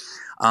well?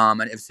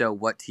 And if so,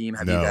 what team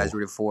have you guys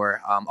rooted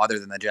for other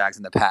than the Jags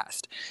in the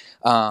past?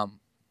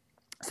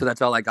 So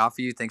that's all I got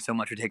for you. Thanks so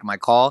much for taking my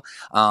call.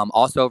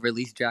 Also,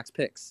 release Jack's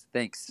picks.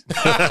 Thanks.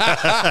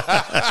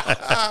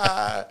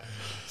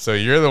 So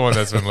you're the one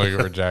that's been looking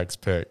for Jack's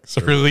picks.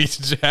 Release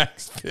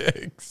Jack's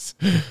picks.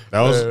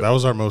 That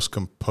was our most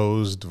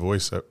composed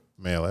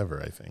voicemail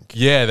ever, I think.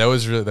 Yeah, that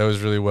was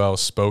really well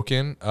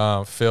spoken.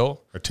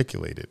 Phil,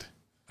 articulated.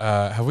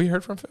 Have we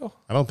heard from Phil?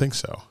 I don't think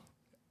so.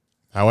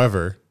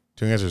 However,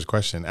 to answer his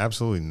question,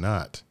 absolutely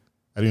not.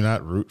 I do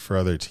not root for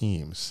other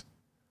teams.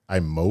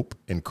 I mope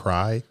and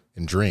cry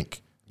and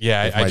drink.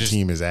 Yeah, if my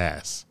team is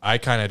ass. I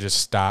kind of just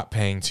stopped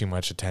paying too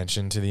much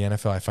attention to the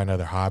NFL. I find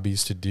other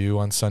hobbies to do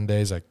on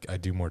Sundays. I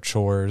do more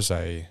chores.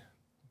 I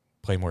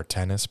play more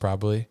tennis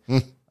probably.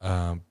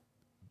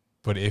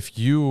 But if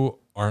you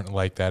aren't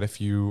like that, if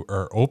you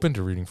are open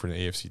to rooting for an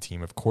AFC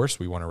team, of course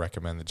we want to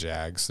recommend the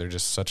Jags. They're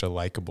just such a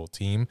likable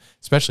team.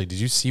 Especially, did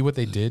you see what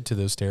they did to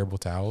those terrible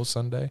towels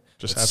Sunday?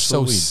 Just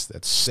absolutely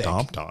that's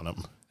stomped on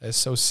them. That's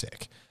so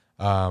sick.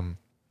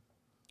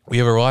 We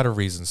have a lot of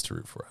reasons to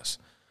root for us.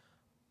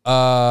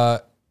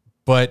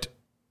 But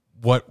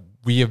what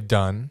we have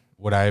done,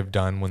 what I have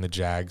done when the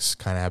Jags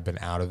kind of have been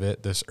out of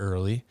it this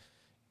early,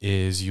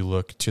 is you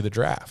look to the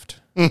draft.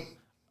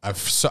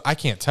 I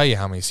can't tell you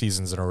how many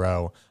seasons in a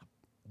row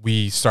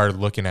we started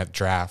looking at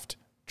draft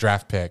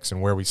picks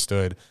and where we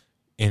stood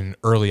in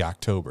early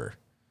October,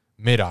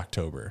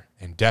 mid-October,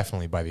 and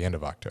definitely by the end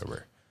of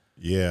October.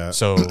 Yeah.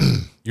 So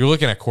you're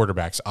looking at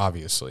quarterbacks,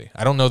 obviously.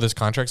 I don't know this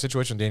contract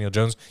situation, Daniel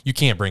Jones. You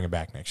can't bring him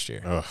back next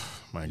year. Oh,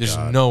 my God. There's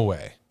no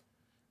way.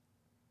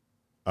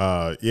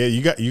 Yeah,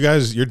 you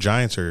guys, your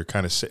Giants are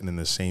kind of sitting in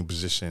the same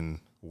position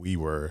we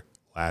were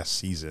last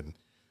season,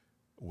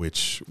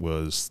 which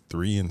was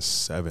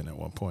 3-7 at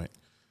one point.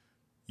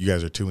 You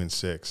guys are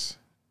 2-6.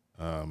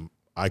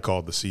 I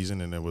called the season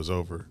and it was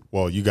over.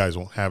 Well, you guys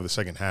won't have the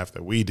second half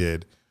that we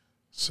did.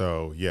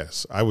 So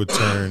yes, I would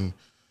turn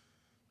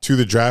to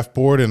the draft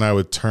board and I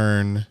would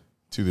turn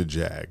to the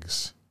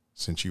Jags.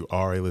 Since you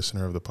are a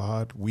listener of the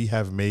pod, we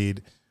have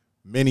made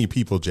many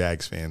people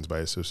Jags fans by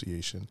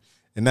association.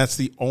 And that's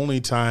the only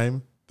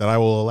time that I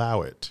will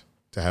allow it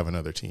to have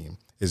another team,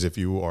 is if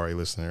you are a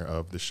listener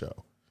of the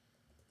show.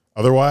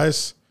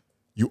 Otherwise,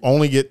 you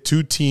only get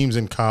 2 teams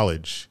in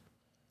college,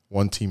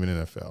 1 team in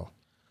NFL.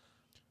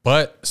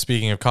 But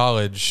speaking of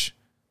college,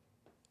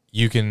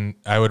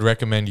 I would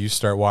recommend you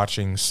start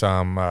watching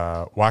some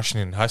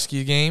Washington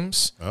Husky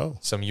games,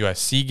 some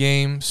USC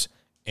games,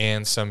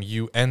 and some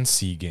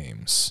UNC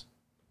games.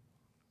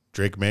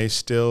 Drake May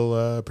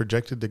still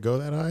projected to go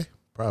that high?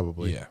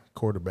 Probably. Yeah.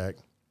 Quarterback.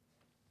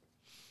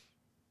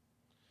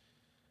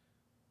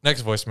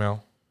 Next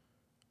voicemail.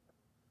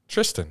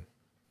 Tristan,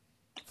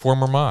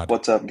 former mod.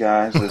 What's up,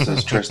 guys? This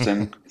is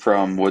Tristan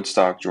from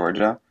Woodstock,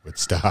 Georgia.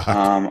 Woodstock.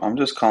 I'm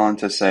just calling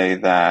to say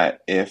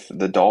that if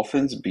the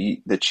Dolphins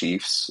beat the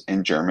Chiefs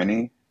in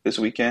Germany this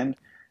weekend,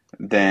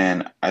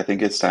 then I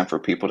think it's time for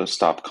people to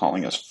stop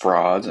calling us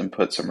frauds and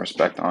put some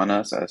respect on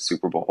us as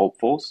Super Bowl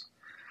hopefuls.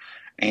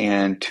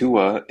 And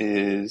Tua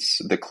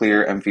is the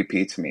clear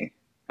MVP to me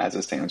as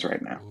it stands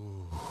right now.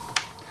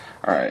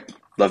 All right.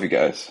 Love you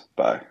guys.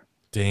 Bye.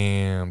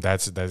 Damn,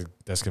 that's going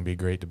to be a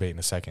great debate in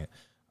a second.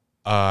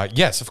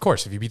 Yes, of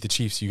course. If you beat the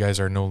Chiefs, you guys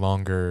are no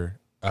longer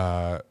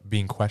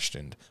being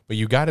questioned. But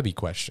you got to be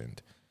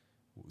questioned.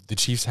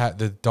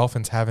 The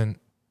Dolphins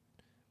haven't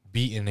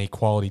beaten a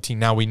quality team.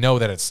 Now, we know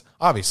that it's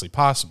obviously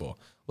possible.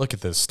 Look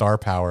at the star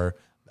power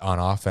on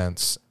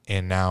offense,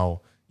 and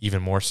now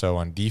even more so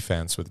on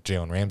defense with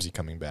Jalen Ramsey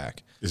coming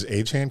back. Is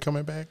Achane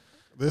coming back?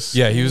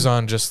 Yeah, he was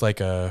on just like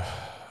a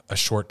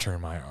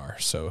short-term IR,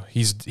 so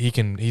he's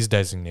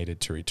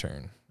designated to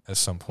return at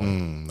some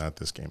point. Not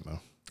this game though.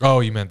 Oh,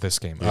 you meant this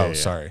game? Yeah.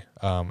 Sorry.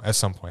 At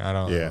some point, I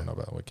don't know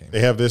about what game.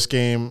 They have this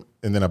game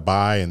and then a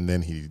bye, and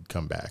then he'd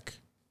come back.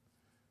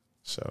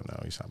 So no,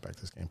 he's not back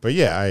this game. But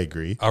yeah, I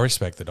agree. I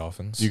respect the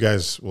Dolphins. You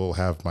guys will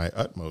have my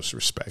utmost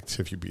respect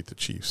if you beat the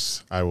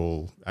Chiefs. I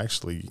will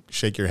actually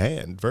shake your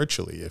hand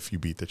virtually if you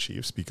beat the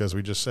Chiefs, because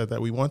we just said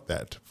that we want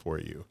that for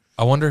you.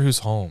 I wonder who's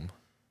home.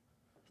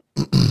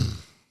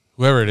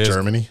 Whoever it is,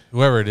 Germany.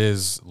 Whoever it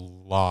is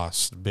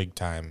lost big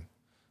time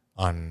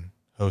on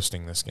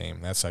hosting this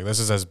game. This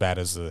is as bad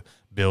as the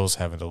Bills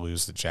having to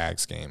lose the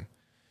Jags game.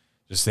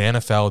 Just the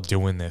NFL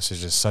doing this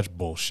is just such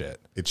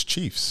bullshit. It's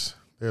Chiefs.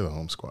 They're the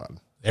home squad.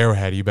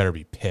 Arrowhead, you better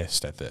be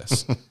pissed at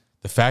this.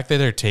 The fact that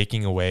they're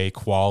taking away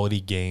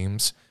quality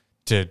games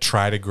to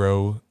try to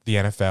grow the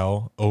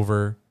NFL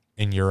over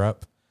in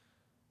Europe,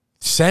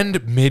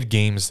 send mid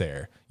games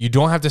there. You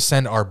don't have to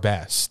send our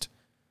best.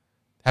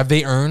 Have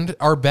they earned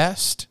our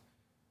best?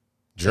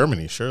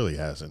 Germany surely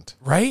hasn't.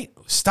 Right?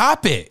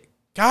 Stop it.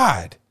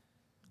 God.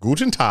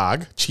 Guten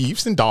Tag,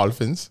 Chiefs and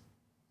Dolphins.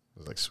 It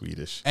was like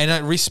Swedish.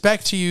 And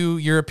respect to you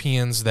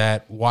Europeans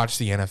that watch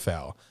the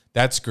NFL.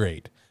 That's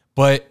great.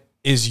 But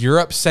is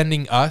Europe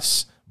sending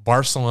us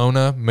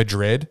Barcelona,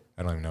 Madrid?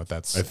 I don't even know if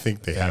that's... I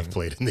think they have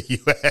played in the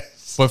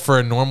U.S. But for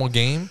a normal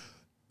game?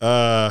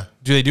 Do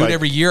they do it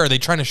every year? Are they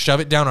trying to shove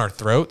it down our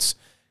throats?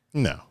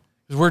 No.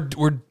 We're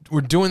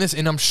doing this,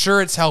 and I'm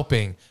sure it's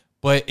helping.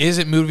 But is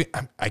it moving?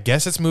 I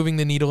guess it's moving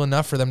the needle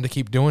enough for them to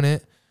keep doing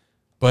it.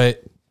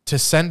 But to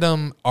send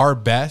them our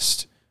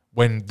best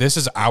when this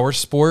is our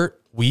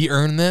sport, we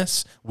earn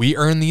this. We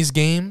earn these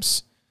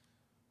games.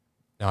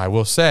 Now, I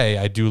will say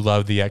I do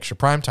love the extra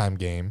primetime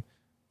game.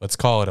 Let's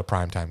call it a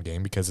primetime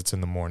game because it's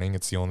in the morning.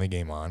 It's the only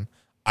game on.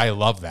 I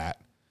love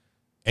that.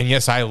 And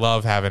yes, I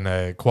love having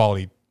a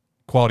quality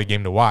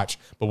game to watch.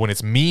 But when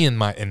it's me in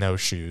those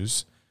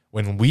shoes,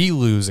 when we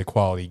lose a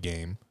quality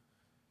game,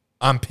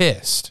 I'm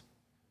pissed.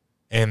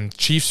 And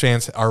Chiefs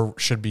fans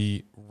should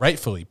be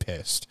rightfully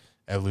pissed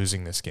at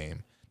losing this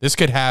game. This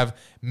could have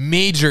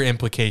major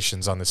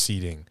implications on the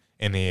seeding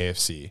in the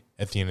AFC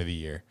at the end of the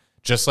year.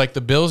 Just like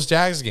the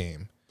Bills-Jags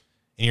game.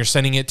 And you're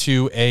sending it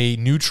to a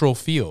neutral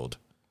field.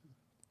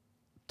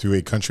 To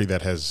a country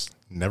that has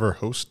never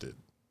hosted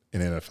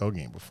an NFL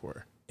game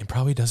before. And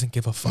probably doesn't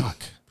give a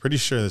fuck. Pretty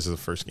sure this is the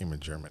first game in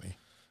Germany.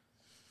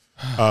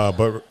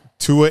 But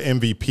Tua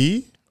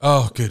MVP.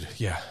 Oh, good.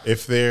 Yeah.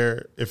 If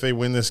they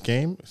win this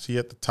game, is he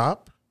at the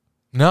top?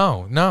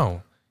 No.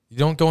 You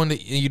don't go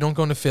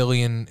into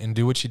Philly and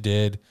do what you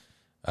did.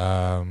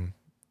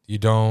 You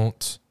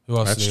don't. Who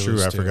else? That's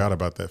true. I forgot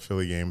about that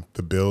Philly game.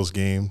 The Bills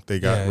game. They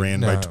got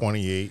ran by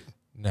 28.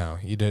 No,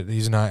 he did.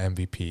 He's not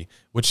MVP.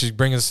 Which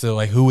brings us to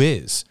who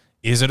is?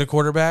 Is it a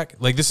quarterback?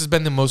 This has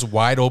been the most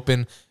wide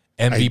open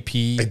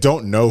MVP. I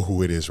don't know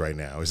who it is right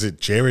now. Is it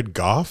Jared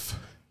Goff?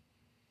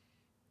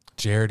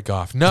 Jared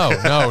Goff. No.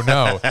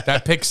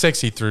 That pick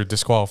 6 he threw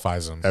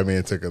disqualifies him. I mean,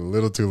 it took a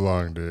little too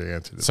long to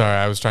answer this. Sorry,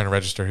 I was trying to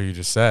register who you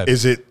just said.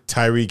 Is it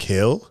Tyreek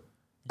Hill?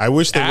 I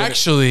wish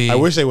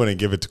they wouldn't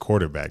give it to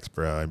quarterbacks,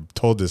 bro. I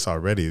told this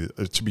already.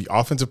 It should be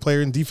offensive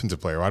player and defensive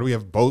player. Why do we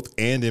have both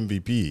and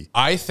MVP?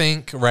 I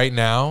think right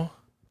now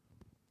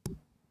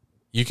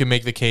you can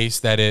make the case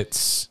that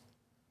it's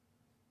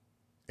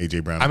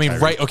AJ Brown. I mean,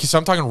 right. Okay, so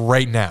I'm talking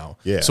right now.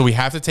 Yeah. So we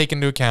have to take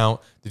into account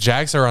the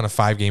Jags are on a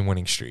 5-game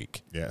winning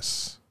streak.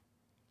 Yes.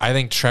 I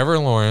think Trevor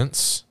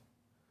Lawrence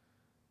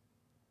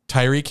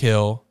Tyreek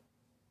Hill.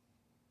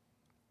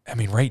 I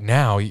mean, right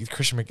now,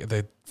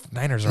 the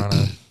Niners are on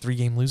a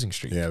 3-game losing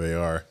streak. Yeah, they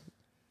are.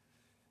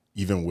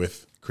 Even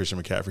with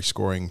Christian McCaffrey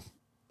scoring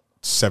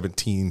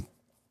 17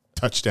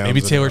 touchdowns.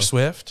 Maybe Taylor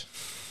Swift.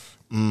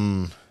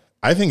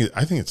 I think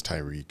it's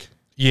Tyreek.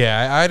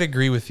 Yeah, I'd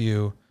agree with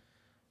you.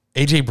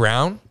 AJ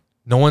Brown.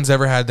 No one's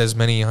ever had as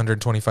many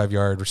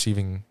 125-yard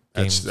receiving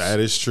games. That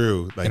is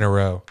true. In a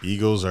row.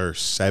 Eagles are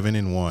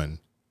 7-1.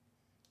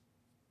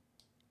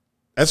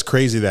 That's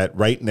crazy that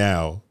right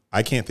now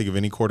I can't think of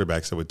any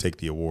quarterbacks that would take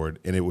the award,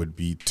 and it would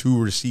be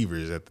 2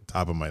 receivers at the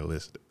top of my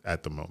list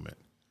at the moment.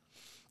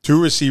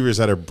 2 receivers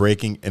that are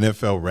breaking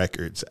NFL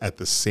records at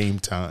the same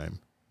time.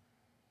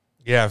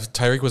 Yeah,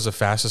 Tyreek was the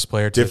fastest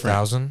player to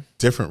 1,000.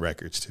 Different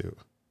records, too.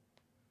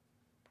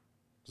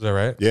 Is that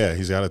right? Yeah,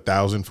 he's got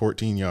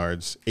 1,014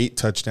 yards, 8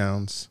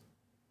 touchdowns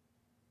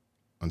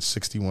on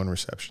 61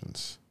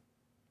 receptions.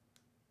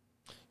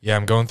 Yeah,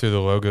 I'm going through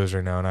the logos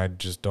right now, and I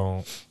just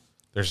don't.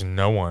 There's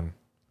no one.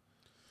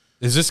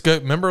 Is this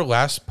good? Remember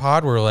last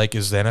pod where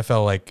is the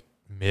NFL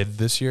mid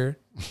this year?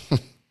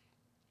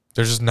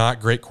 There's just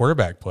not great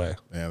quarterback play.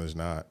 Yeah, there's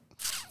not.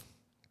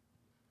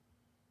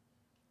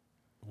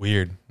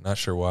 Weird. Not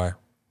sure why.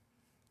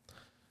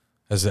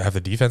 Have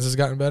the defenses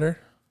gotten better?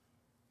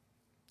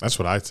 That's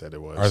what I said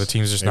it was. Are the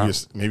teams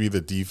just maybe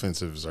the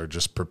defensives are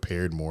just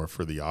prepared more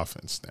for the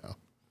offense now.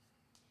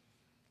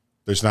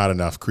 There's not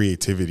enough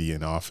creativity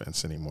in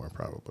offense anymore,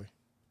 probably.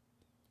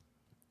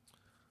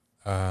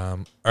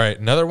 All right,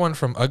 another one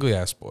from Ugly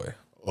Ass Boy.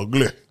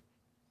 Ugly.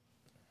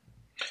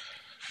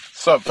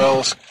 What's up,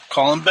 fellas?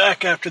 Calling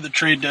back after the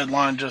trade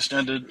deadline just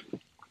ended.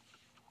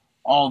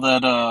 All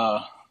that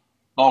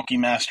bulky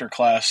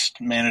masterclass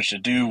managed to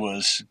do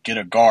was get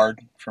a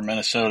guard for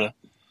Minnesota.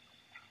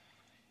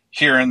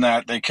 Hearing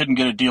that they couldn't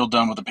get a deal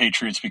done with the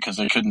Patriots because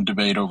they couldn't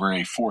debate over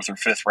a 4th or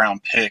 5th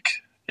round pick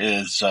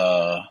is,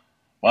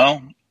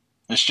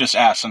 it's just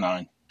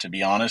asinine, to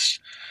be honest.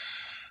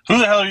 Who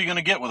the hell are you going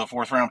to get with a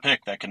 4th round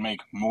pick that can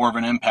make more of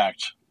an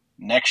impact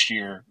next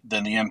year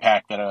than the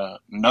impact that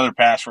another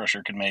pass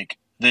rusher could make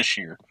this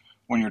year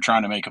when you're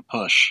trying to make a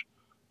push?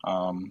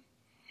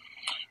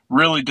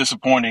 Really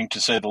disappointing,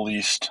 to say the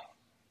least,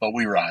 but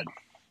we ride.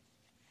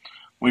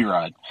 We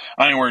ride.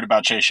 I ain't worried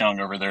about Chase Young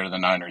over there to the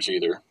Niners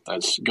either.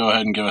 Go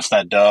ahead and give us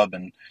that dub,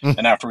 and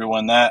after we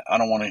win that, I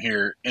don't want to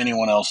hear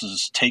anyone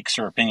else's takes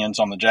or opinions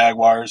on the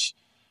Jaguars.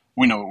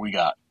 We know what we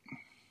got.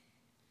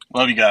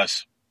 Love you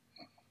guys.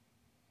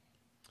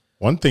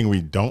 One thing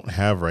we don't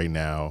have right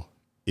now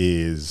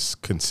is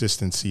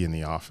consistency in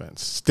the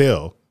offense.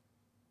 Still,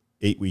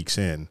 8 weeks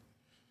in,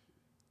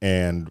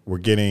 and we're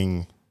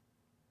getting.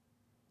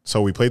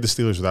 So we played the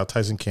Steelers without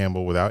Tyson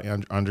Campbell, without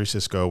Andre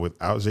Sisco,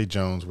 without Zay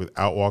Jones,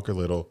 without Walker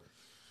Little.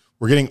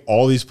 We're getting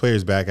all these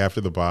players back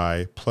after the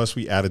bye, plus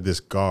we added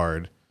this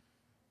guard.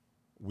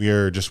 We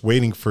are just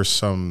waiting for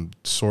some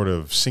sort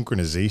of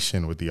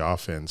synchronization with the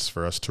offense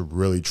for us to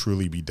really,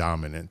 truly be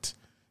dominant.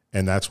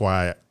 And that's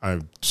why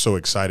I'm so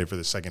excited for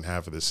the second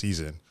half of the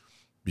season,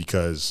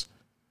 because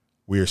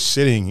we are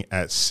sitting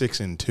at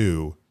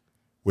 6-2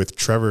 with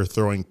Trevor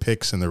throwing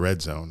picks in the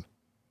red zone.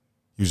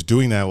 He was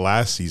doing that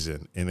last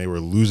season, and they were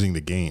losing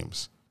the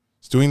games.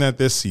 He's doing that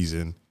this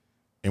season,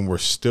 and we're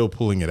still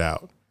pulling it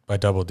out. By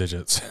double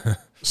digits.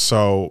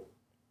 So,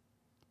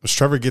 as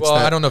Trevor gets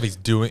I don't know if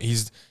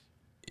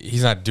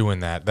he's not doing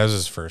that. That was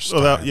his first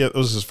time. That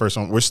was his first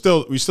one. We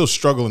still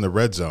struggle in the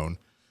red zone.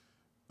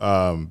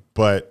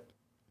 But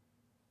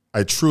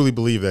I truly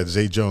believe that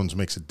Zay Jones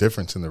makes a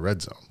difference in the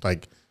red zone.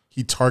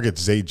 He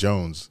targets Zay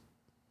Jones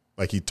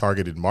like he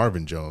targeted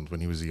Marvin Jones when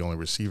he was the only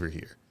receiver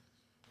here.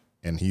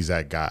 And he's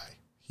that guy.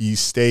 He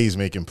stays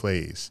making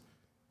plays.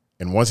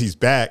 And once he's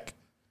back,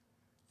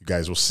 you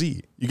guys will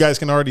see. You guys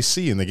can already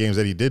see in the games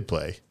that he did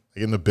play.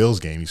 Like in the Bills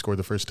game, he scored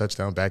the first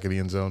touchdown back of the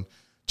end zone.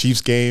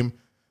 Chiefs game,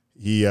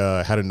 he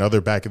had another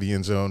back of the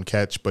end zone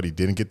catch, but he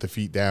didn't get the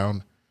feet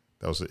down.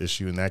 That was the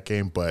issue in that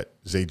game. But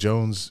Zay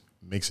Jones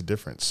makes a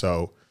difference.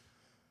 So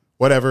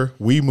whatever.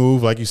 We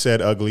move, like you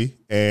said, ugly,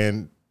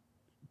 and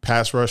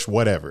pass rush,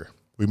 whatever.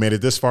 We made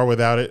it this far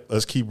without it.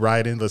 Let's keep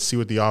riding. Let's see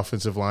what the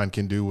offensive line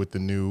can do with the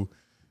new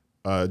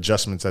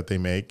adjustments that they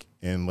make,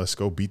 and let's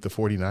go beat the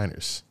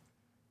 49ers,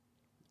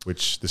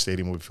 which the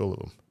stadium will be full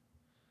of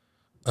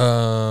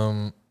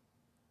them.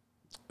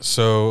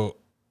 So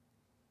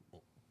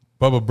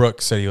Bubba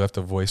Brooks said he left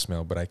a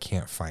voicemail, but I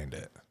can't find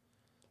it.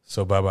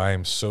 So, Bubba, I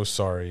am so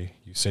sorry.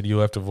 You said you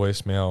left a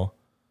voicemail.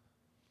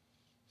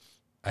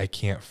 I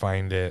can't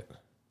find it.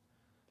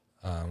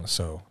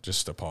 So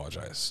just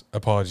apologies.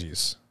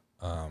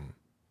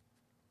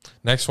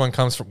 Next one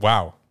comes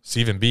from,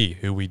 Stephen B.,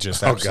 who we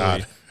just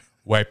absolutely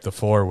wiped the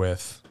floor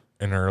with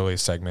in an early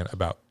segment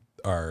about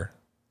our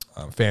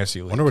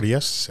fantasy league. I wonder what he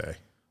has to say.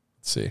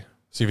 Let's see.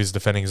 See if he's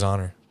defending his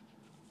honor.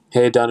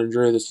 Hey, Don and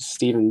Drew, this is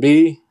Stephen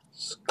B.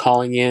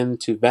 Calling in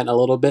to vent a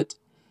little bit.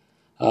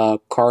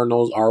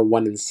 Cardinals are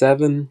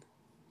 1-7.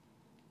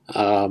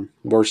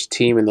 Worst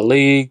team in the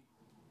league,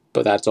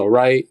 but that's all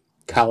right.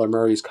 Kyler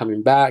Murray's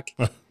coming back.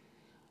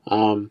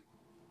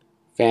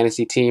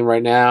 fantasy team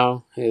right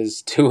now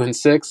is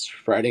 2-6,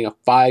 riding a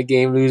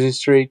 5-game losing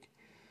streak.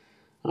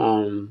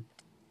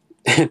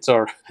 It's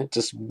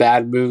just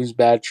bad moves,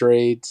 bad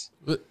trades,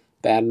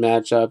 bad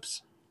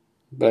matchups,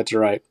 but it's all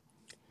right.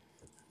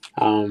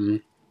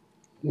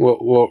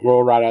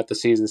 We'll ride out the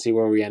season, see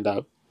where we end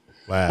up.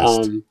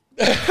 Last.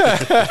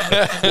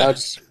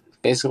 That's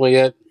basically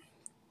it.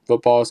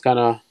 Football is kind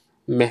of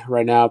meh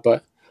right now,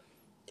 but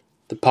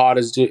the pod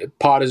is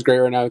great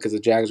right now because the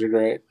Jags are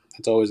great.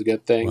 That's always a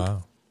good thing.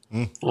 Wow.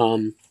 We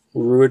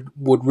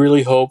would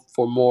really hope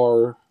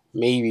for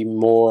maybe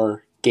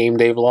more game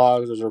day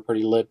vlogs. Those were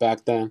pretty lit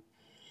back then.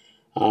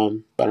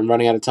 But I'm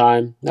running out of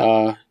time.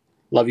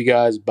 Love you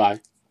guys.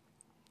 Bye.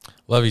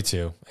 Love you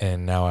too.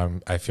 And now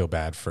I feel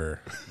bad for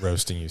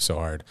roasting you so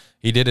hard.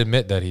 He did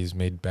admit that he's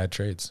made bad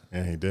trades.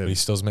 Yeah, he did. But he's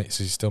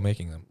still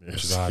making them,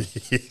 which is odd.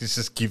 He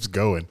just keeps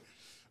going.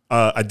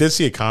 I did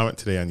see a comment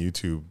today on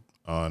YouTube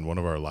on one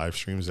of our live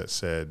streams that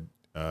said,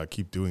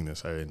 keep doing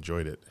this. I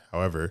enjoyed it.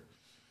 However,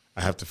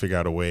 I have to figure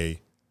out a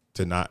way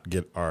to not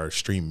get our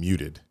stream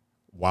muted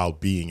while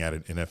being at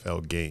an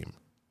NFL game.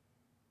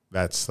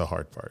 That's the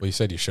hard part. Well, you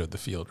said you showed the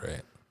field,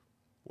 right?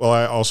 Well,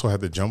 I also had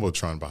the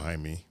Jumbotron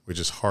behind me, which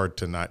is hard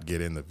to not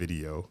get in the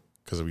video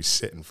because we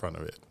sit in front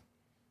of it.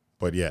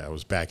 But yeah, it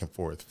was back and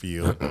forth,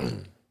 field,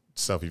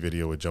 selfie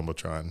video with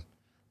Jumbotron.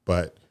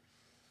 But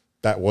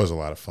that was a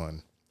lot of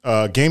fun.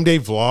 Game day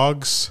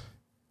vlogs.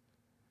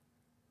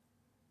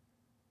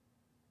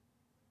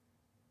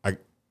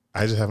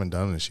 I just haven't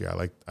done this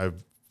year.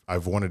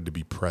 I've wanted to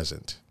be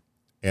present,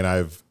 and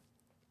I've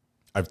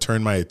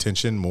turned my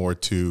attention more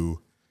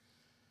to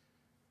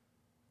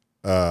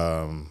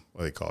what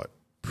do they call it?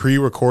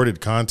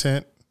 Pre-recorded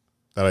content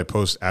that I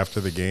post after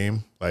the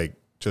game, like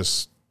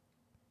just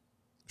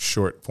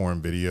short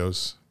form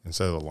videos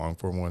instead of the long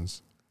form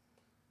ones.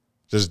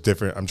 Just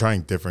different. I'm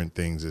trying different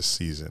things this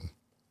season,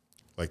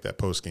 like that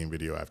post game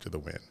video after the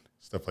win,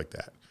 stuff like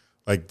that.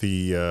 Like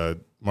the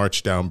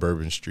march down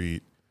Bourbon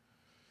Street,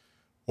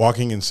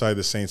 walking inside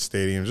the Saints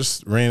Stadium,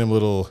 just random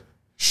little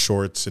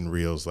shorts and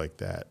reels like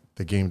that.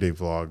 The game day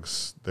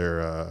vlogs, they're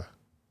a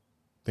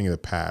thing of the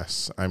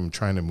past. I'm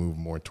trying to move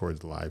more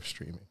towards live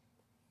streaming.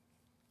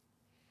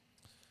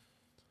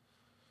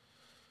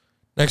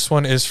 Next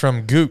one is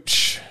from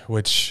Gooch,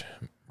 which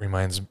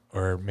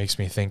makes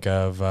me think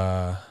of,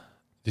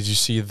 did you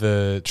see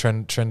the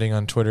trending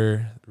on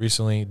Twitter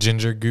recently?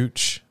 Ginger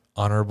Gooch,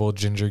 Honorable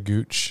Ginger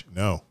Gooch.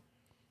 No,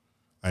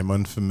 I'm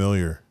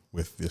unfamiliar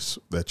with this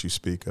that you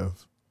speak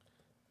of.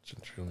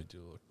 Let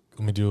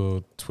me do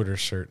a Twitter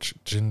search.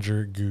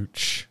 Ginger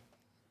Gooch.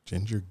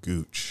 Ginger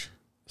Gooch.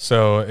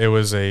 So it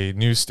was a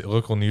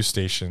local news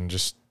station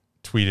just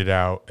tweeted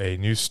out a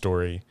news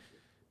story.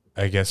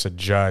 I guess a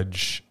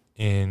judge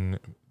in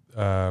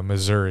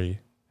Missouri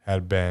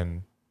had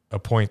been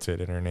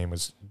appointed, and her name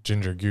was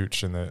Ginger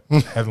Gooch. And the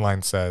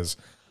headline says,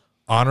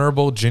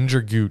 Honorable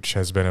Ginger Gooch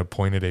has been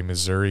appointed a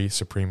Missouri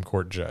Supreme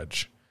Court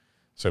judge.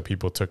 So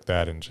people took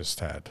that and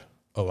just had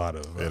a lot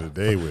of had a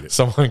day with it.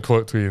 Someone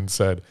quote tweeted and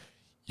said,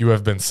 "You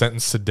have been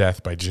sentenced to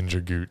death by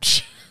Ginger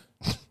Gooch."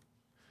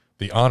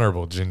 The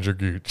Honorable Ginger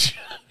Gooch.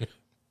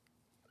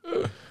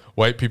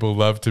 White people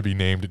love to be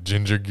named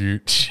Ginger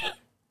Gooch.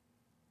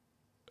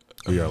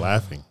 We are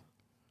laughing.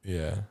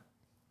 Yeah.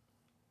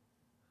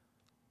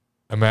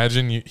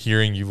 Imagine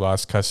hearing you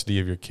lost custody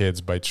of your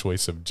kids by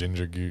choice of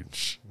Ginger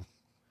Gooch.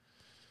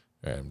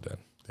 All right, I'm done.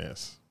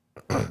 Yes.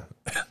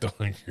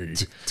 Don't agree.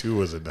 Two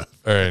was enough.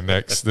 All right,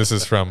 next. This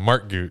is from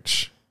Mark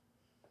Gooch.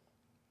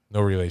 No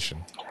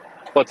relation.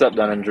 What's up,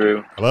 Dunn and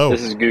Drew? Hello.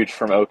 This is Gooch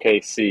from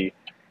OKC.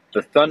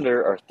 The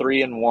Thunder are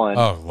 3-1.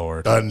 Oh,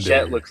 Lord. Thunder.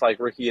 Chet looks like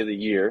Rookie of the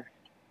Year.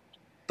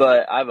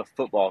 But I have a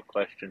football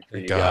question for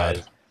you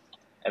guys.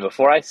 And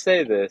before I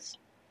say this,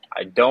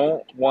 I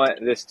don't want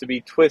this to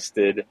be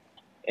twisted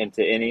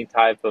into any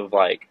type of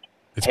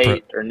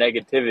hate or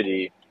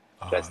negativity.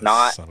 That's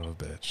not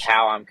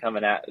how I'm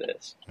coming at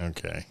this.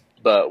 Okay.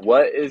 But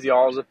what is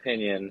y'all's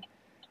opinion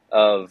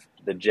of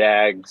the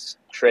Jags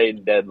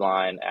trade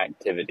deadline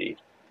activity?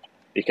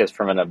 Because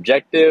from an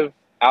objective,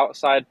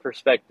 outside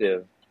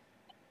perspective,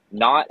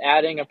 not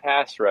adding a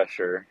pass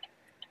rusher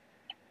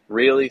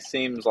really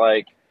seems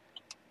like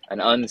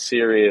an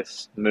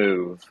unserious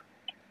move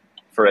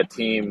for a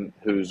team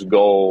whose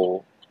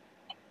goal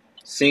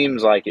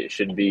seems like it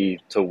should be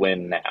to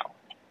win now.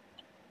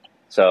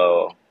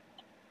 So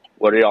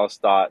what are y'all's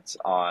thoughts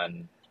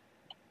on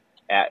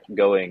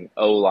going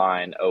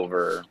O-line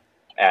over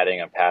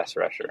adding a pass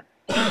rusher?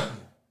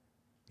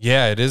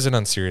 Yeah, it is an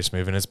unserious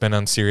move, and it's been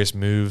unserious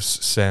moves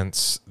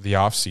since the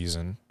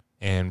offseason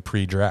and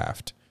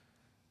pre-draft.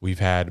 We've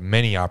had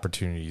many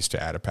opportunities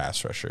to add a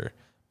pass rusher,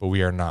 but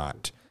we are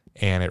not,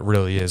 and it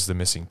really is the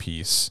missing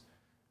piece.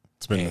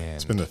 It's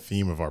been the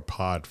theme of our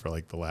pod for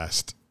the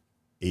last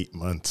 8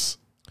 months.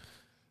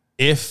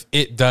 If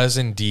it does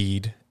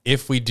indeed,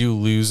 if we do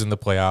lose in the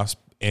playoffs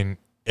and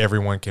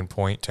everyone can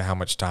point to how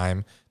much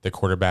time the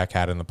quarterback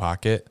had in the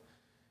pocket,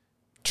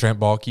 Trent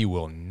Baalke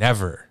will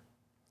never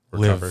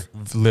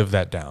live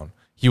that down.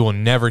 He will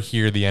never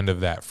hear the end of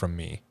that from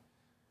me.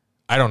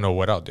 I don't know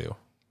what I'll do.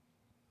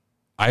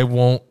 I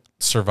won't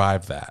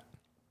survive that.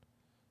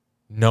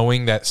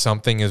 Knowing that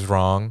something is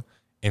wrong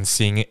and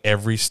seeing it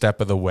every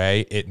step of the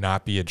way, it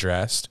not be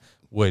addressed,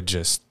 would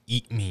just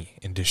eat me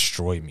and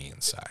destroy me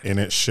inside. And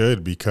it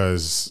should,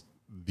 because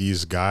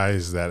these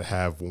guys that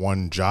have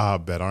one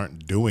job that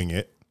aren't doing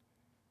it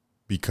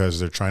because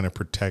they're trying to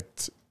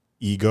protect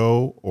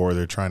ego or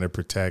they're trying to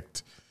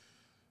protect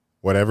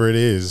whatever it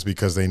is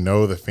because they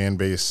know the fan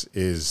base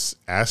is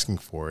asking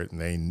for it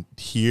and they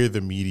hear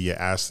the media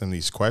ask them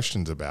these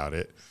questions about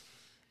it.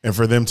 And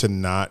for them to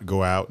not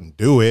go out and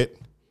do it,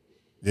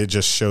 it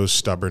just shows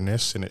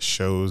stubbornness and it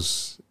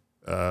shows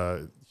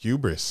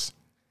hubris.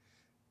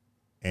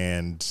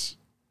 And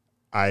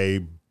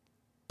I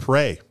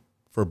pray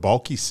for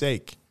Balky's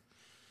sake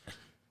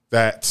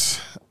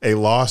that a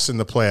loss in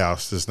the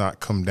playoffs does not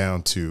come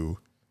down to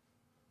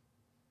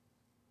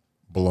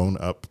blown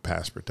up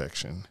pass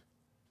protection,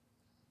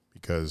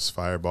 because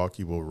Fire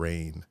Balky will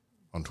reign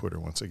on Twitter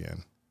once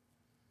again.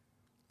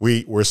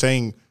 We're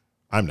saying,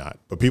 I'm not,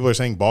 but people are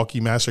saying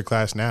Balky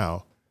Masterclass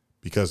now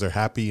because they're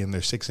happy and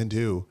they're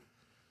 6-2.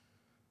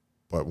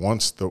 But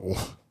once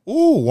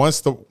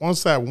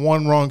that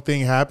one wrong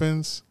thing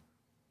happens,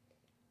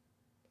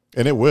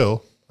 and it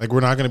will, like,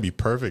 we're not going to be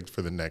perfect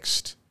for the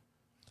next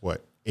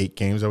 8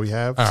 games that we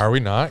have. Are we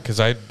not? Because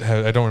I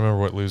don't remember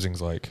what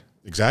losing's like.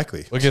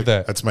 Exactly. Look at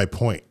that. That's my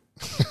point.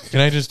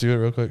 Can I just do it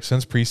real quick?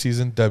 Since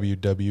preseason, www.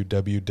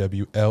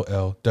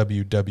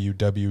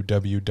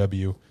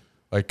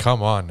 Like,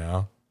 come on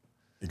now.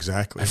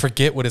 Exactly. I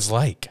forget what it's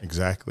like.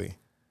 Exactly.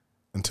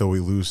 Until we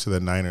lose to the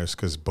Niners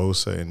because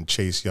Bosa and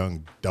Chase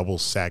Young double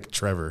sack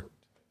Trevor.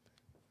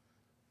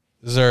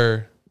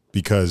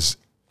 Because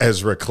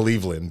Ezra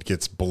Cleveland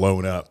gets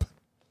blown up.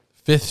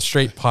 5th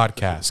straight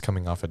podcast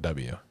coming off a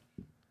W.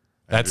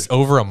 That's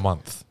over a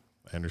month.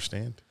 I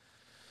understand.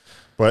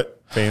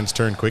 But fans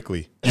turn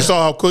quickly. You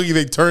saw how quickly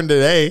they turned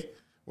today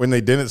when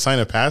they didn't sign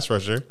a pass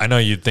rusher. I know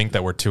you'd think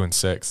that we're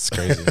 2-6. It's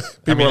crazy.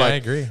 I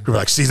agree. People are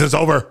like, season's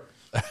over.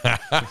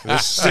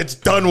 This shit's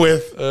done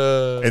with.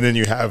 And then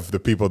you have the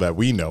people that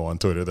we know on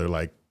Twitter. They're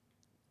like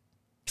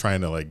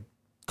trying to like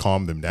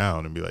calm them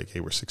down and be like, hey,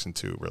 we're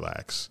 6-2.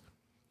 Relax.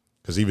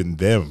 Because even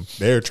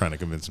they're trying to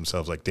convince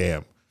themselves like,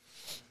 damn,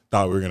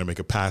 thought we were going to make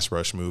a pass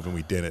rush move and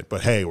we didn't.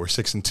 But hey, we're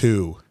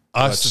 6-2.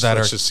 Let's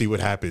just see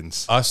what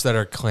happens. Us that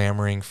are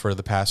clamoring for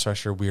the pass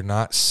rusher, we're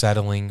not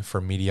settling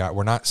for mediocre.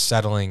 We're not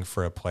settling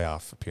for a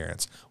playoff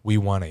appearance. We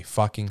won a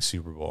fucking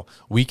Super Bowl.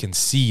 We can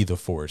see the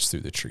forest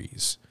through the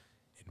trees.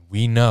 And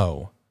we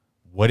know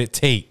what it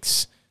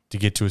takes to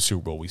get to a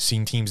Super Bowl. We've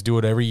seen teams do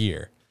it every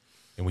year.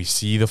 And we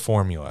see the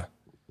formula.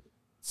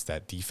 It's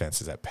that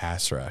defense, it's that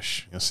pass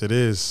rush. Yes, it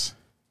is.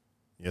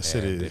 Yes,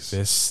 it is.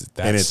 If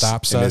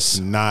stops us. It's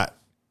not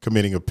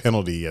committing a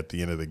penalty at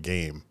the end of the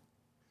game.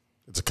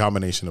 It's a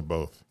combination of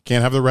both.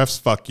 Can't have the refs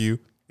fuck you,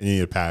 and you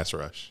need a pass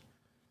rush.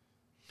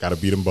 Got to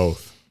beat them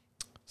both.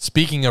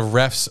 Speaking of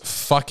refs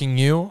fucking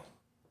you,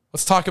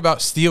 let's talk about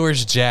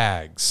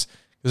Steelers-Jags.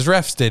 Because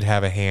refs did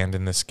have a hand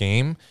in this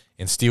game,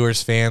 and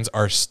Steelers fans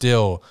are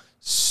still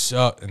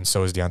and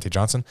so is Deontay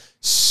Johnson,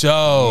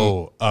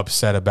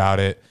 upset about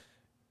it.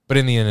 But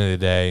in the end of the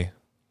day,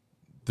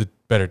 the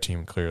better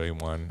team clearly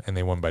won, and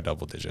they won by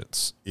double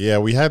digits. Yeah,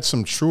 we had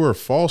some true or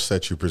false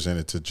that you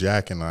presented to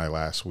Jack and I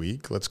last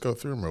week. Let's go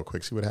through them real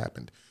quick, see what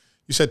happened.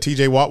 You said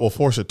TJ Watt will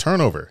force a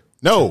turnover.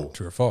 No.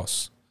 True or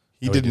false?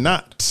 He did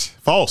not.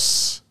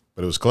 False,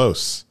 but it was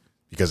close.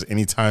 Because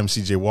anytime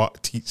TJ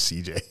Watt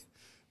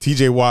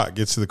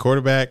gets to the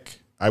quarterback,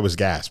 I was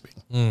gasping.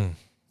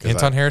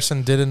 Anton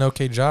Harrison did an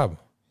okay job.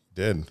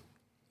 Did.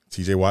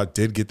 TJ Watt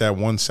did get that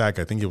one sack.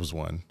 I think it was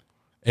one.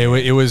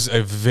 It was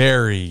a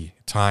very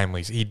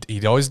timely.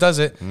 He always does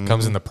it.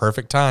 Comes in the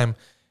perfect time.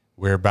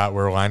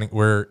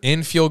 We're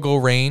in field goal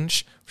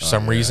range. For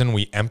some reason,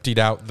 we emptied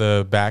out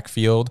the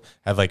backfield.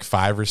 Had like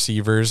 5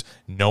 receivers.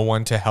 No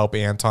one to help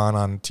Anton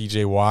on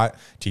TJ Watt.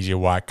 TJ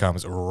Watt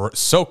comes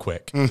so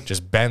quick.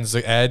 Just bends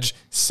the edge.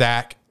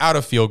 Sack out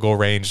of field goal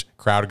range.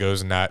 Crowd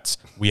goes nuts.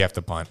 We have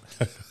to punt.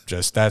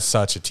 That's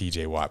such a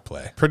TJ Watt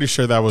play. Pretty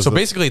sure that was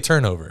basically a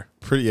turnover.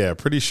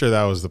 Pretty sure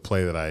that was the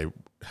play that I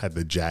had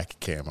the Jack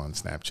cam on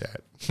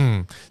Snapchat.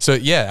 So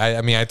yeah,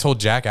 I told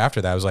Jack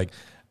after that, I was like,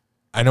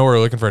 I know we're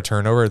looking for a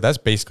turnover. That's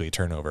basically a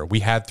turnover. We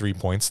had 3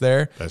 points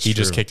there. He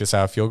just kicked us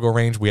out of field goal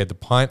range. We had the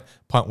punt.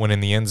 Punt went in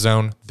the end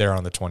zone. They're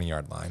on the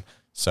 20-yard line.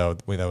 So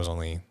that was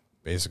only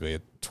basically a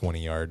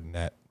 20-yard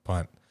net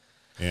punt.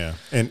 Yeah.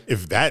 And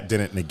if that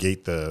didn't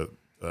negate the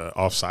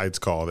offsides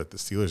call that the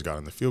Steelers got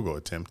on the field goal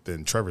attempt,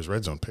 then Trevor's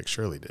red zone pick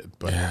surely did.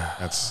 But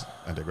I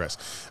digress.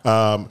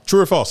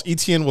 True or false?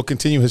 ETN will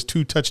continue his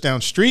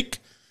 2-touchdown streak.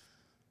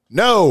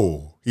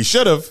 No, he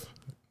should have.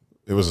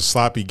 It was a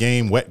sloppy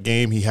game, wet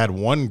game. He had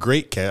one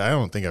great catch. I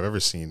don't think I've ever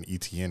seen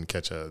ETN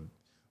catch a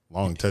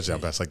long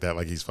touchdown pass like that.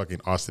 Like he's fucking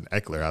Austin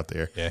Eckler out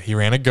there. Yeah, he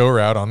ran a go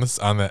route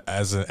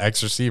as an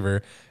X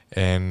receiver,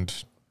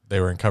 and they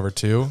were in cover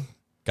 2.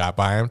 Got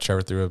by him.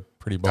 Trevor threw a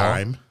pretty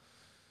ball,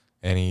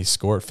 and he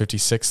scored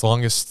 56,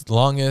 longest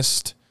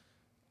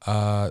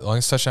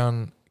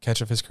touchdown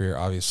catch of his career.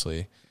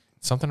 Obviously,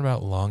 something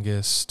about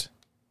longest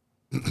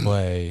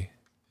play.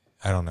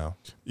 I don't know.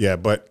 Yeah,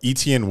 but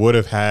Etienne would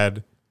have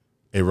had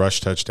a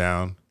rush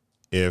touchdown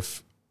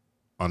if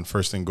on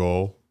 1st and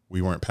goal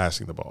we weren't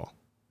passing the ball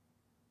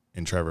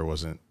and Trevor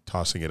wasn't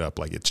tossing it up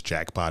like it's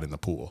jackpot in the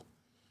pool.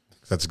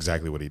 That's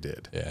exactly what he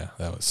did. Yeah,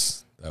 that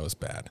was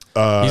bad.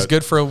 He's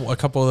good for a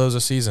couple of those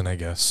a season, I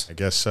guess. I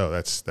guess so.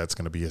 That's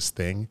going to be his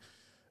thing.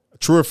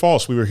 True or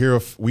false?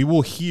 We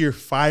will hear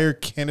Fire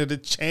Canada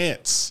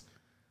chants.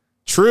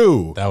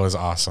 True. That was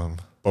awesome.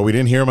 But we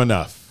didn't hear him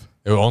enough.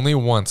 It was only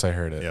once I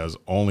heard it. Yeah, it was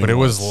only But it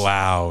once. was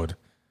loud.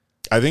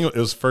 I think it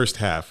was first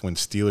half when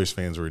Steelers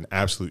fans were in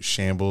absolute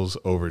shambles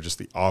over just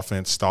the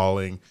offense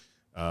stalling.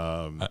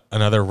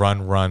 Another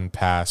run,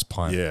 pass,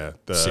 punt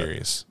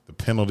series. The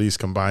penalties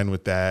combined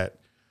with that,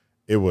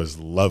 it was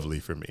lovely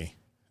for me.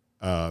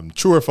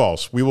 True or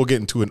false? We will get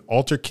into an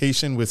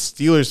altercation with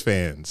Steelers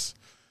fans.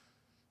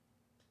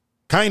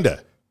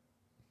 Kinda.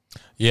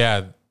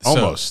 Yeah.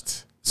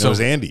 Almost. So, it was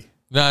Andy.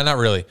 No, not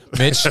really.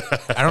 Mitch,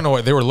 I don't know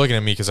what they were looking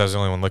at me because I was the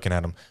only one looking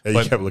at him.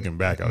 Yeah, you kept looking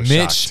back. I was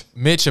shocked.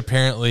 Mitch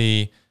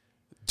apparently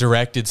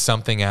directed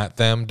something at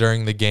them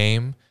during the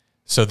game.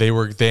 So they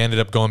ended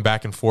up going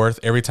back and forth.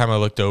 Every time I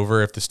looked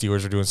over, if the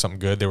Steelers were doing something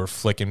good, they were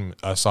flicking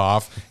us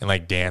off and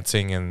like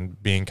dancing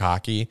and being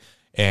cocky.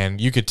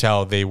 And you could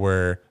tell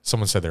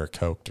someone said they were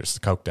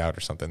coked out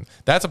or something.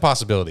 That's a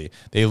possibility.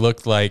 They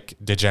looked like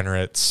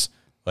degenerates,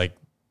 like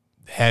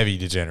heavy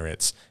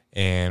degenerates,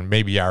 and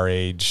maybe our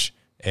age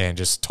and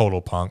just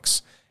total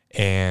punks.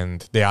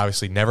 And they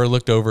obviously never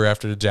looked over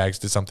after the Jags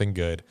did something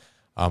good,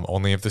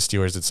 only if the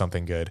Steelers did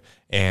something good.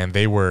 And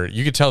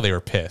you could tell they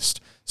were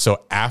pissed.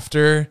 So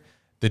after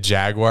the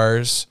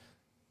Jaguars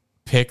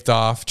picked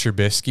off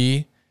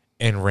Trubisky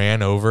and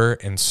ran over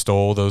and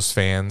stole those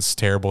fans'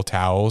 terrible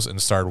towels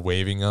and started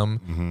waving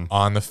them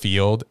on the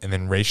field, and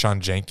then Rayshon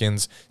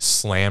Jenkins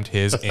slammed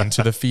his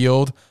into the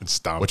field,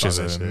 which is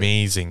an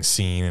amazing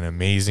scene, an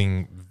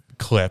amazing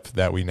clip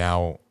that we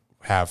now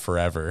have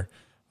forever.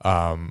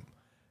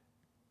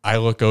 I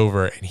look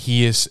over and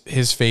his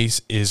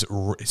face is,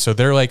 so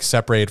they're like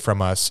separated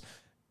from us.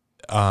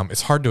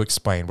 It's hard to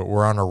explain, but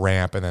we're on a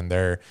ramp and then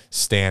they're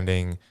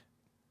standing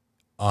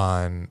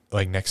on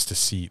like next to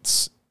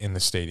seats in the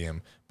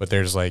stadium, but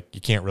there's like, you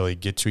can't really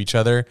get to each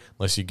other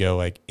unless you go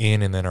like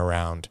in and then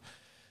around.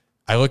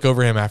 I look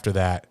over him after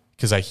that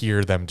because I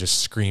hear them just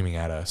screaming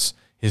at us.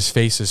 His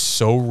face is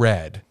so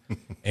red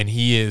and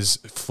he is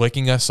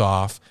flicking us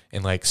off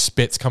and like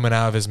spit's coming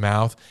out of his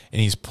mouth and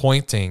he's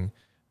pointing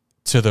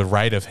to the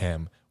right of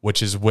him,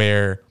 which is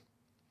where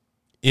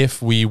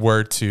if we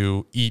were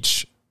to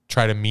each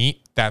try to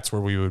meet, that's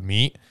where we would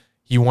meet.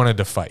 He wanted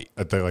to fight.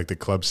 At the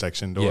club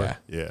section door?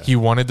 Yeah. He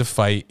wanted to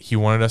fight. He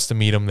wanted us to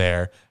meet him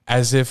there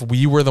as if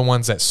we were the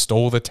ones that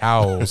stole the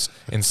towels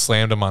and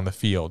slammed them on the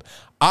field.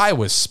 I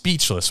was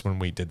speechless when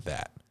we did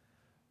that.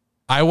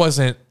 I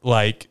wasn't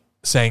like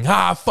saying,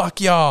 fuck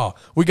y'all.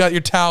 We got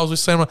your towels. We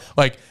slammed them.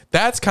 Like,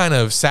 that's kind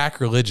of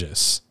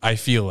sacrilegious, I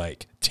feel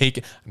like.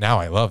 Now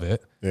I love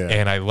it. Yeah.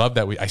 And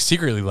I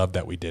secretly love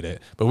that we did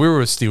it. But we were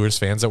with Steelers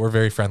fans that we're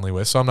very friendly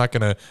with, so I'm not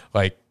going to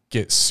like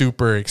get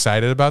super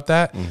excited about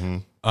that. Mm-hmm.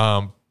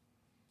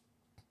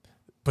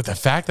 But the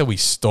fact that we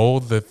stole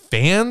the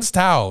fans'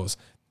 towels,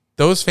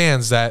 those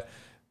fans that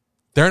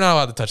they're not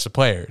allowed to touch the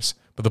players,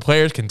 but the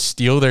players can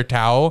steal their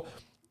towel,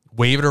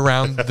 wave it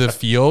around the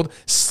field,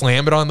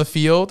 slam it on the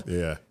field.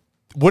 Yeah.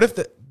 What if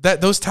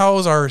those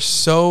towels are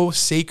so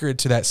sacred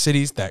to that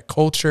city's, that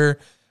culture?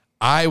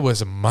 I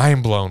was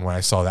mind blown when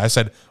I saw that. I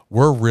said,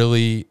 we're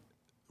really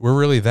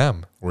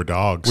them. We're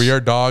dogs. We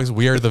are dogs.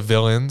 We are the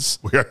villains.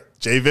 We are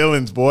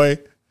J-Villains, boy.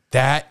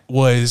 That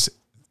was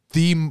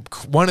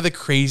one of the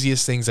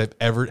craziest things I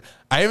haven't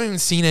even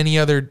seen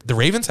the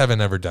Ravens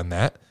haven't ever done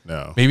that.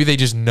 No. Maybe they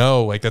just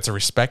know like that's a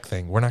respect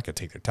thing. We're not going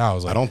to take their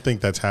towels. Like, I don't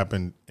think that's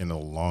happened in a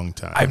long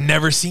time. I've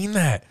never seen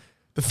that.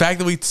 The fact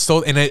that we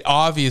stole, and it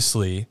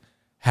obviously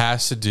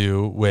has to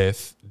do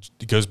with,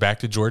 it goes back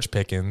to George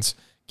Pickens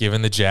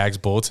giving the Jags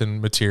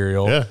bulletin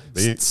material,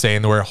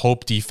 saying we're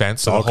hope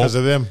defense. So all because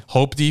of them.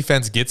 Hope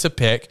defense gets a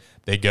pick.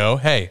 They go,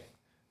 hey,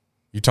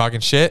 you talking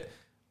shit?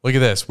 Look at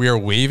this. We are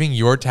waving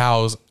your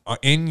towels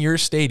in your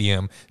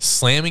stadium,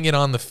 slamming it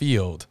on the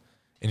field,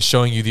 and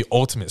showing you the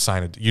ultimate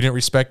sign of, you didn't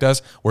respect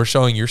us. We're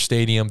showing your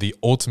stadium the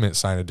ultimate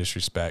sign of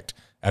disrespect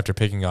after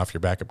picking off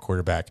your backup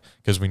quarterback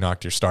because we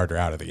knocked your starter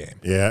out of the game.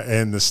 Yeah,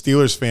 and the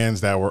Steelers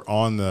fans that were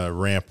on the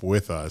ramp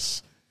with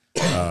us,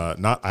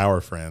 not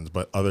our friends,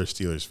 but other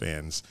Steelers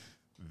fans,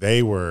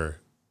 they were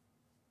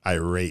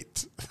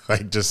irate,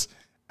 like just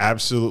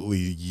absolutely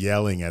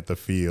yelling at the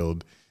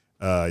field,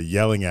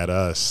 yelling at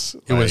us.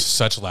 It was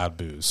such loud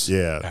boos.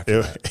 Yeah.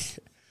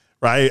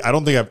 Right. I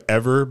don't think I've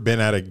ever been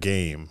at a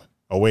game,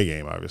 away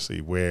game,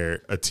 obviously,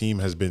 where a team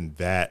has been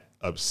that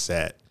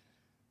upset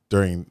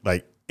during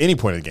like any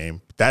point of the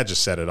game. That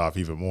just set it off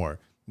even more.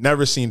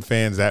 Never seen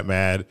fans that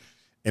mad.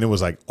 And it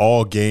was like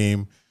all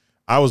game.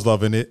 I was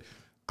loving it.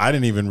 I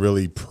didn't even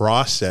really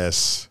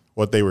process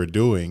what they were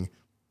doing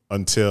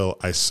until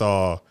I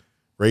saw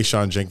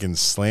Rayshon Jenkins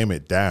slam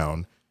it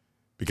down,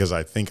 because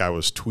I think I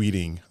was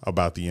tweeting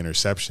about the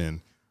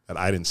interception that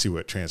I didn't see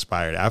what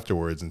transpired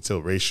afterwards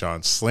until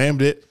Rayshawn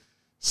slammed it,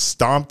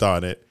 stomped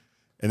on it,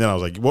 and then I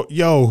was like, well,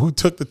 yo, who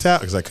took the towel?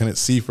 Because I couldn't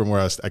see from where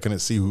I couldn't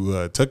see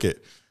who took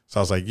it. So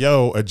I was like,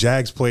 yo, a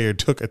Jags player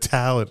took a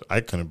towel. And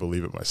I couldn't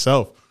believe it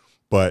myself.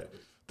 But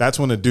that's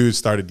when the dude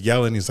started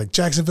yelling. He's like,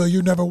 Jacksonville,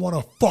 you never won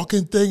a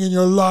fucking thing in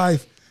your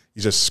life.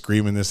 He's just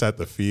screaming this at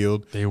the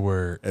field. They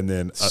were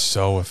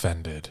so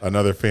offended.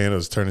 Another fan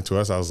was turning to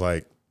us. I was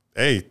like,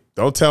 hey,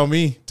 don't tell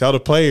me. Tell the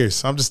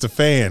players. I'm just a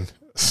fan.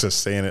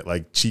 Just saying it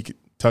like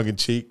tongue in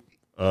cheek.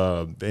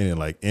 They didn't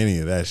like any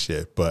of that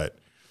shit. But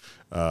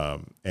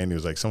Andy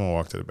was like, someone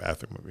walked to the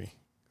bathroom with me.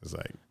 It was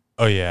like,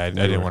 oh yeah, I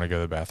didn't want to go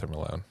to the bathroom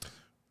alone.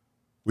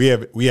 We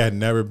had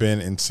never been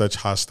in such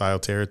hostile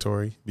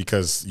territory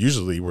because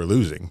usually we're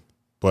losing,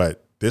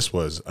 but this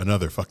was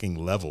another fucking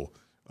level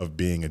of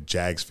being a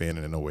Jags fan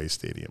in an away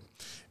stadium,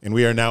 and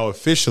we are now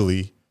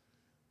officially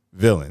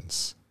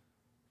villains,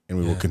 and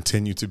we will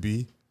continue to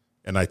be.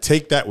 And I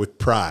take that with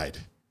pride.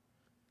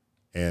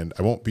 And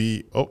I won't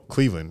be. Oh,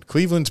 Cleveland.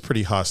 Cleveland's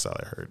pretty hostile,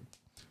 I heard,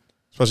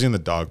 especially in the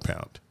dog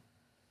pound.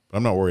 But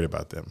I'm not worried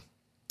about them.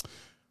 I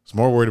was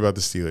more worried about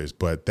the Steelers,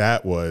 but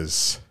that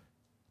was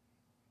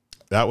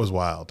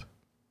wild,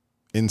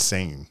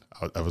 insane.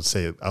 I would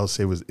say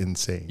it was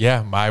insane.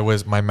 Yeah,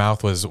 my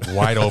mouth was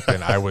wide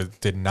open. I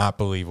did not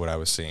believe what I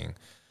was seeing,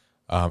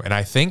 and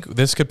I think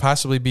this could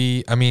possibly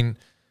be. I mean,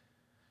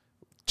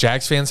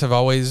 Jags fans have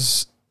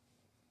always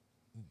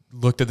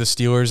looked at the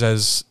Steelers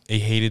as a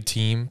hated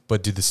team,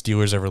 but did the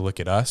Steelers ever look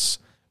at us?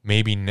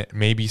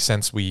 Maybe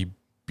since we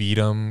beat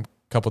them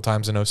a couple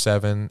times in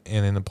 2007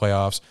 and in the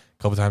playoffs,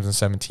 a couple times in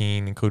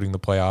 2017, including the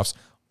playoffs.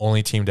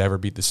 Only team to ever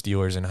beat the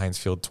Steelers in Heinz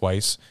Field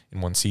twice in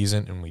one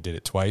season, and we did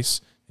it twice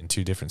in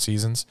 2 different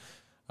seasons.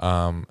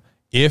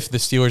 If the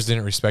Steelers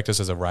didn't respect us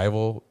as a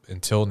rival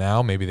until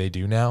now, maybe they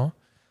do now.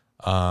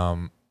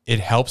 It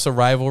helps a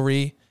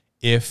rivalry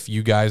if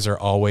you guys are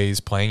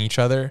always playing each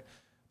other,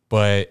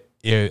 but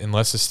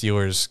unless the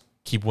Steelers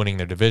keep winning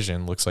their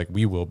division, looks like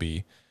we will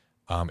be,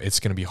 it's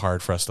going to be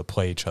hard for us to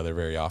play each other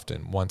very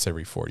often, once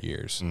every 4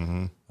 years.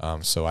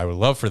 Mm-hmm. So I would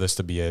love for this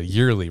to be a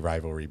yearly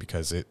rivalry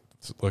because it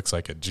looks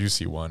like a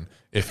juicy one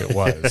if it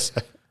was,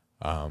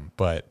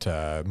 but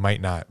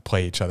might not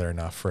play each other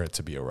enough for it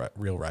to be a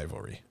real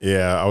rivalry.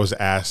 Yeah, I was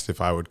asked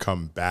if I would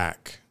come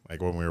back.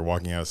 Like when we were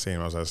walking out of the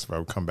stadium, I was asked if I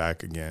would come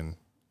back again.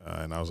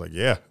 And I was like,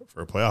 yeah,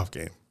 for a playoff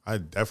game.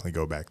 I'd definitely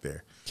go back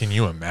there. Can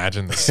you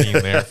imagine the scene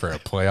there for a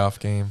playoff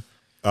game?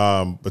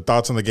 But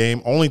thoughts on the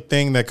game? Only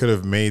thing that could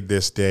have made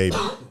this day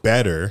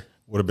better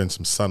would have been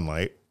some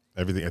sunlight.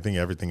 I think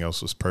everything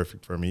else was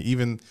perfect for me.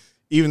 Even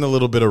the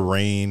little bit of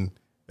rain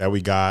that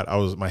we got,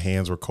 my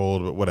hands were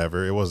cold, but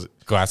whatever. It was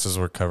glasses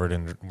were covered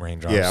in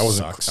raindrops. Yeah,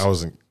 I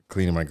wasn't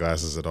cleaning my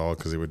glasses at all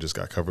because they just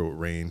got covered with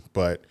rain.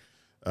 But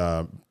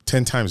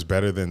 10 times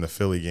better than the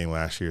Philly game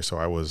last year, so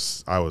I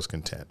was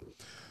content.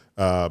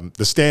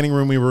 The standing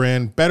room we were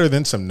in, better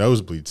than some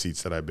nosebleed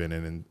seats that I've been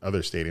in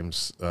other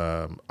stadiums.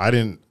 I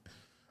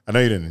know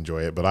you didn't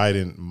enjoy it, but I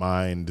didn't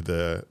mind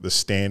the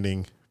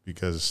standing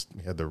because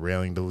we had the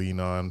railing to lean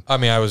on. I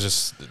mean, I was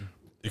just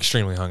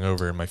extremely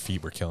hungover and my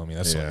feet were killing me.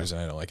 That's the only reason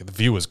I don't like it. The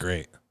view was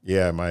great.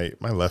 Yeah, my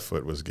left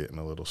foot was getting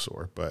a little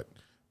sore, but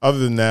other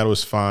than that, it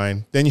was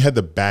fine. Then you had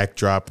the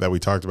backdrop that we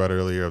talked about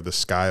earlier of the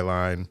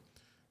skyline,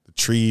 the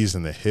trees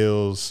and the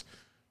hills.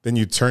 Then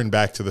you turn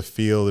back to the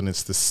field, and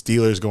it's the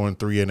Steelers going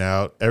 3 and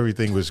out.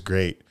 Everything was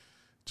great.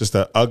 Just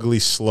an ugly,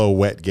 slow,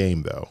 wet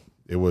game, though.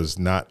 It was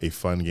not a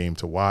fun game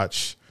to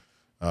watch.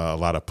 A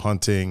lot of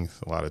punting,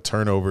 a lot of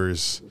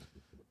turnovers,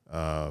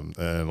 and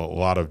a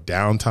lot of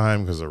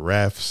downtime because of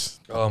refs.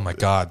 Oh, my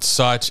God.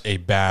 Such a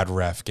bad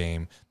ref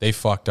game. They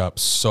fucked up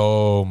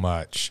so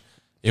much.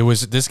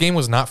 This game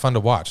was not fun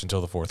to watch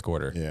until the fourth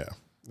quarter. Yeah.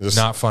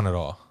 Not fun at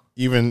all.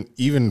 Even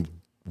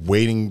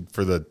waiting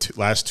for the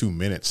last 2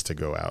 minutes to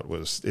go out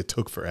it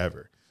took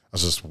forever. I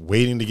was just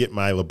waiting to get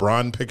my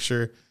LeBron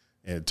picture,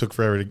 and it took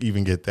forever to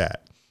even get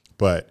that.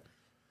 But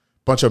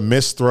bunch of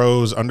missed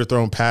throws,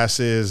 underthrown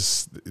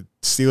passes.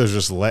 Steelers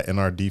just letting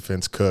our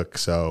defense cook.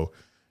 So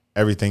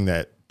everything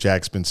that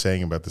Jack's been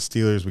saying about the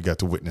Steelers, we got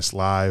to witness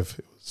live.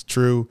 It was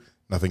true.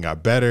 Nothing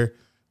got better.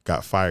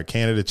 Got fired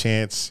Canada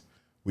chance.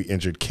 We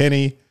injured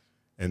Kenny,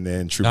 and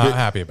then Not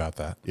happy about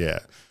that. Yeah,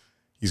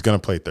 he's going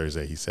to play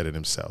Thursday. He said it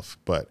himself.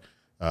 But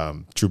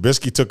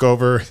Trubisky took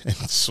over and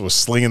was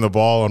slinging the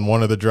ball on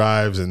one of the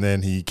drives, and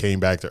then he came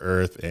back to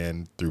earth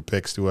and threw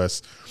picks to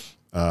us.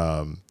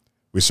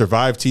 We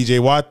survived TJ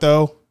Watt,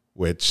 though,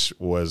 which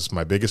was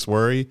my biggest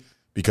worry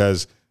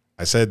because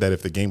I said that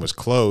if the game was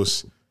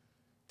close,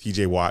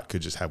 TJ Watt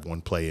could just have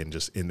one play and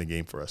just end the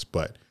game for us.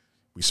 But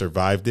we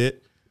survived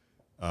it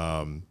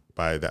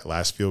by that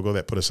last field goal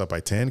that put us up by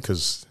 10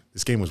 because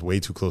this game was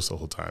way too close the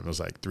whole time. It was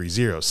like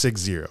 3-0,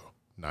 6-0,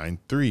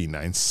 9-3,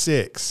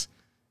 9-6.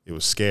 It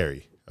was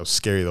scary. It was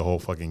scary the whole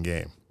fucking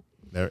game.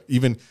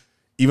 Even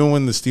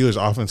when the Steelers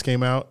offense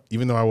came out,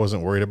 even though I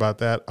wasn't worried about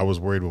that, I was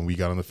worried when we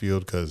got on the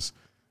field because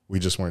we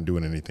just weren't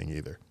doing anything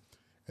either.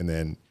 And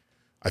then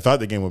I thought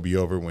the game would be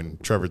over when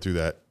Trevor threw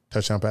that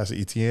touchdown pass to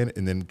Etienne,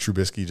 and then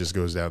Trubisky just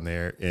goes down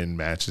there and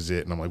matches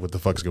it, and I'm like, what the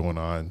fuck's going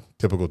on?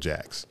 Typical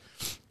Jags.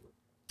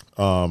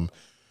 But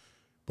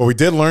we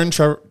did learn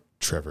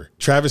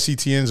Travis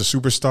Etienne's a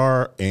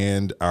superstar,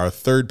 and our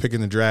third pick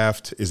in the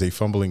draft is a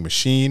fumbling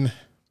machine.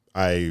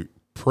 I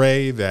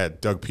pray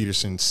that Doug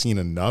Peterson's seen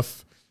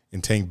enough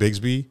in Tank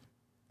Bigsby,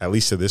 at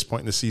least to this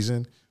point in the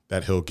season,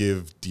 that he'll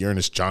give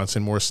Dearness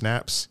Johnson more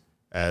snaps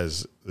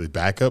as the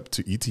backup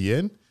to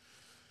Etienne.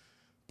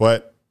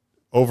 But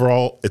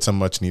overall, it's a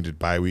much-needed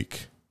bye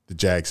week. The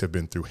Jags have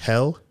been through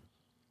hell.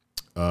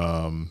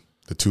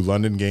 The 2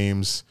 London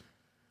games,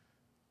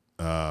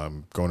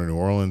 going to New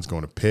Orleans,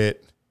 going to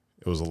Pitt,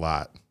 it was a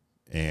lot.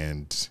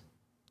 And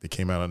they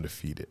came out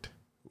undefeated,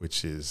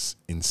 which is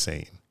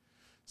insane.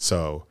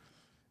 So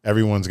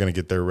everyone's going to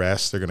get their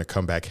rest. They're going to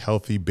come back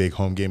healthy. Big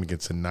home game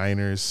against the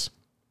Niners.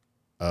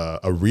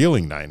 A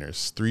reeling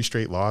Niners, 3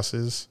 straight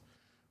losses.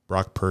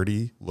 Brock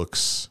Purdy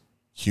looks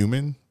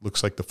human.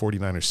 Looks like the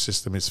 49ers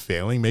system is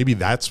failing. Maybe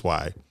that's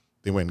why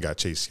they went and got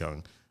Chase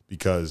Young,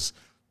 because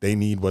they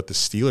need what the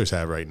Steelers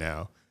have right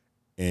now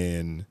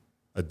in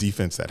a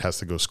defense that has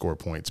to go score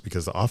points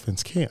because the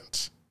offense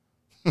can't.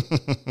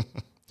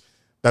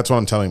 That's what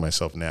I'm telling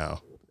myself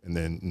now. And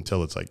then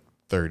until it's like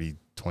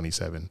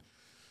 30-27.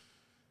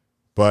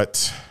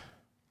 But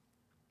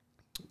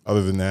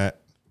other than that,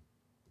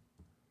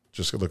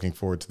 just looking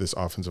forward to this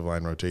offensive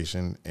line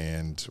rotation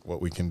and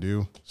what we can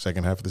do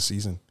second half of the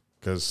season,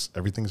 because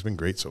everything's been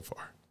great so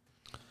far.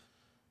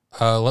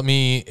 Let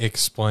me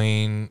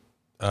explain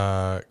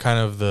kind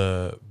of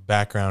the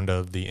background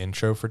of the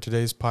intro for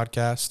today's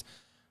podcast.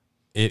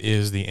 It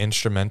is the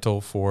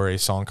instrumental for a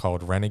song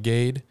called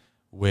Renegade,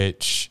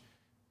 which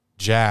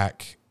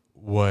Jack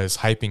was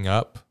hyping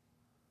up.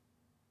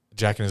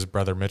 Jack and his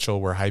brother Mitchell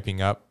were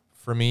hyping up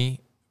for me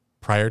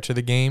prior to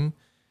the game.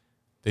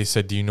 They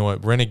said, do you know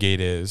what Renegade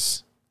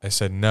is? I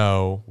said,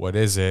 no. What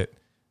is it?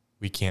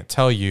 We can't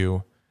tell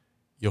you.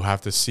 You'll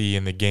have to see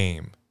in the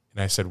game.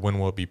 And I said, when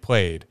will it be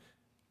played?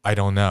 I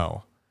don't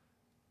know.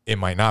 It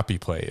might not be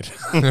played.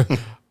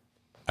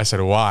 I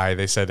said, why?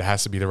 They said it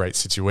has to be the right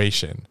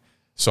situation.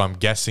 So I'm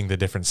guessing the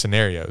different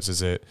scenarios.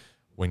 Is it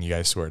when you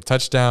guys score a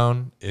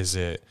touchdown? Is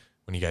it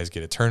when you guys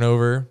get a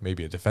turnover?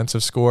 Maybe a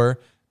defensive score?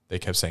 They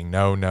kept saying,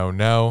 no, no,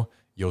 no.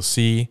 You'll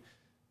see.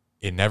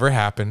 It never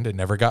happened. It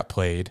never got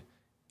played.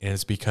 And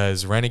it's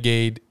because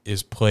Renegade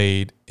is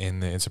played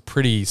it's a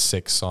pretty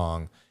sick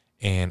song,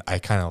 and I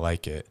kind of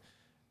like it.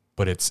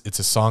 But it's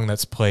a song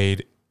that's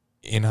played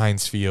in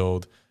Heinz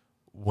Field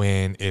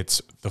when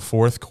it's the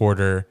fourth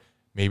quarter,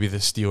 maybe the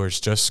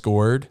Steelers just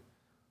scored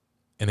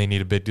and they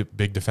need a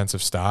big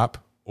defensive stop,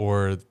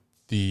 or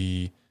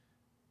they're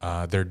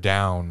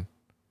down,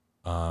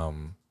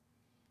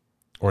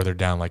 or they're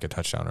down like a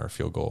touchdown or a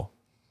field goal,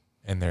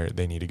 and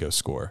they need to go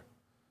score.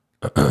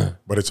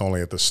 But it's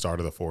only at the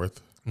start of the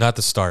fourth? Not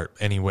the start,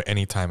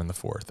 any time in the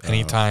fourth.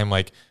 Anytime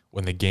like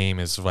when the game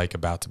is like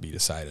about to be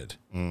decided.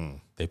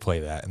 They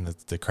play that, and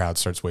the crowd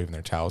starts waving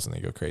their towels and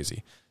they go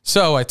crazy.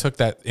 So I took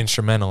that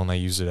instrumental and I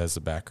used it as the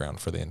background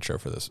for the intro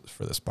for this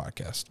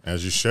podcast.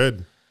 As you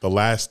should. The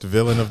last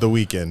villain of the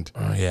weekend.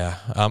 Yeah.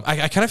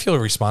 I kind of feel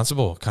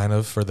responsible kind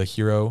of for the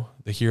hero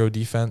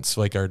defense,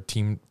 like our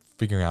team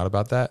figuring out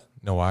about that.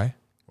 Know why?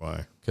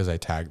 Why? Because I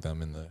tagged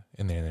them in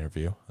the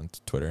interview on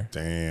Twitter.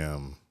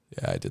 Damn.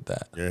 Yeah, I did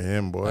that. You're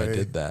him, boy. I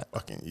did that.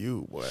 Fucking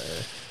you, boy.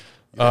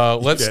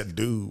 Let's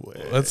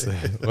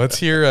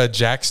hear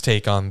Jack's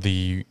take on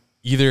the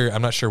either.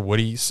 I'm not sure what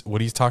he's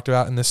talked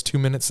about in this 2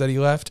 minutes that he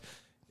left.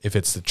 If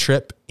it's the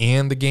trip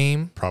and the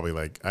game, probably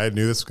like I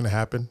knew this was going to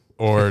happen,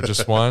 or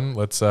just one.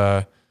 Let's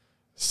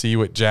see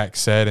what Jack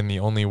said in the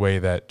only way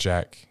that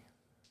Jack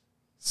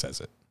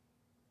says it.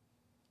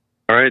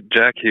 All right,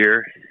 Jack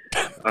here.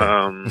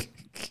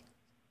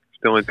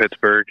 Still in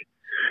Pittsburgh.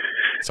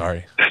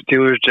 Sorry.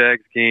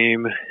 Steelers-Jags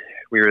game.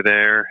 We were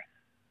there,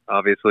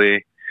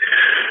 obviously.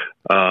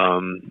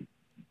 Weather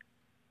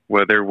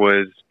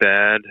was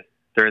bad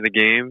during the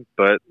game,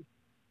 but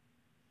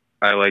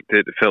I liked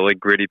it. It felt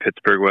like gritty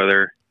Pittsburgh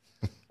weather.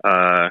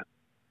 Kind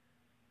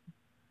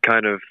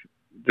of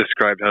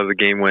described how the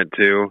game went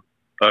too.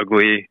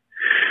 Ugly,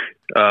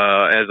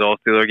 as all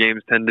Steeler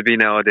games tend to be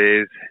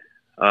nowadays.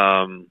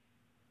 Not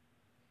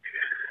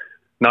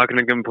going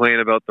to complain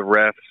about the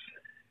refs,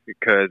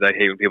 because I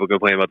hate when people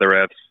complain about the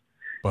refs.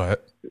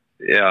 But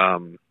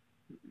even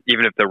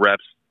if the refs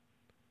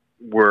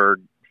were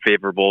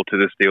favorable to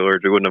the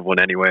Steelers, we wouldn't have won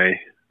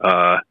anyway.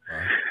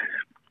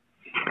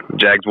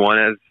 Jags won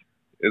I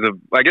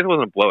guess it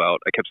wasn't a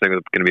blowout. I kept saying it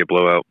was going to be a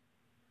blowout.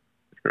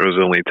 It was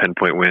only a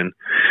 10-point win.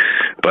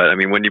 But, I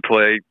mean, when you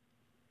play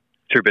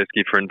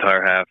Trubisky for an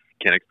entire half, you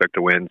can't expect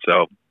to win.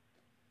 So,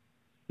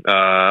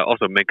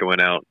 also Minka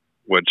went out,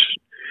 which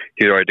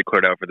he's already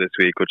declared out for this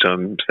week, which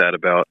I'm sad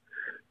about.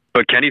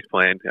 But Kenny's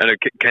playing. I know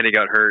Kenny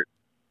got hurt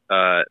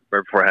right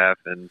before half,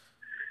 and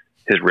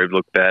his rib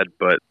looked bad,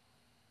 but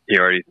he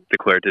already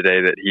declared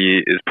today that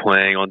he is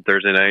playing on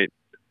Thursday night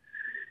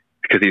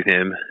because he's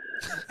him.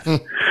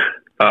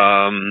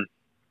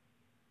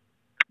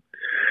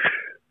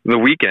 The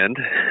weekend,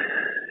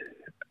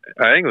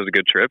 I think it was a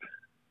good trip.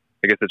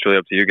 I guess it's really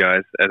up to you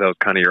guys, as I was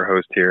kind of your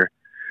host here.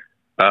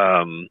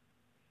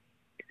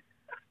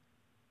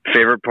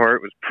 Favorite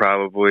part was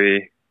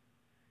probably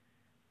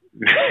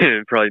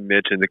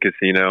Mitch in the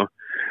casino.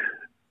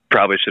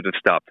 Probably should have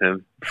stopped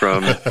him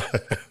from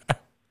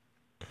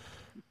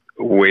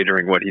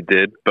wagering what he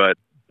did, but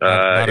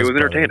Not it his was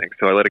entertaining,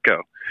 so I let it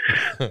go.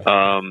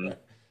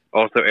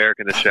 Also, Eric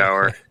in the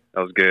shower.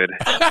 That was good.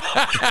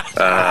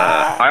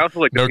 I also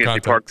like the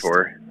PNC Park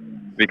tour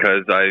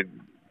because I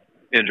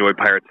enjoy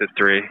Pirates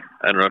history.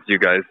 I don't know if you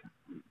guys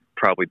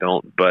probably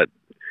don't, but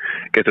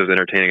I guess it was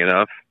entertaining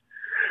enough.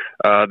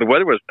 The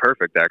weather was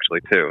perfect,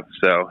 actually, too.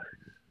 So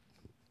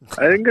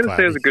I'm going to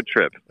say it was a good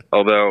trip,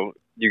 although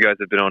you guys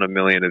have been on a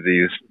million of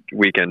these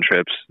weekend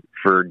trips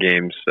for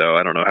games, so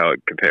I don't know how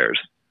it compares.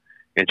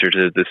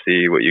 Interested to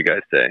see what you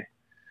guys say.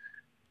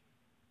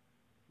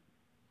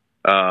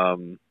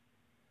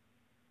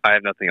 I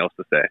have nothing else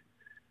to say.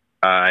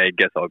 I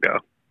guess I'll go.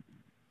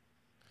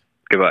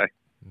 Goodbye.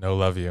 No,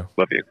 love you.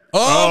 Love you.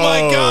 Oh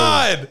my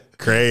God.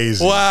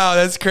 Crazy. Wow,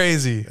 that's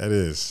crazy. That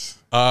is.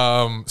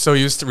 So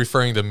he was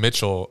referring to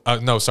Mitch,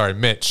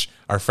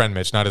 our friend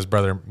Mitch, not his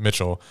brother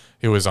Mitchell,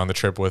 who was on the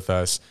trip with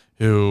us,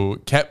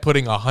 who kept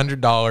putting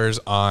 $100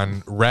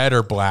 on red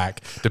or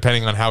black,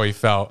 depending on how he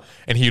felt.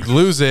 And he'd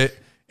lose it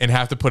and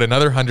have to put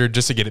another 100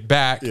 just to get it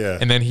back. Yeah.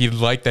 And then he'd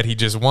like that he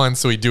just won,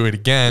 so he'd do it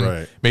again.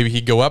 Right. Maybe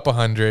he'd go up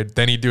 100,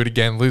 then he'd do it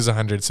again, lose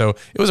 100. So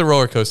it was a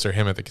roller coaster,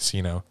 him at the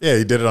casino. Yeah,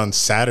 he did it on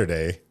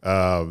Saturday.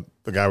 The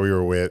guy we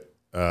were with,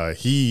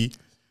 he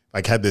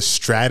had this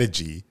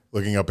strategy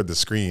looking up at the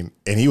screen,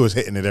 and he was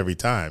hitting it every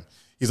time.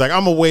 He's like,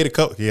 I'm going to wait a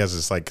couple. He has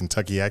this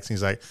Kentucky accent.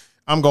 He's like,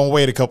 I'm going to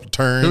wait a couple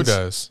turns. Who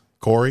does?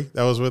 Corey,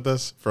 that was with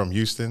us from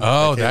Houston.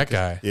 Oh, that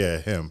guy. Yeah,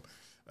 him.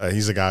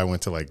 He's the guy I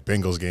went to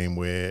Bengals game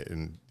with,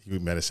 and he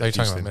met us at Are you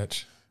Houston.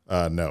 talking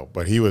about Mitch? No,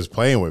 but he was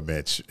playing with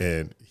Mitch,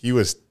 and he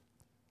was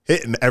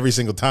hitting every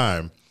single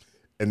time.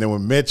 And then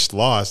when Mitch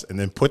lost and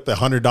then put the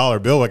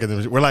 $100 bill back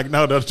in the, we're like,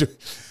 no, don't do.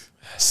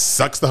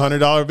 Sucks the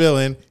 $100 bill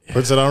in,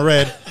 puts it on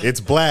red. It's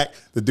black.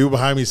 The dude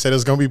behind me said it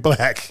was going to be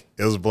black.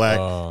 It was black.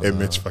 And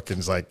Mitch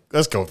fucking's like,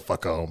 let's go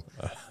fuck home.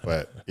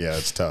 But yeah,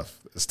 it's tough.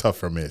 It's tough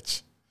for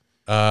Mitch.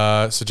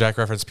 So Jack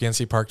referenced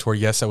PNC Park tour.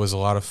 Yes, that was a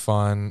lot of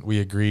fun. We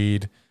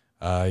agreed.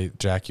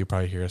 Jack, you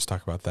probably hear us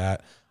talk about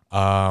that.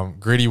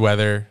 Gritty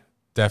weather,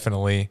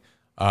 definitely.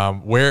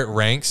 Where it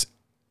ranks,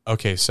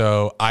 okay,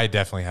 so I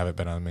definitely haven't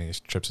been on many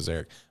trips as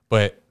Eric,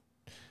 but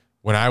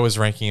when I was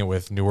ranking it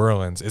with New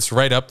Orleans, it's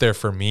right up there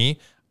for me.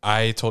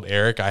 I told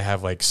Eric I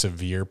have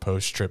severe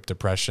post-trip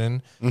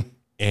depression,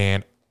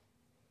 and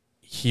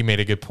he made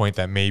a good point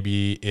that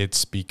maybe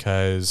it's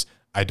because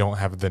I don't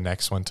have the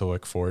next one to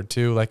look forward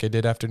to like I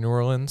did after New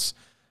Orleans,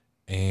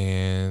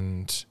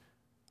 and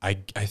I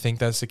think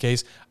that's the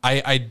case.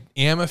 I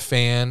am a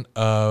fan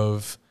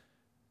of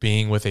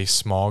being with a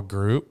small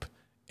group,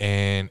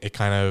 and it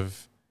kind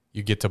of,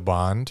 you get to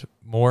bond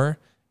more,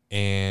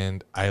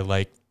 and I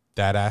like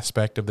that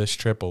aspect of this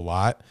trip a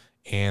lot.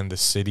 And the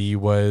city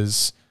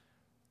was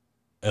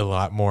a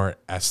lot more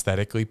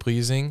aesthetically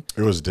pleasing.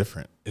 It was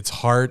different. It's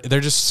hard. They're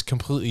just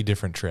completely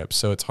different trips,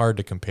 so it's hard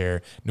to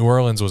compare. New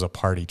Orleans was a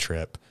party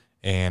trip,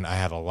 and I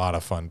had a lot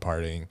of fun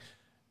partying.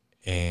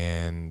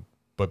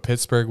 But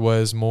Pittsburgh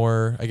was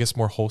more, I guess,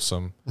 more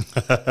wholesome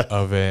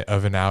of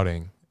an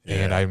outing. Yeah.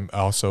 And I'm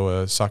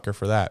also a sucker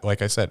for that.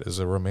 Like I said, it's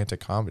a romantic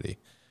comedy.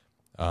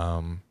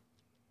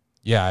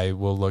 Yeah, I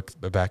will look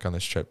back on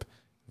this trip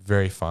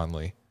very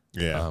fondly.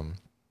 Yeah.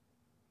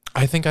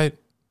 I think I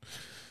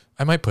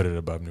might put it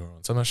above New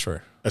Orleans. I'm not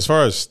sure. As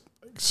far as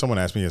someone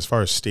asked me, as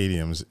far as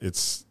stadiums,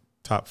 it's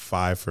top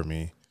 5 for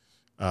me.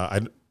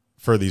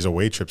 For these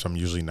away trips, I'm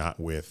usually not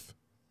with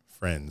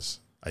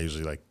friends. I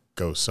usually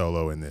go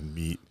solo and then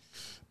meet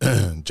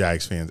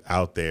Jags fans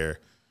out there.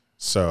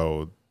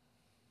 So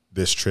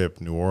this trip,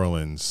 New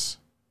Orleans,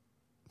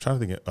 I'm trying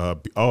to think.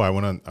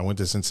 I went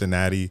to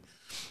Cincinnati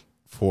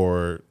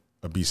for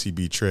a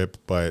BCB trip,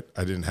 but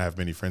I didn't have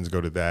many friends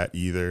go to that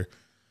either.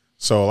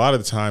 So a lot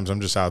of the times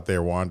I'm just out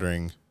there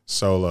wandering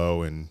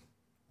solo, and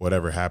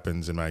whatever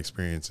happens in my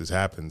experiences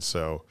happens.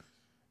 So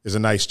it's a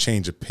nice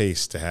change of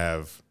pace to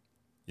have,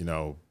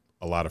 a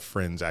lot of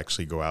friends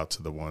actually go out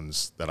to the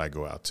ones that I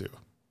go out to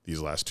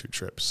these last 2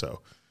 trips.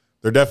 So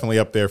they're definitely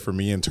up there for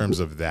me in terms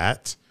of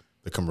that,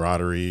 the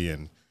camaraderie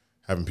and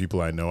having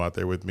people I know out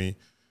there with me.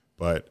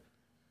 But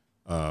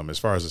as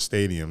far as the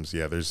stadiums,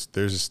 yeah,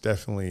 there's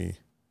definitely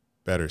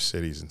better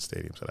cities and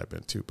stadiums that I've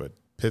been to. But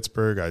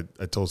Pittsburgh,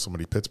 I told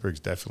somebody Pittsburgh's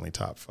definitely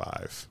top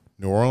 5.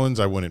 New Orleans,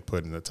 I wouldn't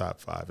put in the top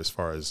 5 as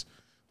far as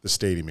the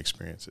stadium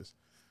experiences.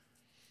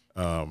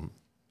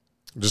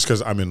 Just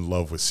because I'm in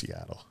love with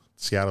Seattle.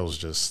 Seattle's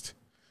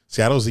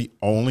the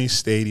only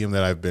stadium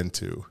that I've been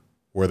to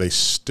where they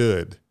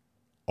stood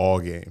all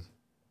game.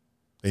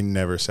 They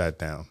never sat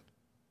down.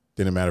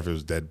 Didn't matter if it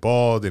was dead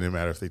ball. Didn't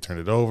matter if they turned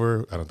it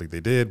over. I don't think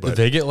they did. But did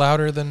they get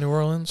louder than New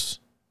Orleans?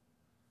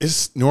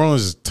 New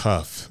Orleans is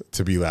tough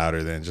to be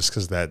louder than, just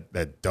because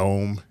that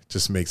dome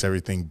just makes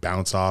everything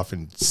bounce off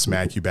and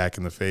smack you back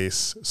in the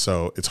face.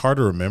 So it's hard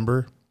to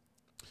remember.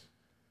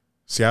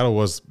 Seattle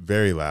was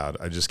very loud.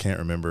 I just can't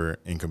remember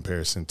in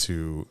comparison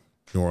to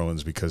New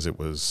Orleans because it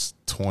was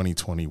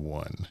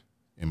 2021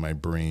 and my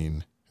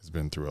brain has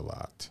been through a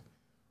lot.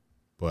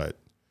 But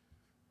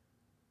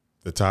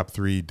the top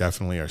three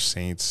definitely are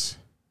Saints,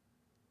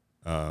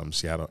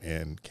 Seattle,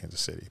 and Kansas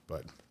City.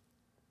 But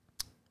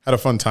had a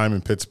fun time in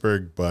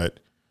Pittsburgh,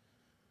 but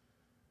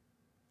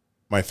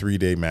my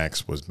 3-day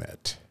max was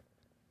met.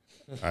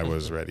 I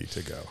was ready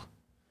to go.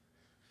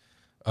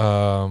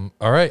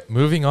 All right,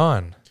 moving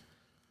on.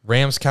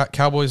 Rams,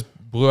 Cowboys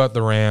blew out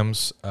the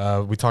Rams.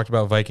 We talked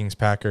about Vikings,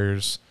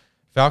 Packers,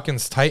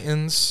 Falcons,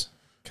 Titans.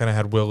 Kind of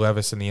had Will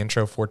Levis in the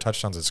intro. 4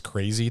 touchdowns is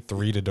crazy.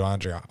 3 to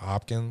DeAndre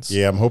Hopkins.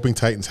 Yeah, I'm hoping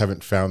Titans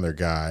haven't found their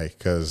guy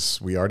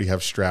because we already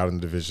have Stroud in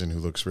the division who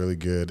looks really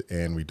good,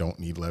 and we don't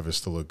need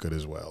Levis to look good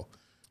as well.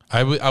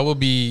 I will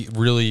be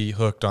really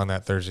hooked on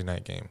that Thursday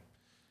night game.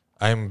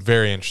 I'm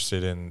very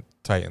interested in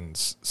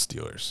Titans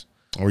Steelers.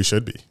 We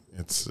should be.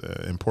 It's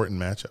an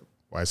important matchup.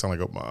 Why I sound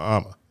like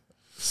Obama.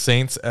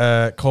 Saints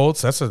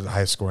Colts. That's a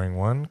high scoring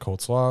one.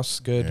 Colts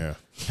lost. Good. Yeah.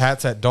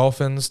 Pats at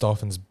Dolphins.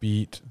 Dolphins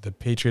beat the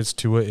Patriots.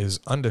 Tua is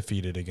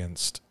undefeated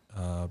against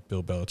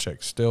Bill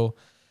Belichick still.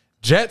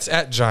 Jets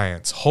at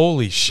Giants.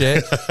 Holy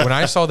shit. When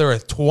I saw there were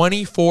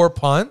 24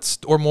 punts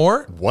or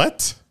more.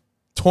 What?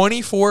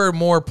 24 or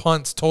more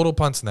punts, total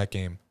punts in that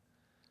game.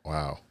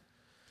 Wow.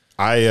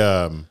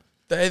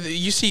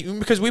 You see,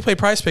 because we play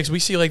Prize Picks, we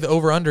see like the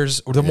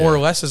over-unders or the more or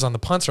lesses on the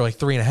punts are like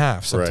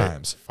 3.5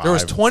 sometimes. Right. There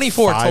was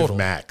 24 total.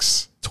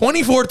 Max.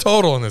 24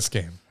 total in this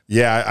game.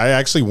 Yeah, I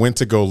actually went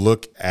to go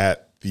look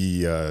at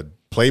the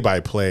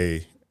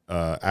play-by-play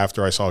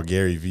after I saw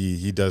Gary V.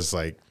 He does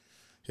like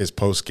his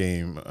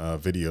post-game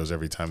videos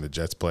every time the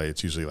Jets play.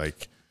 It's usually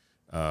like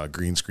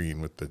green screen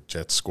with the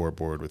Jets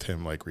scoreboard with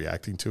him like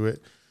reacting to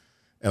it.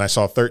 And I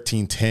saw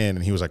 13-10,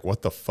 and he was like,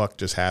 what the fuck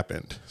just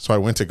happened? So I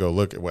went to go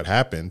look at what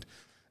happened.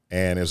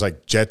 And it was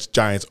like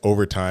Jets-Giants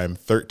overtime,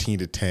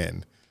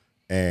 13-10.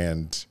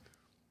 And,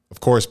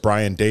 of course,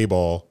 Brian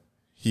Daboll,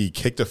 he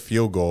kicked a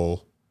field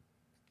goal.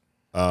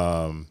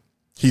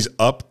 He's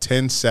up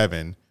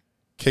 10-7,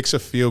 kicks a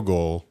field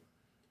goal.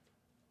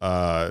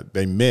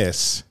 They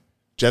miss.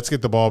 Jets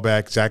get the ball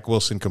back. Zach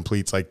Wilson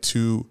completes like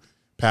 2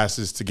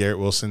 passes to Garrett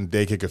Wilson.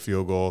 They kick a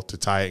field goal to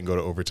tie it and go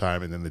to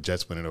overtime, and then the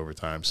Jets win in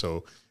overtime.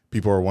 So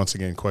people are once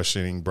again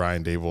questioning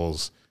Brian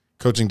Daboll's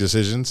coaching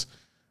decisions.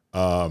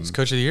 He's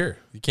coach of the year.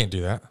 You can't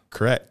do that.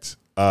 Correct.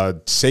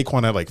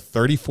 Saquon had like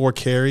 34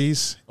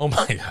 carries. Oh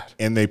my God.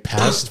 And they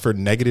passed for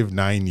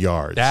 -9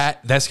 yards.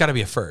 That's got to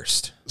be a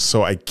first.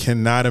 So I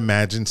cannot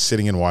imagine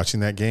sitting and watching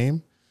that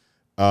game.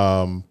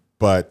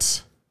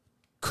 But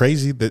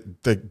crazy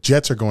that the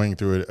Jets are going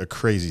through a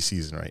crazy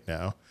season right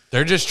now.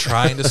 They're just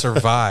trying to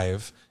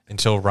survive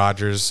until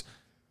Rodgers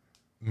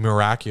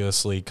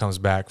miraculously comes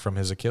back from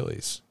his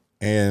Achilles.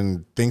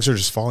 And things are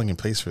just falling in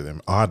place for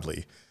them,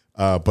 oddly.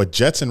 But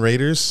Jets and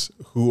Raiders,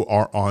 who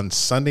are on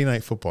Sunday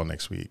Night Football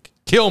next week.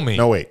 Kill me.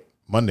 No, wait.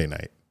 Monday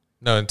night.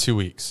 No, in 2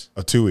 weeks.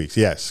 2 weeks,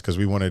 yes, because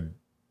we wanted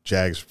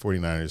Jags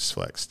 49ers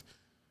flexed.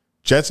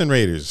 Jets and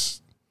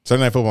Raiders,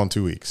 Sunday Night Football in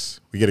 2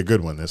 weeks. We get a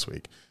good one this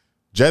week.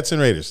 Jets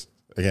and Raiders,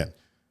 again,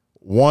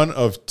 both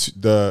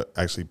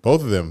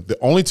of them, the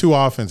only 2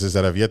 offenses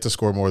that have yet to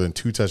score more than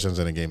 2 touchdowns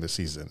in a game this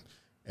season.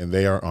 And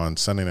they are on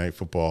Sunday Night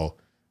Football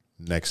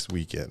next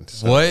weekend.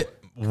 So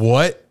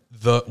What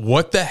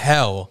the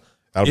hell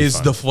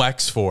is the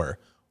flex for?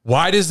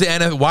 Why did the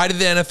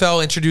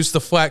NFL introduce the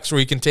flex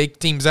where you can take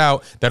teams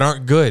out that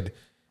aren't good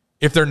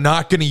if they're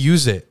not going to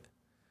use it?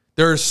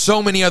 There are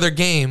so many other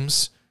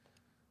games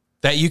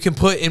that you can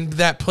put in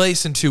that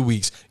place in 2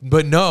 weeks.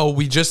 But no,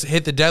 we just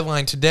hit the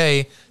deadline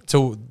today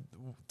to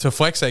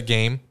flex that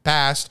game.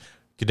 Passed.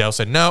 Goodell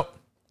said, no.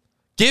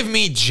 Give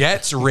me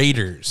Jets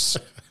Raiders.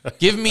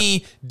 Give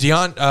me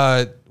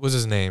what's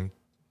his name?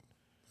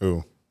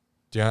 Who?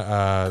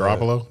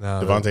 Garoppolo?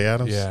 No, Devontae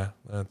Adams? Yeah.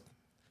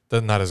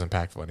 Not as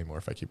impactful anymore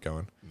if I keep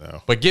going.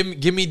 No. But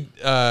give me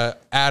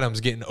Adams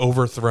getting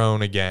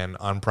overthrown again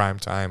on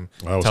primetime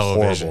that was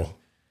television. Horrible.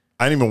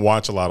 I didn't even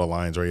watch a lot of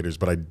Lions Raiders,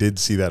 but I did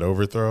see that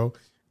overthrow.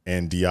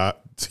 And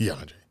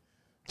DeAndre.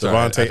 Sorry,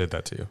 I did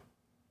that to you.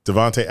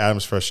 Devontae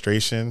Adams'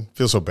 frustration.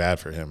 Feel so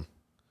bad for him.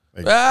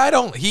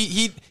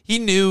 He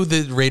knew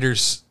the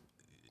Raiders.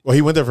 Well,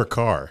 he went there for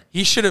Carr.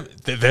 He should have.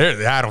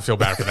 I don't feel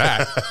bad for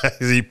that.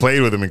 He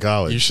played with him in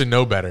college. You should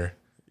know better.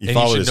 He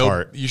followed his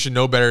heart. You should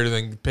know better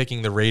than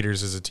picking the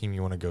Raiders as a team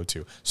you want to go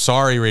to.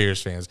 Sorry,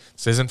 Raiders fans.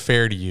 This isn't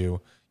fair to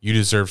you. You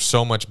deserve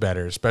so much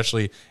better,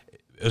 especially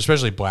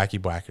Blackie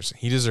Blackerson.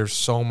 He deserves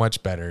so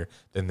much better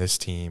than this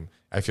team.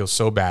 I feel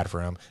so bad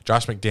for him.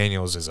 Josh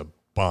McDaniels is a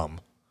bum.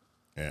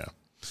 Yeah.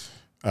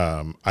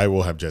 I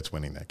will have Jets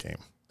winning that game.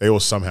 They will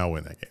somehow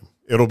win that game.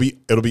 It'll be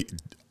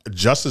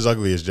just as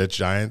ugly as Jets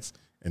Giants,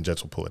 and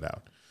Jets will pull it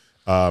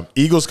out.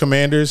 Eagles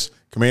Commanders.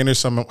 Commanders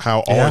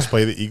somehow always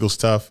play the Eagles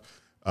tough.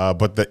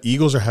 But the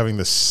Eagles are having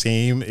the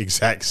same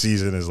exact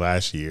season as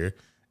last year,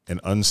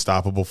 an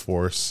unstoppable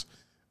force.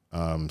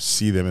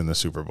 See them in the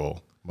Super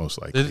Bowl,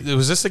 most likely.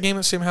 Was this the game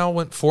that somehow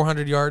went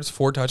 400 yards,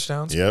 4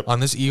 touchdowns? Yep. On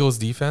this Eagles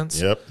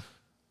defense? Yep.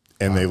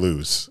 And they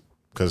lose.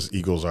 because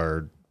Eagles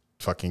are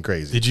fucking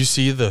crazy. Did you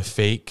see the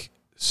fake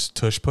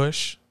tush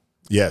push?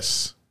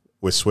 Yes,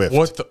 with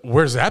Swift.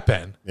 Where's that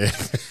been? Yeah.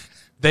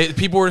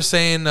 People were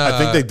saying. I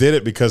think they did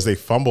it because they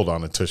fumbled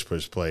on a tush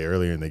push play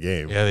earlier in the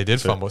game. Yeah, they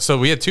did fumble. So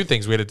we had two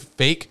things. We had a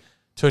fake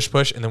tush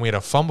push, and then we had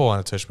a fumble on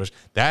a tush push.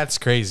 That's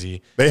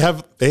crazy. They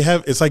have.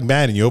 It's like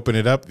Madden. You open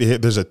it up.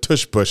 There's a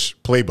tush push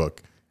playbook.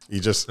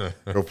 You just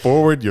go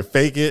forward. You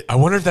fake it. I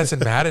wonder if that's in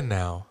Madden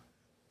now.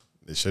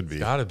 It should be.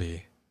 It's gotta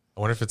be. I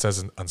wonder if it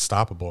says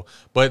unstoppable.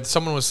 But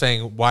someone was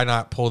saying, why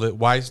not pull it?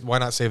 Why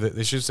not save it?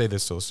 They should say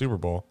this till the Super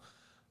Bowl.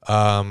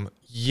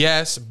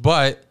 Yes,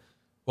 but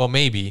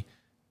maybe.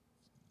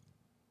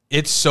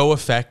 It's so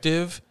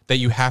effective that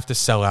you have to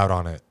sell out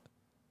on it.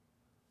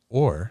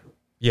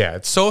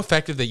 It's so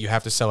effective that you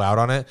have to sell out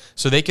on it.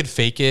 So they could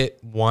fake it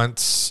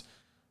once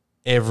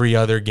every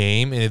other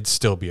game and it'd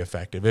still be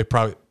effective.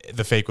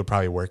 The fake would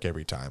probably work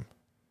every time.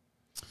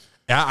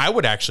 I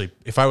would actually,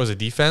 if I was a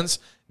defense,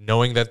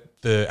 knowing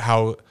that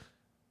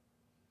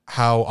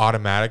how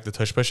automatic the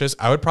tush push is,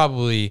 I would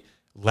probably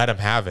let them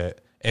have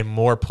it and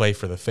more play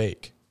for the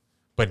fake.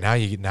 But now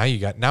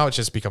it's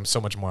just become so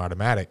much more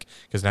automatic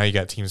because now you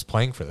got teams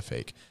playing for the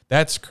fake.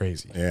 That's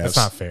crazy. Yeah, that's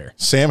not fair.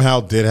 Sam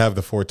Howell did have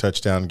the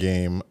 4-touchdown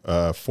game,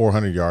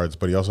 400 yards,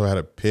 but he also had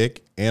a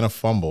pick and a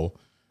fumble.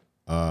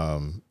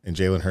 And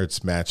Jalen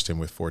Hurts matched him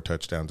with 4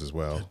 touchdowns as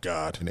well. Good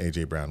God. And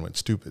A.J. Brown went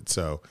stupid.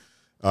 So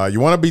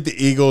you want to beat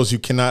the Eagles. You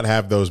cannot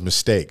have those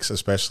mistakes,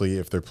 especially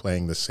if they're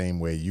playing the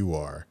same way you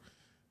are.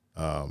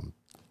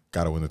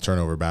 Got to win the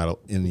turnover battle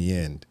in the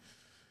end.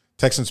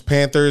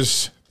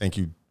 Texans-Panthers. Thank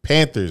you,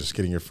 Panthers,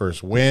 getting your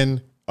first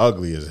win.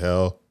 Ugly as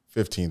hell.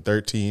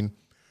 15-13.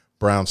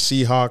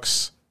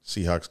 Browns-Seahawks.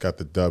 Seahawks got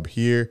the dub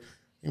here.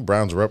 I think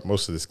Browns were up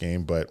most of this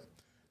game, but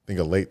I think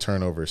a late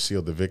turnover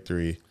sealed the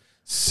victory.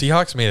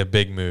 Seahawks made a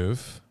big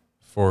move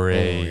for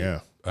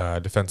a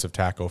defensive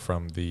tackle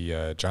from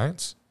the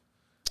Giants.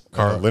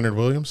 Leonard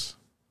Williams?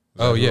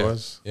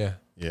 Yeah.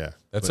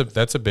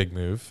 That's a big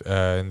move,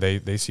 and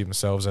they see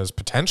themselves as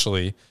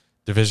potentially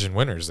division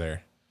winners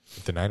there.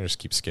 If the Niners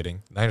keep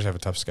skidding, Niners have a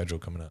tough schedule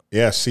coming up.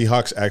 Yeah,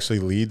 Seahawks actually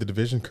lead the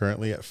division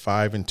currently at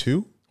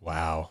 5-2.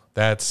 Wow,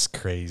 that's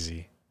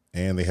crazy.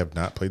 And they have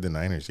not played the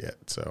Niners yet.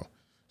 So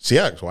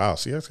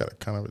Seahawks got a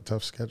kind of a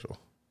tough schedule.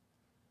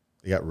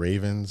 They got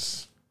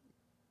Ravens,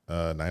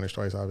 Niners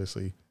twice,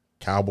 obviously,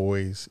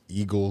 Cowboys,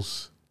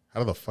 Eagles.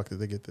 How the fuck did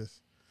they get this?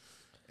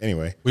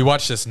 Anyway, we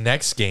watched this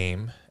next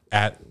game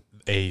at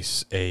a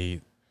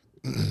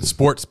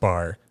sports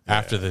bar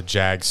after the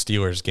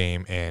Jags-Steelers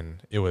game,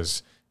 and it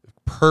was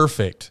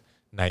perfect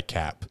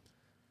nightcap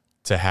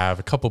to have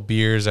a couple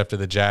beers after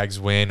the Jags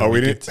win. We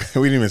didn't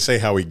even say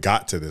how we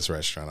got to this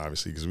restaurant,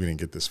 obviously, because we didn't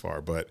get this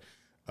far. But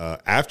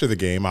after the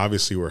game,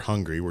 obviously, we're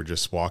hungry. We're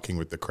just walking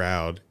with the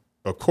crowd.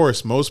 Of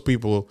course, most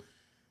people,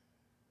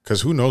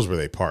 because who knows where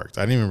they parked?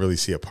 I didn't even really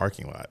see a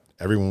parking lot.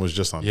 Everyone was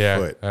just on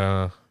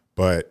foot.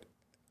 But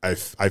I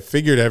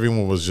figured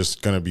everyone was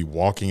just going to be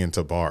walking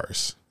into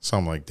bars. So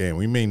I'm like, damn,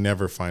 we may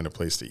never find a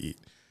place to eat.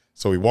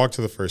 So we walked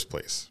to the first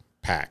place,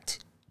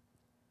 packed.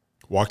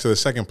 Walk to the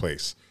second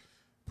place,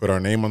 put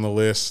our name on the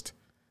list.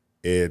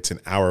 It's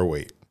an hour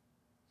wait.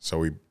 So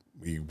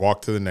we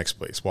walk to the next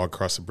place, walk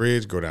across the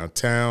bridge, go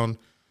downtown.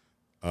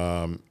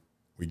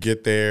 We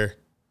get there,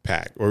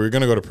 packed. Or we were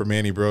going to go to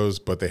Permani Bros,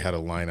 but they had a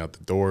line out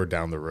the door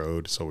down the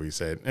road. So we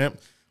said,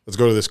 let's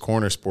go to this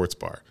corner sports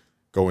bar.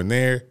 Go in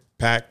there,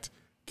 packed,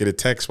 get a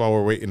text while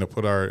we're waiting to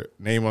put our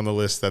name on the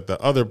list that the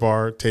other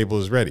bar table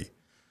is ready.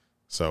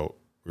 So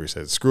we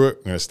said, screw it,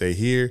 we're going to stay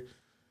here.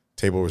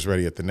 Table was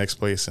ready at the next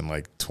place in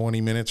like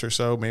 20 minutes or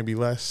so, maybe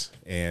less.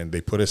 And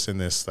they put us in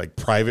this like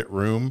private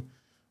room.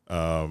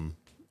 And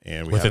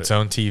we with its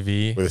own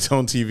TV. With its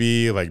own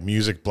TV, like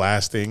music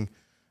blasting.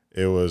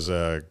 It was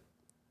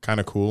kind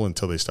of cool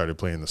until they started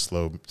playing the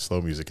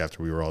slow music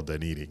after we were all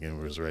done eating and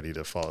was ready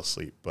to fall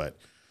asleep. But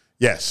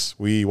yes,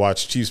 we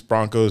watched Chiefs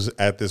Broncos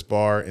at this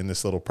bar in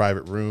this little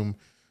private room.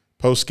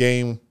 Post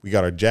game, we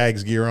got our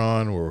Jags gear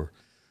on. We're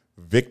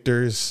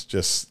victors,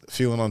 just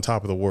feeling on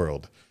top of the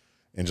world.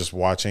 And just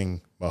watching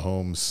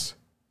Mahomes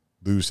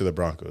lose to the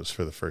Broncos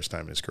for the first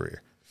time in his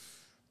career.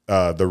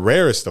 The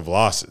rarest of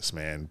losses,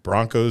 man.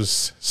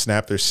 Broncos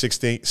snapped their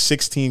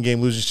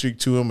 16-game losing streak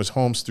to him.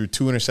 Mahomes threw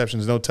 2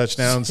 interceptions, no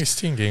touchdowns.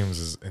 16 games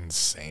is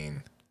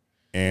insane.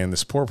 And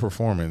this poor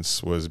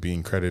performance was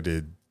being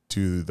credited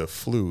to the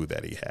flu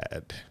that he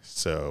had.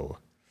 So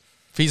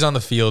if he's on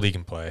the field, he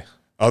can play.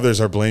 Others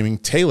are blaming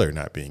Taylor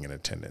not being in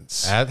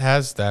attendance. The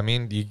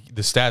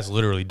stats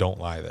literally don't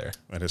lie there.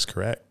 That is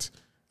correct.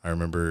 I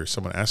remember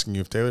someone asking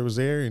you if Taylor was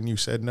there, and you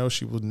said no,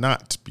 she would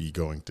not be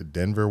going to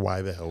Denver.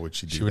 Why the hell would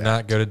she do that? She would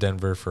not go to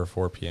Denver for a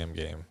 4 p.m.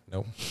 game.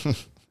 Nope.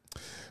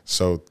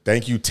 So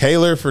thank you,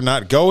 Taylor, for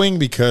not going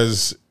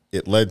because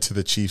it led to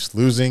the Chiefs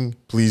losing.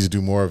 Please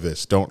do more of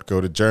this. Don't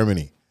go to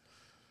Germany.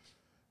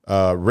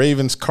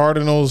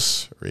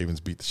 Ravens-Cardinals. Ravens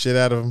beat the shit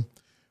out of them.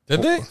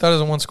 Did they? I thought it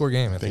was a one-score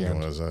game. I think it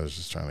was. I was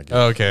just trying to get.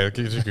 Oh, okay.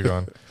 Keep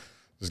going.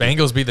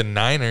 Bengals beat the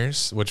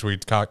Niners, which we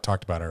talked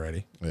about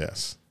already.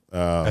 Yes.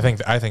 I think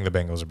the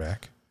Bengals are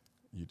back.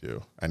 You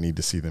do. I need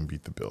to see them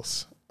beat the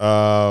Bills.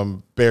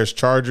 Bears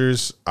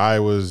Chargers. I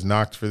was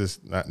knocked for this.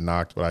 Not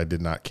knocked, but I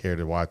did not care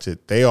to watch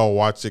it. They all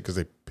watched it because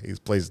they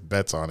placed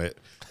bets on it.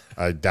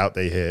 I doubt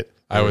they hit.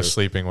 I was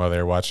sleeping while they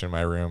were watching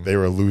my room. They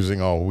were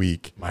losing all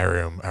week. My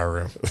room, our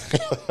room.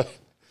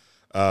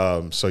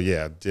 So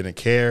yeah, didn't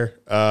care.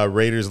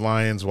 Raiders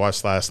Lions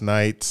watched last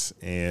night,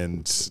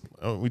 and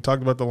we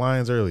talked about the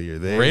Lions earlier.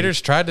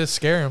 Raiders tried to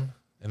scare them,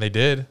 and they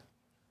did.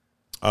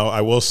 Oh,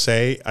 I will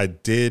say I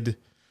did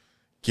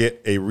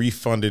get a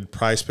refunded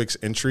Prize Picks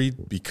entry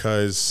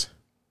because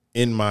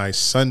in my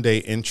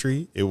Sunday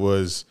entry it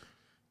was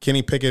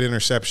Kenny Pickett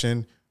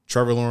interception,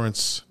 Trevor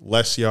Lawrence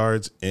less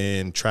yards,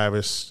 and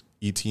Travis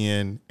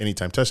Etienne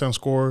anytime touchdown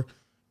score.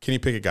 Kenny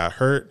Pickett got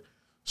hurt,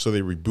 so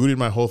they rebooted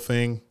my whole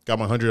thing, got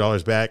my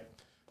 $100 back.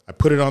 I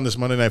put it on this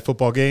Monday Night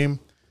Football game.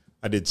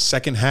 I did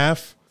second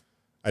half.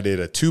 I did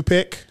a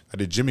 2-pick. I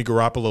did Jimmy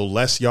Garoppolo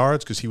less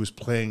yards because he was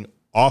playing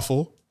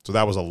awful, so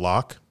that was a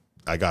lock.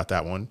 I got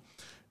that one.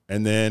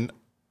 And then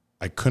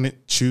I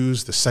couldn't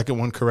choose the second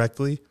one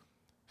correctly.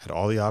 Had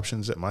all the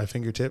options at my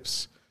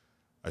fingertips.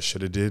 I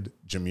should have did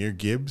Jahmyr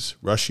Gibbs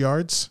rush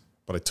yards,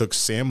 but I took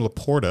Sam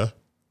Laporta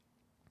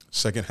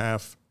second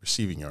half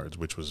receiving yards,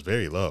 which was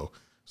very low.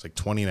 It's like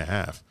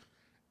 20.5.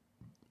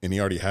 And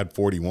he already had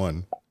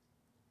 41.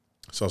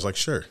 So I was like,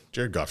 sure,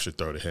 Jared Goff should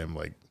throw to him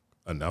like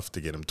enough to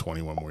get him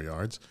 21 more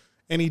yards.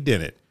 And he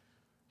didn't.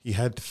 He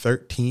had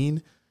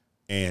 13,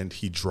 and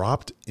he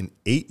dropped an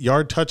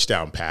 8-yard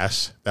touchdown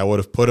pass that would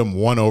have put him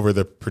one over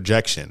the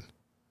projection.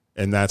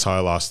 And that's how I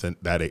lost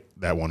that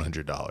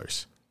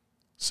 $100.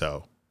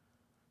 So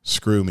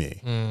screw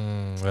me.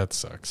 That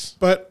sucks.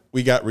 But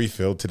we got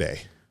refilled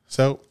today.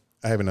 So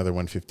I have another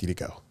 $150 to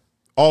go.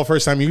 All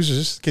first-time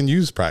users can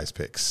use Prize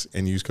Picks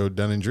and use code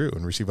Dunn&Drew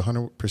and receive a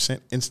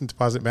 100% instant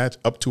deposit match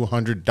up to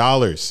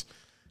 $100.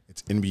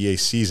 It's NBA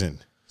season,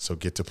 so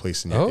get to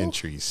placing your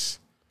entries.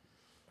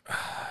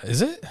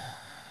 Is it?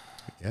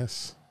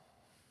 Yes.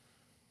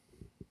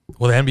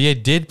 Well, the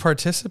NBA did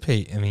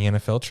participate in the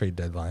NFL trade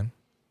deadline.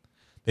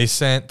 Who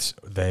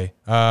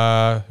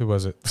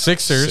was it?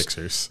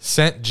 Sixers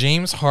sent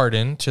James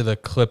Harden to the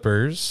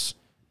Clippers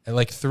at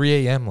like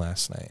 3 a.m.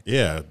 last night.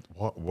 Yeah.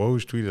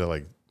 Woj tweeted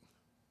like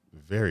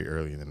very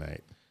early in the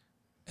night.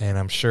 And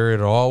I'm sure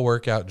it'll all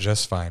work out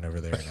just fine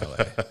over there in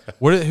LA.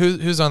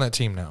 Who's on that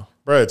team now?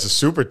 Bro, it's a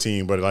super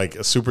team, but like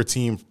a super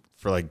team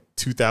for like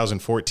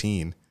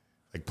 2014.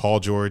 Like Paul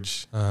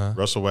George,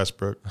 Russell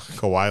Westbrook,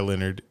 Kawhi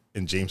Leonard,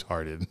 and James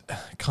Harden.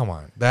 Come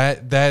on.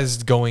 That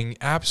is going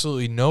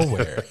absolutely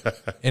nowhere.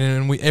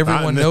 and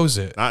everyone knows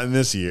it. Not in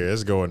this year.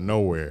 It's going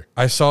nowhere.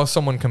 I saw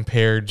someone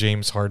compare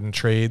James Harden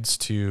trades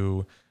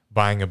to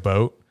buying a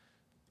boat.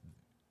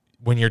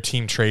 When your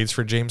team trades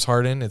for James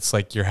Harden, it's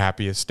like your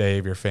happiest day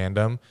of your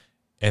fandom.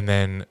 And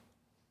then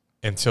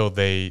until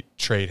they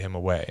trade him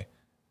away,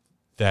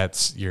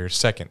 that's your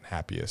second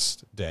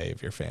happiest day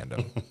of your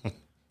fandom.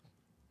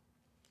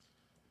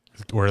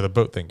 Where the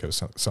boat thing goes,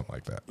 something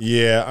like that.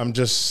 Yeah,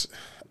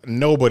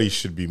 nobody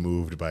should be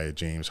moved by a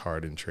James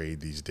Harden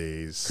trade these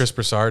days. Chris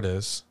Broussard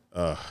is.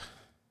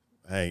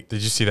 Hey,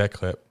 did you see that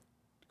clip?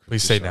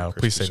 Please say no.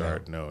 Please say no.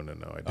 No, I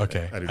didn't.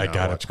 Okay, I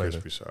gotta play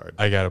Chris Broussard.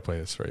 I gotta play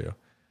this for you.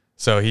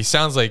 So he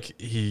sounds like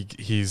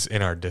he's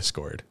in our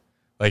Discord.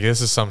 Like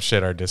this is some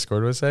shit our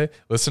Discord would say.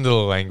 Listen to the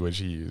language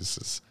he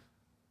uses.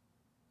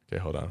 Okay,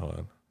 hold on.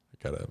 I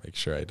gotta make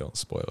sure I don't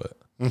spoil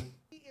it.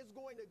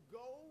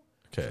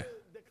 Okay.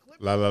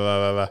 La la la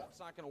la la. It's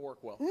not going to work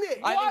well. Nick,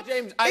 I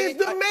think James. Is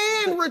the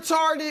man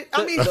retarded?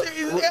 I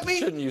mean,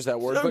 shouldn't use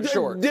that word, but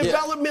sure.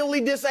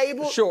 Developmentally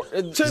disabled. Sure.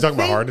 To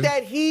think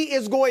that he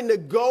is going to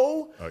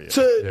go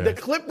to the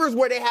Clippers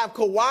where they have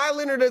Kawhi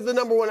Leonard as the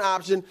number one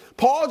option,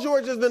 Paul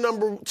George is the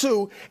number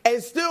two,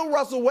 and still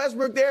Russell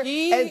Westbrook there,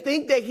 and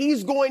think that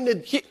he's going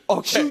to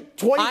shoot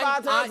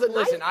 25 times a night.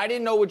 Listen, I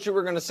didn't know what you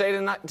were going to say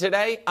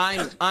today.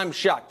 I'm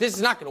shocked. This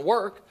is not going to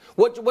work.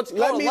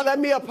 Let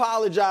me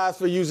apologize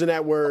for using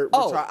that word.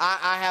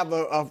 I have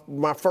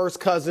my first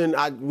cousin.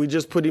 We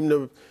just put him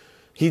to.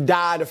 He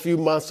died a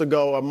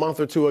month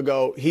or two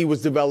ago. He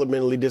was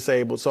developmentally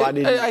disabled, so I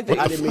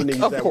didn't mean to use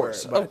that word.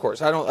 Of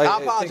course, I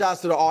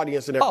apologize to the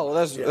audience and everything. Oh,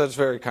 that's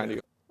very kind of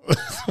you.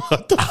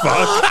 What the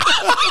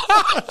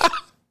fuck?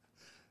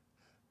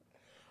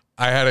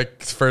 I had a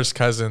first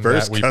cousin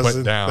that we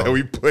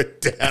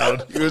put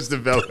down. He was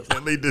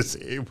developmentally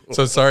disabled.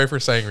 So sorry for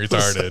saying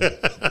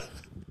retarded.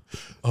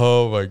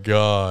 Oh my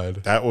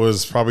God. That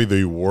was probably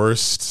the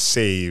worst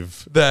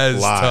save that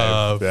is live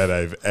tough. that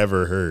I've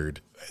ever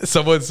heard.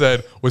 Someone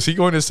said, was he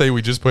going to say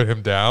we just put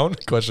him down?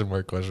 Question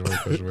mark.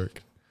 It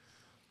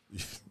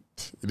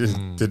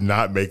did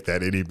not make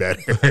that any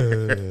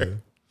better.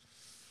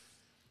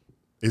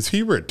 Is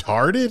he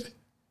retarded?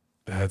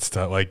 That's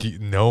tough. Like you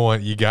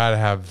gotta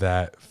have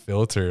that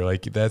filter.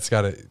 Like you just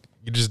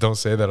don't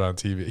say that on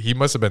TV. He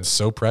must have been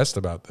so pressed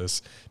about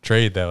this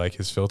trade that like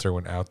his filter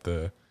went out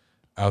the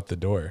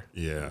door.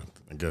 Yeah,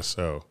 I guess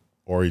so.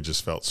 Or he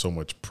just felt so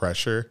much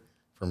pressure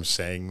from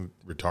saying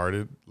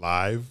retarded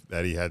live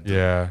that he had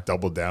to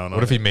double down on it.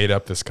 What if he made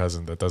up this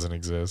cousin that doesn't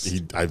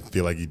exist? I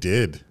feel like he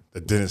did.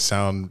 that didn't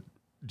sound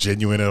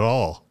genuine at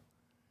all.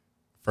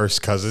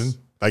 First cousin.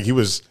 Like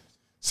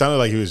sounded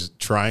like he was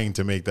trying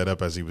to make that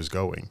up as he was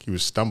going. He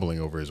was stumbling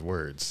over his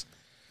words.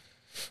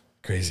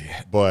 Crazy.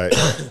 But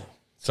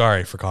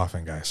sorry for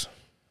coughing, guys.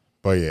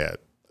 But yeah.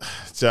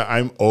 So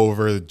I'm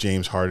over the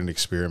James Harden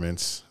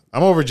experiments.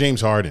 I'm over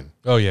James Harden.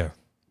 Oh yeah.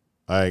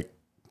 Like,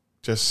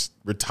 just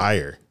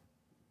retire.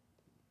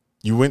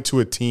 You went to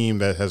a team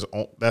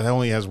that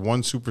only has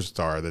one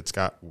superstar that's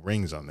got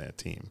rings on that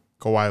team,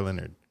 Kawhi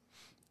Leonard.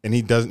 And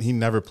he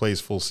never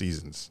plays full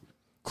seasons.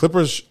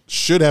 Clippers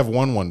should have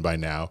won one by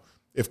now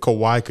if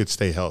Kawhi could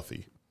stay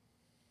healthy.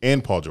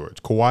 And Paul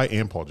George. Kawhi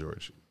and Paul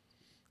George.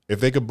 If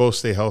they could both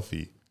stay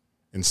healthy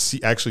and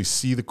actually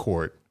see the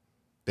court,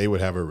 they would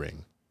have a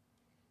ring.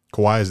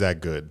 Kawhi is that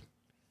good.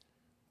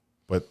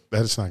 But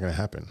that's not going to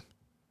happen.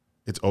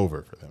 It's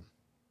over for them.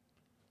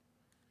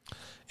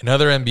 In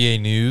other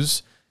NBA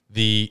news,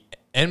 the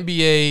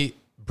NBA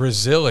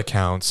Brazil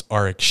accounts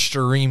are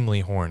extremely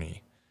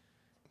horny.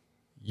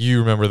 You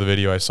remember the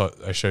video I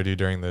showed you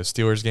during the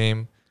Steelers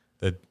game?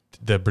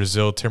 The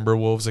Brazil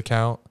Timberwolves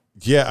account?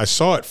 Yeah, I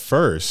saw it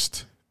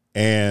first,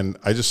 and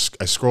I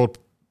scrolled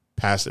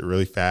past it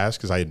really fast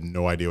because I had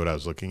no idea what I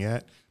was looking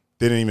at.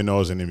 Didn't even know it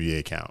was an NBA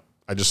account.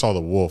 I just saw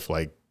the wolf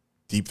like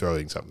deep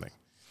throating something.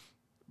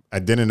 I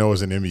didn't know it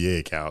was an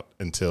NBA account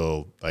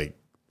until like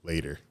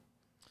later.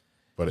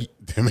 But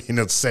it made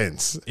no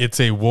sense. It's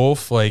a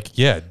wolf,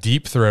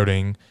 deep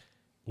throating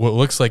what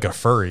looks like a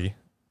furry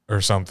or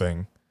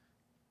something.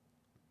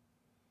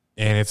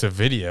 And it's a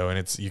video,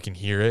 and you can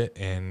hear it,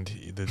 and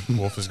the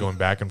wolf is going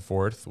back and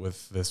forth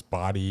with this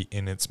body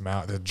in its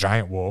mouth, the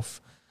giant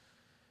wolf.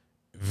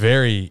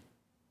 Very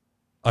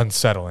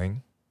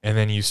unsettling. And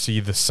then you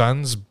see the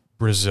Suns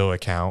Brazil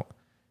account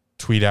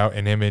tweet out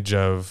an image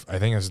of, I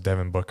think it's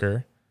Devin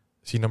Booker.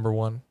 Is he number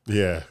one?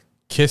 Yeah.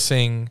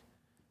 Kissing,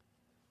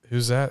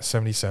 who's that,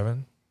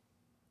 77?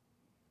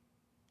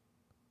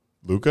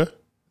 Luka?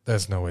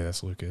 There's no way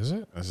that's Luka, is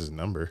it? That's his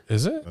number.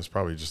 Is it? That's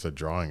probably just a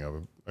drawing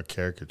of a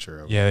caricature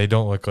of him. Yeah, they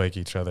don't look like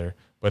each other,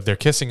 but they're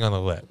kissing on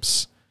the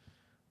lips.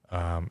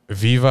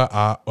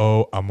 Viva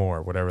o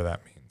amor, whatever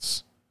that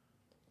means.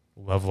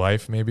 Love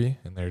life, maybe,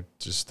 and they're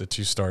just the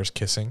two stars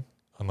kissing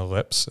on the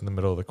lips in the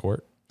middle of the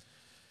court.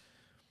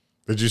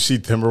 Did you see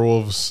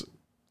Timberwolves,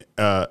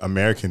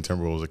 American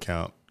Timberwolves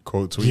account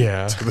quote tweet?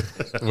 Yeah,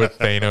 with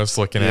Thanos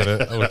looking at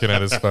it, looking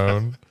at his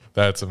phone.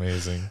 That's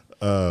amazing.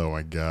 Oh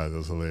my God, that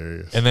was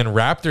hilarious. And then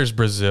Raptors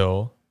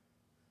Brazil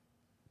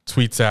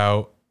tweets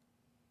out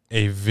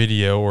a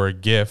video or a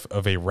GIF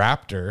of a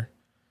raptor,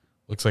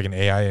 looks like an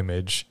AI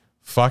image,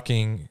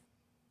 fucking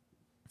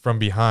from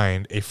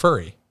behind a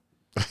furry.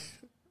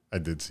 I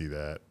did see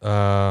that.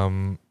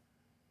 And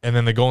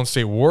then the Golden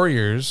State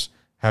Warriors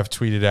have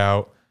tweeted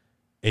out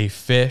a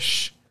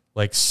fish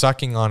like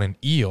sucking on an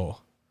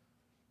eel.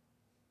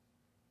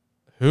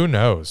 Who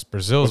knows?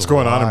 Brazil's What's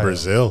going on in wild.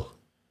 Brazil?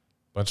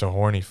 Bunch of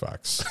horny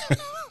fucks.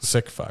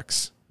 Sick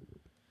fucks.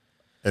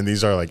 And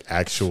these are like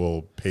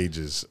actual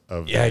pages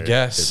of I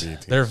guess.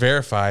 They're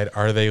verified.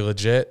 Are they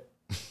legit?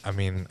 I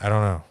mean, I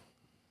don't know.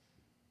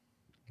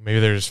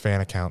 Maybe they're just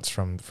fan accounts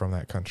from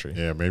that country.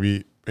 Yeah,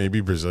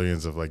 maybe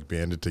Brazilians have like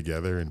banded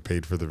together and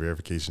paid for the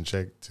verification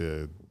check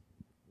to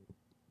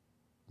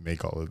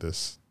make all of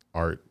this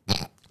art.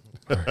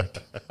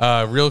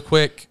 Real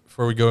quick,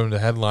 before we go into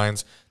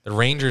headlines, the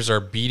Rangers are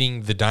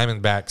beating the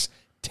Diamondbacks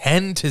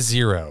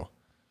 10-0,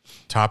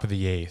 top of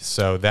the eighth.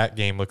 So that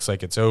game looks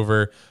like it's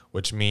over,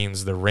 which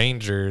means the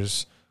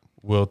Rangers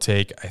will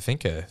take, I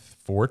think, a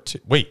 4-2.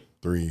 Wait,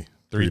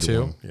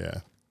 3-2. Yeah,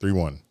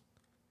 3-1.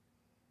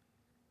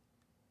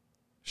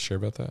 Sure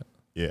about that?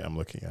 Yeah, I'm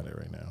looking at it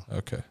right now.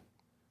 Okay.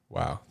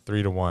 Wow,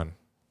 3-1.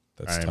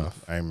 That's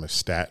tough. I'm a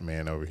stat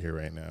man over here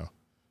right now.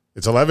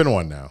 It's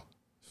 11-1 now.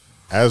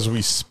 As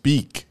we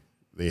speak,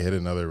 they hit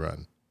another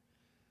run.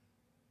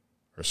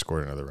 Or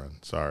scored another run.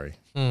 Sorry.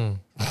 But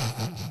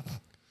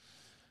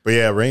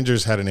yeah,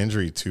 Rangers had an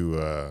injury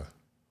to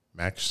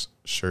Max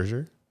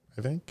Scherzer,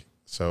 I think.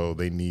 So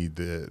they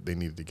needed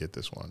to get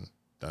this one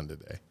done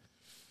today.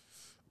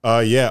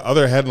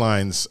 Other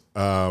headlines.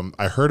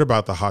 I heard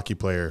about the hockey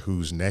player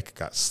whose neck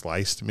got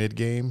sliced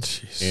mid-game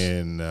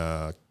in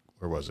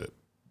where was it?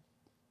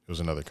 It was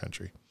another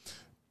country.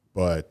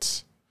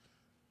 But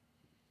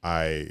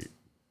I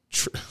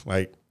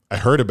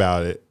heard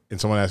about it, and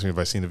someone asked me if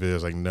I seen the video. I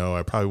was like, no,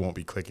 I probably won't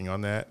be clicking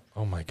on that.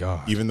 Oh my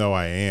God. Even though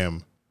I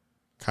am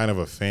kind of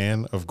a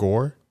fan of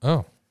gore.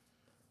 Oh.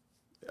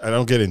 I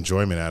don't get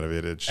enjoyment out of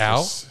it. It's Al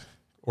just,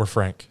 or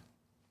Frank?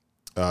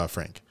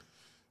 Frank.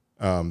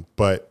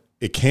 But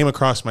it came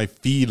across my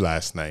feed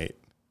last night,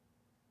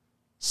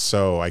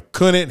 so I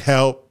couldn't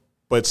help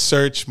but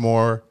search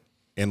more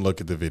and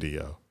look at the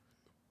video.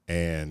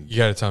 And you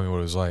got to tell me what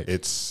it was like.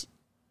 It's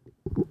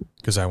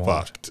because I won't.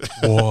 fucked.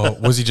 Whoa,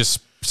 was he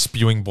just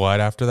spewing blood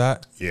after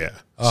that? Yeah.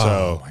 Oh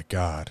so my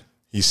God.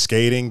 He's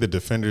skating. The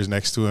defender's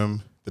next to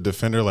him. The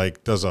defender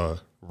does a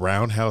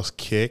roundhouse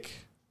kick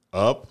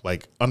up,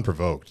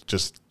 unprovoked,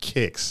 just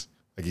kicks.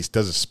 He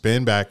does a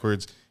spin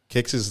backwards,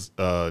 kicks his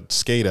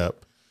skate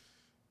up,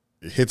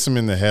 it hits him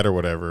in the head or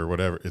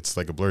whatever. It's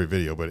like a blurry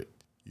video, but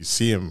you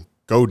see him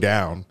go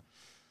down.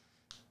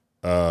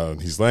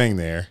 He's laying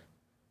there,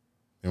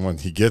 and when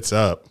he gets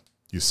up,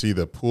 you see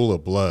the pool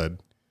of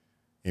blood,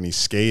 and he's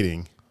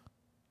skating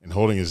and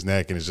holding his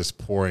neck, and it's just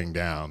pouring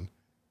down,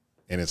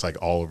 and it's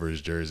like all over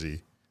his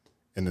jersey,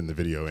 and then the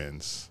video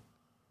ends.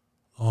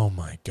 Oh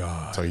my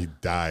God! So he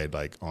died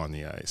like on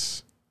the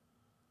ice.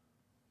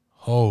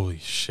 Holy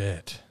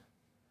shit!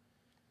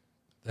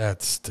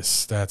 That's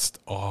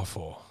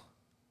awful.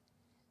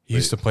 He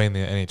used to play in the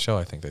NHL,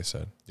 I think they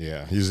said.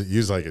 Yeah, he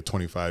was like a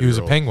 25-year-old. He was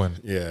a Penguin.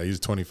 Yeah, he's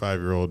a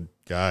 25-year-old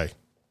guy.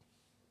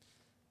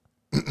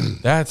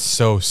 That's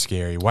so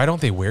scary. Why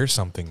don't they wear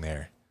something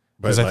there?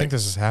 Because I like, think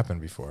this has happened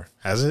before.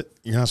 Has it?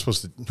 You're not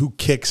supposed to. Who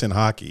kicks in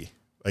hockey?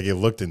 Like, it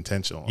looked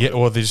intentional. Yeah,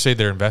 well, did you say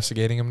they're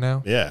investigating him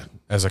now? Yeah.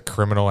 As a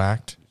criminal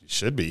act?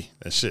 Should be.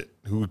 That shit.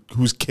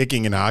 Who's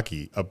kicking in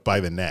hockey up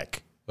by the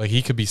neck? Like,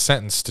 he could be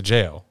sentenced to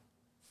jail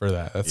for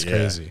that. That's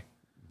crazy.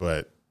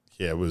 But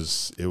yeah, it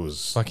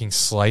was fucking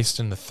sliced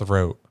in the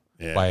throat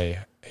by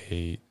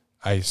a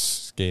ice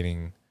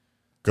skating.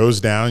 Goes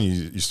down,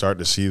 you start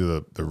to see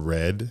the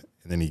red,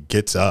 and then he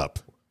gets up,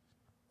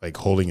 like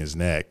holding his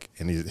neck,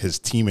 and his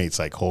teammates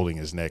like holding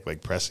his neck,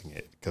 like pressing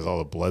it, because all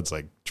the blood's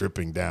like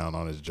dripping down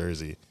on his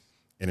jersey,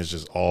 and it's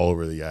just all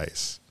over the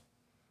ice.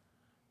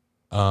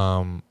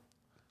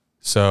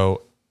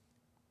 So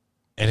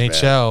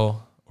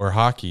NHL or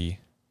hockey,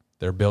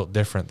 they're built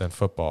different than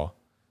football.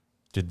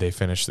 Did they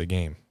finish the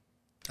game?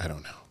 I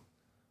don't know.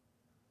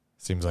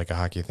 Seems like a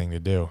hockey thing to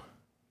do.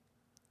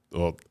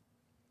 Well,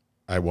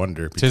 I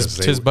wonder, because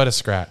tis but a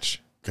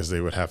scratch. Because they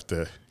would have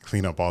to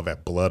clean up all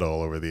that blood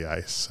all over the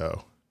ice.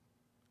 So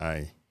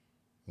I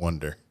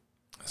wonder.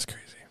 That's crazy.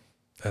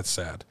 That's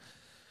sad.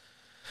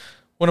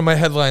 One of my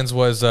headlines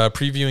was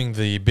previewing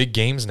the big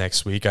games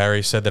next week. I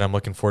already said that I'm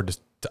looking forward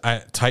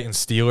to Titans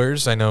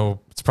Steelers. I know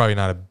it's probably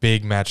not a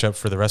big matchup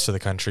for the rest of the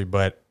country,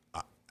 but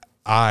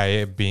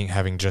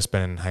having just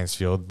been in Heinz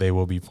Field, they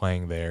will be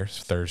playing there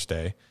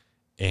Thursday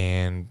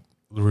and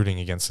rooting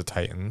against the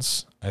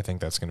Titans. I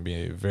think that's going to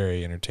be a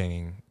very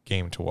entertaining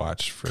game to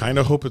watch. Kind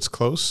of hope it's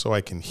close so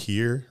I can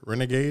hear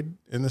Renegade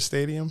in the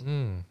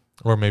stadium.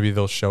 Or maybe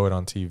they'll show it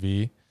on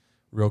TV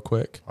real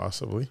quick.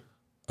 Possibly.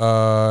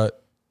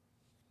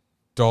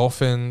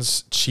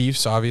 Dolphins,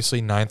 Chiefs,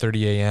 obviously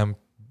 9:30 a.m.,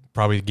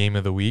 probably the game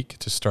of the week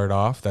to start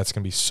off. That's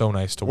going to be so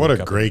nice to wake up.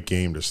 What a great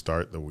game to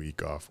start the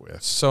week off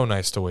with. So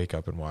nice to wake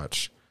up and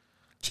watch.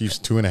 Chiefs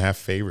 2.5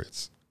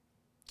 favorites.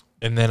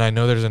 And then I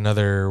know there's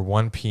another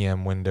 1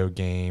 p.m. window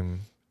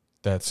game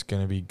that's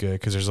going to be good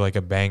because there's like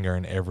a banger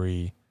in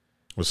every.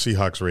 With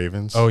Seahawks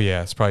Ravens? Oh,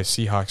 yeah. It's probably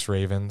Seahawks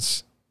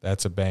Ravens.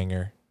 That's a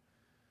banger.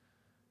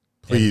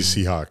 Please,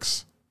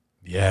 Seahawks.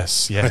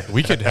 Yes. Yeah.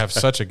 We could have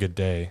such a good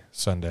day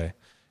Sunday.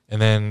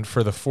 And then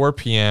for the 4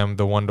 p.m.,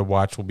 the one to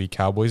watch will be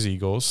Cowboys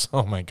Eagles.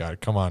 Oh, my God.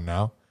 Come on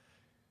now.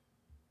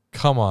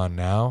 Come on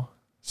now.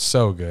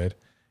 So good.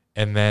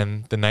 And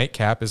then the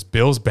nightcap is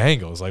Bills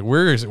Bengals. Like,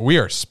 we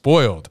are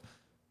spoiled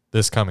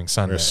this coming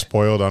Sunday. We're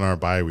spoiled on our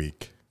bye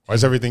week. Why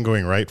is everything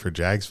going right for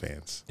Jags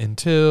fans?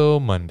 Until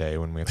Monday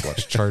when we have to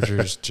watch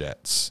Chargers,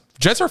 Jets.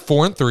 Jets are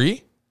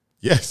 4-3?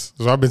 Yes.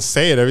 So I've been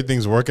saying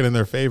everything's working in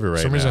their favor right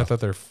now. For some reason I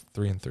thought they're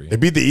 3-3. They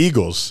beat the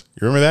Eagles.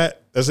 You remember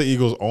that? That's the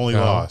Eagles' only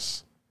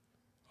loss.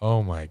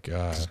 Oh, my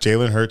God.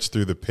 Jalen Hurts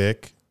threw the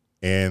pick,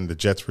 and the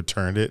Jets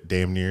returned it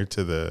damn near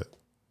to the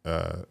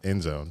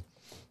end zone.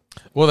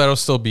 Well, that'll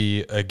still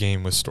be a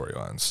game with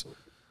storylines.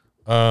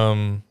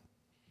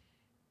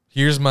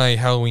 Here's my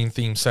Halloween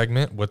theme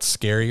segment. What's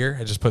scarier?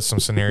 I just put some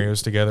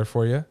scenarios together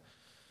for you.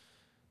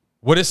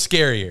 What is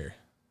scarier?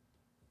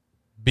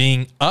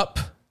 Being up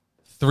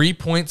 3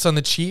 points on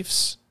the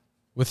Chiefs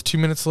with 2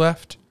 minutes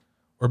left,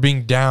 or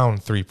being down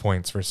 3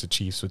 points versus the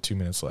Chiefs with 2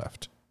 minutes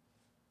left?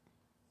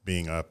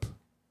 Being up.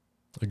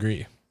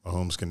 Agree.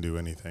 Mahomes can do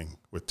anything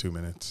with 2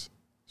 minutes.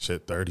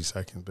 Shit, 30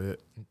 seconds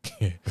bit.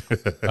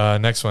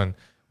 Next one.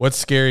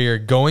 What's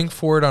scarier? Going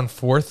for it on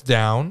 4th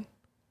down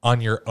on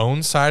your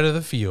own side of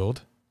the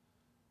field,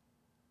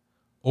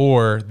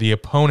 or the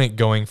opponent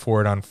going for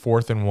it on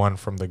 4th and 1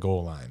 from the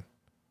goal line?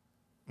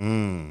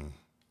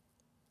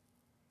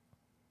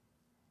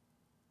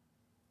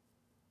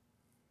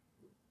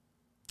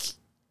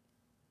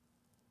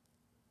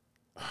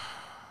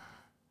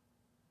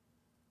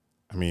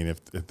 I mean,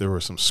 if there were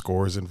some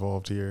scores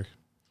involved here,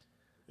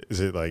 is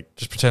it like...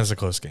 Just pretend it's a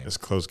close game. It's a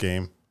close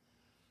game.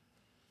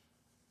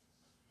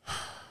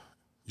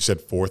 You said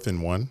 4th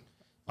and 1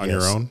 on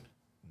your own?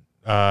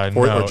 No.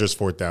 Or just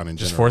 4th down in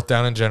general? Just 4th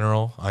down in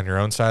general on your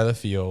own side of the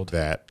field.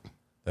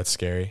 That's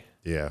scary.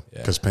 Yeah,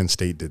 because Penn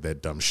State did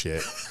that dumb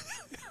shit,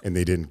 and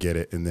they didn't get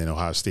it, and then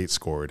Ohio State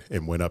scored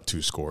and went up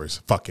 2 scores.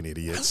 Fucking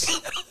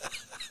idiots.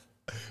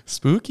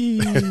 Spooky.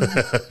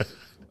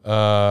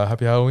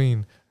 Happy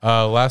Halloween.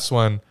 Last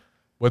one.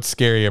 What's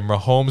scarier,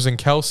 Mahomes and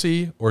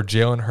Kelsey, or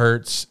Jalen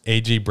Hurts,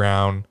 A.J.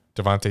 Brown,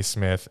 Devontae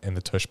Smith, and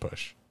the tush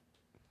push?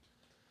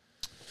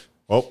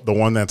 Well, the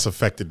one that's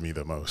affected me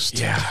the most.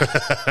 Yeah.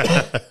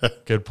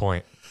 Good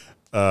point.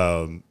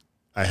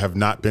 I have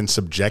not been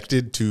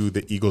subjected to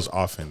the Eagles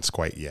offense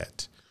quite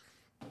yet.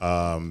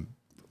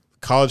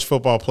 College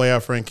football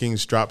playoff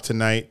rankings drop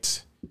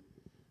tonight.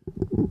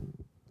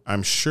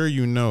 I'm sure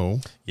you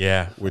know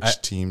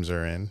which teams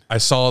are in. I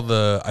saw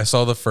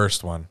the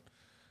first one.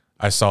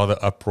 I saw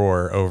the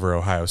uproar over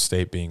Ohio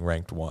State being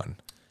ranked 1.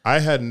 I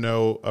had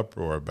no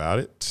uproar about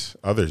it.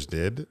 Others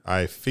did.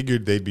 I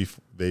figured they'd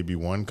be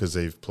 1 because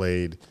they've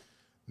played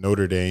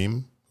Notre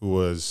Dame, who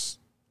was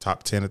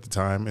top 10 at the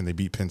time, and they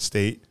beat Penn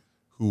State,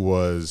 who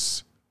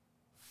was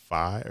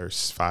 5 or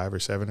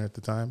 7 at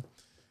the time.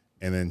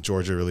 And then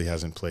Georgia really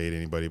hasn't played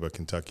anybody but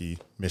Kentucky.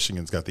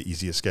 Michigan's got the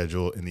easiest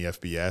schedule in the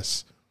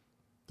FBS.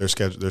 Their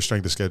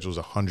strength of schedule is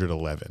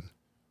 111.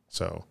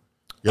 So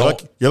you're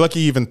lucky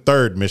even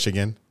 3rd,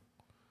 Michigan,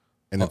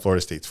 and then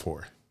Florida State's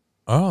 4.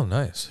 Oh,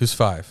 nice. Who's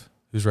 5?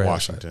 Who's right?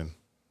 Washington.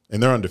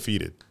 And they're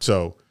undefeated.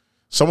 So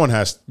someone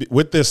has,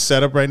 with this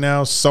setup right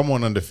now,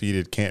 someone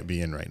undefeated can't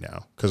be in right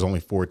now because only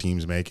 4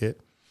 teams make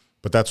it.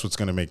 But that's what's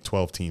going to make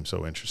 12 teams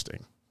so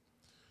interesting.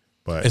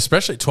 But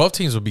especially 12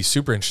 teams will be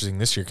super interesting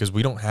this year because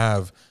we don't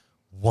have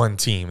one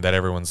team that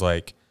everyone's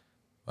like,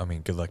 I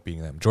mean, good luck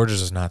beating them.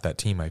 Georgia's is not that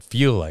team, I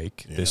feel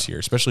like, this year,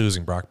 especially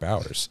losing Brock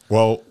Bowers.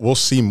 Well, we'll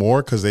see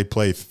more because they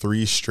play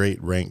 3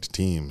 straight ranked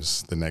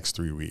teams the next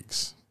 3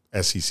 weeks.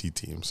 SEC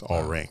teams,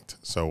 all ranked.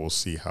 So we'll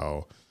see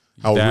how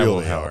real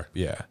they are.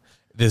 Yeah.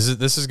 This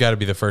has got to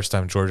be the first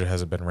time Georgia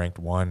hasn't been ranked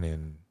 1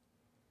 in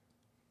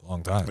a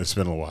long time. It's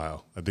been a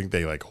while. I think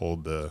they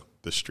hold the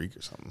streak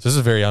or something. So this is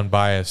a very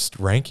unbiased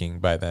ranking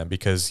by them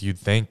because you'd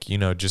think,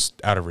 just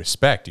out of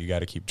respect, you got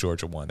to keep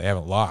Georgia 1. They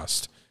haven't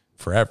lost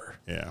forever.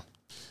 Yeah.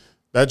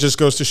 That just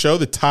goes to show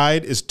the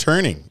tide is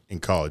turning in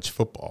college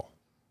football.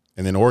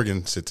 And then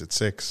Oregon sits at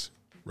 6,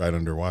 right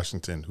under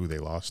Washington, who they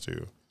lost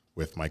to,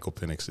 with Michael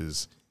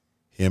Penix's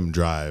him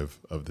drive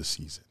of the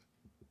season.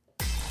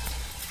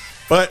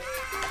 But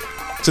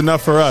it's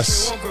enough for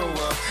us.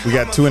 We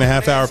got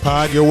 2.5 hour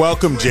pod. You're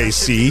welcome,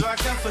 JC.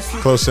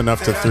 Close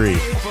enough to 3.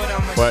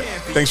 But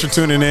thanks for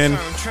tuning in.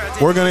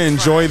 We're going to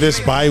enjoy this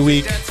bye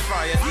week.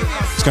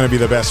 It's going to be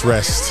the best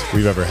rest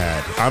we've ever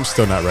had. I'm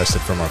still not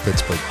rested from our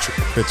Pittsburgh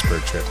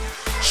trip.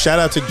 Shout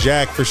out to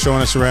Jack for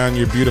showing us around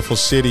your beautiful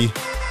city.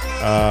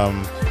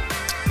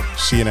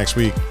 See you next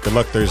week. Good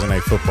luck Thursday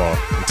Night Football.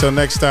 Until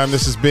next time,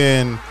 this has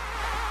been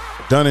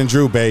Dunn and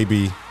Drew,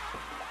 baby.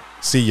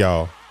 See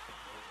y'all.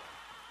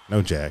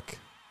 No Jack.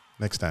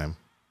 Next time.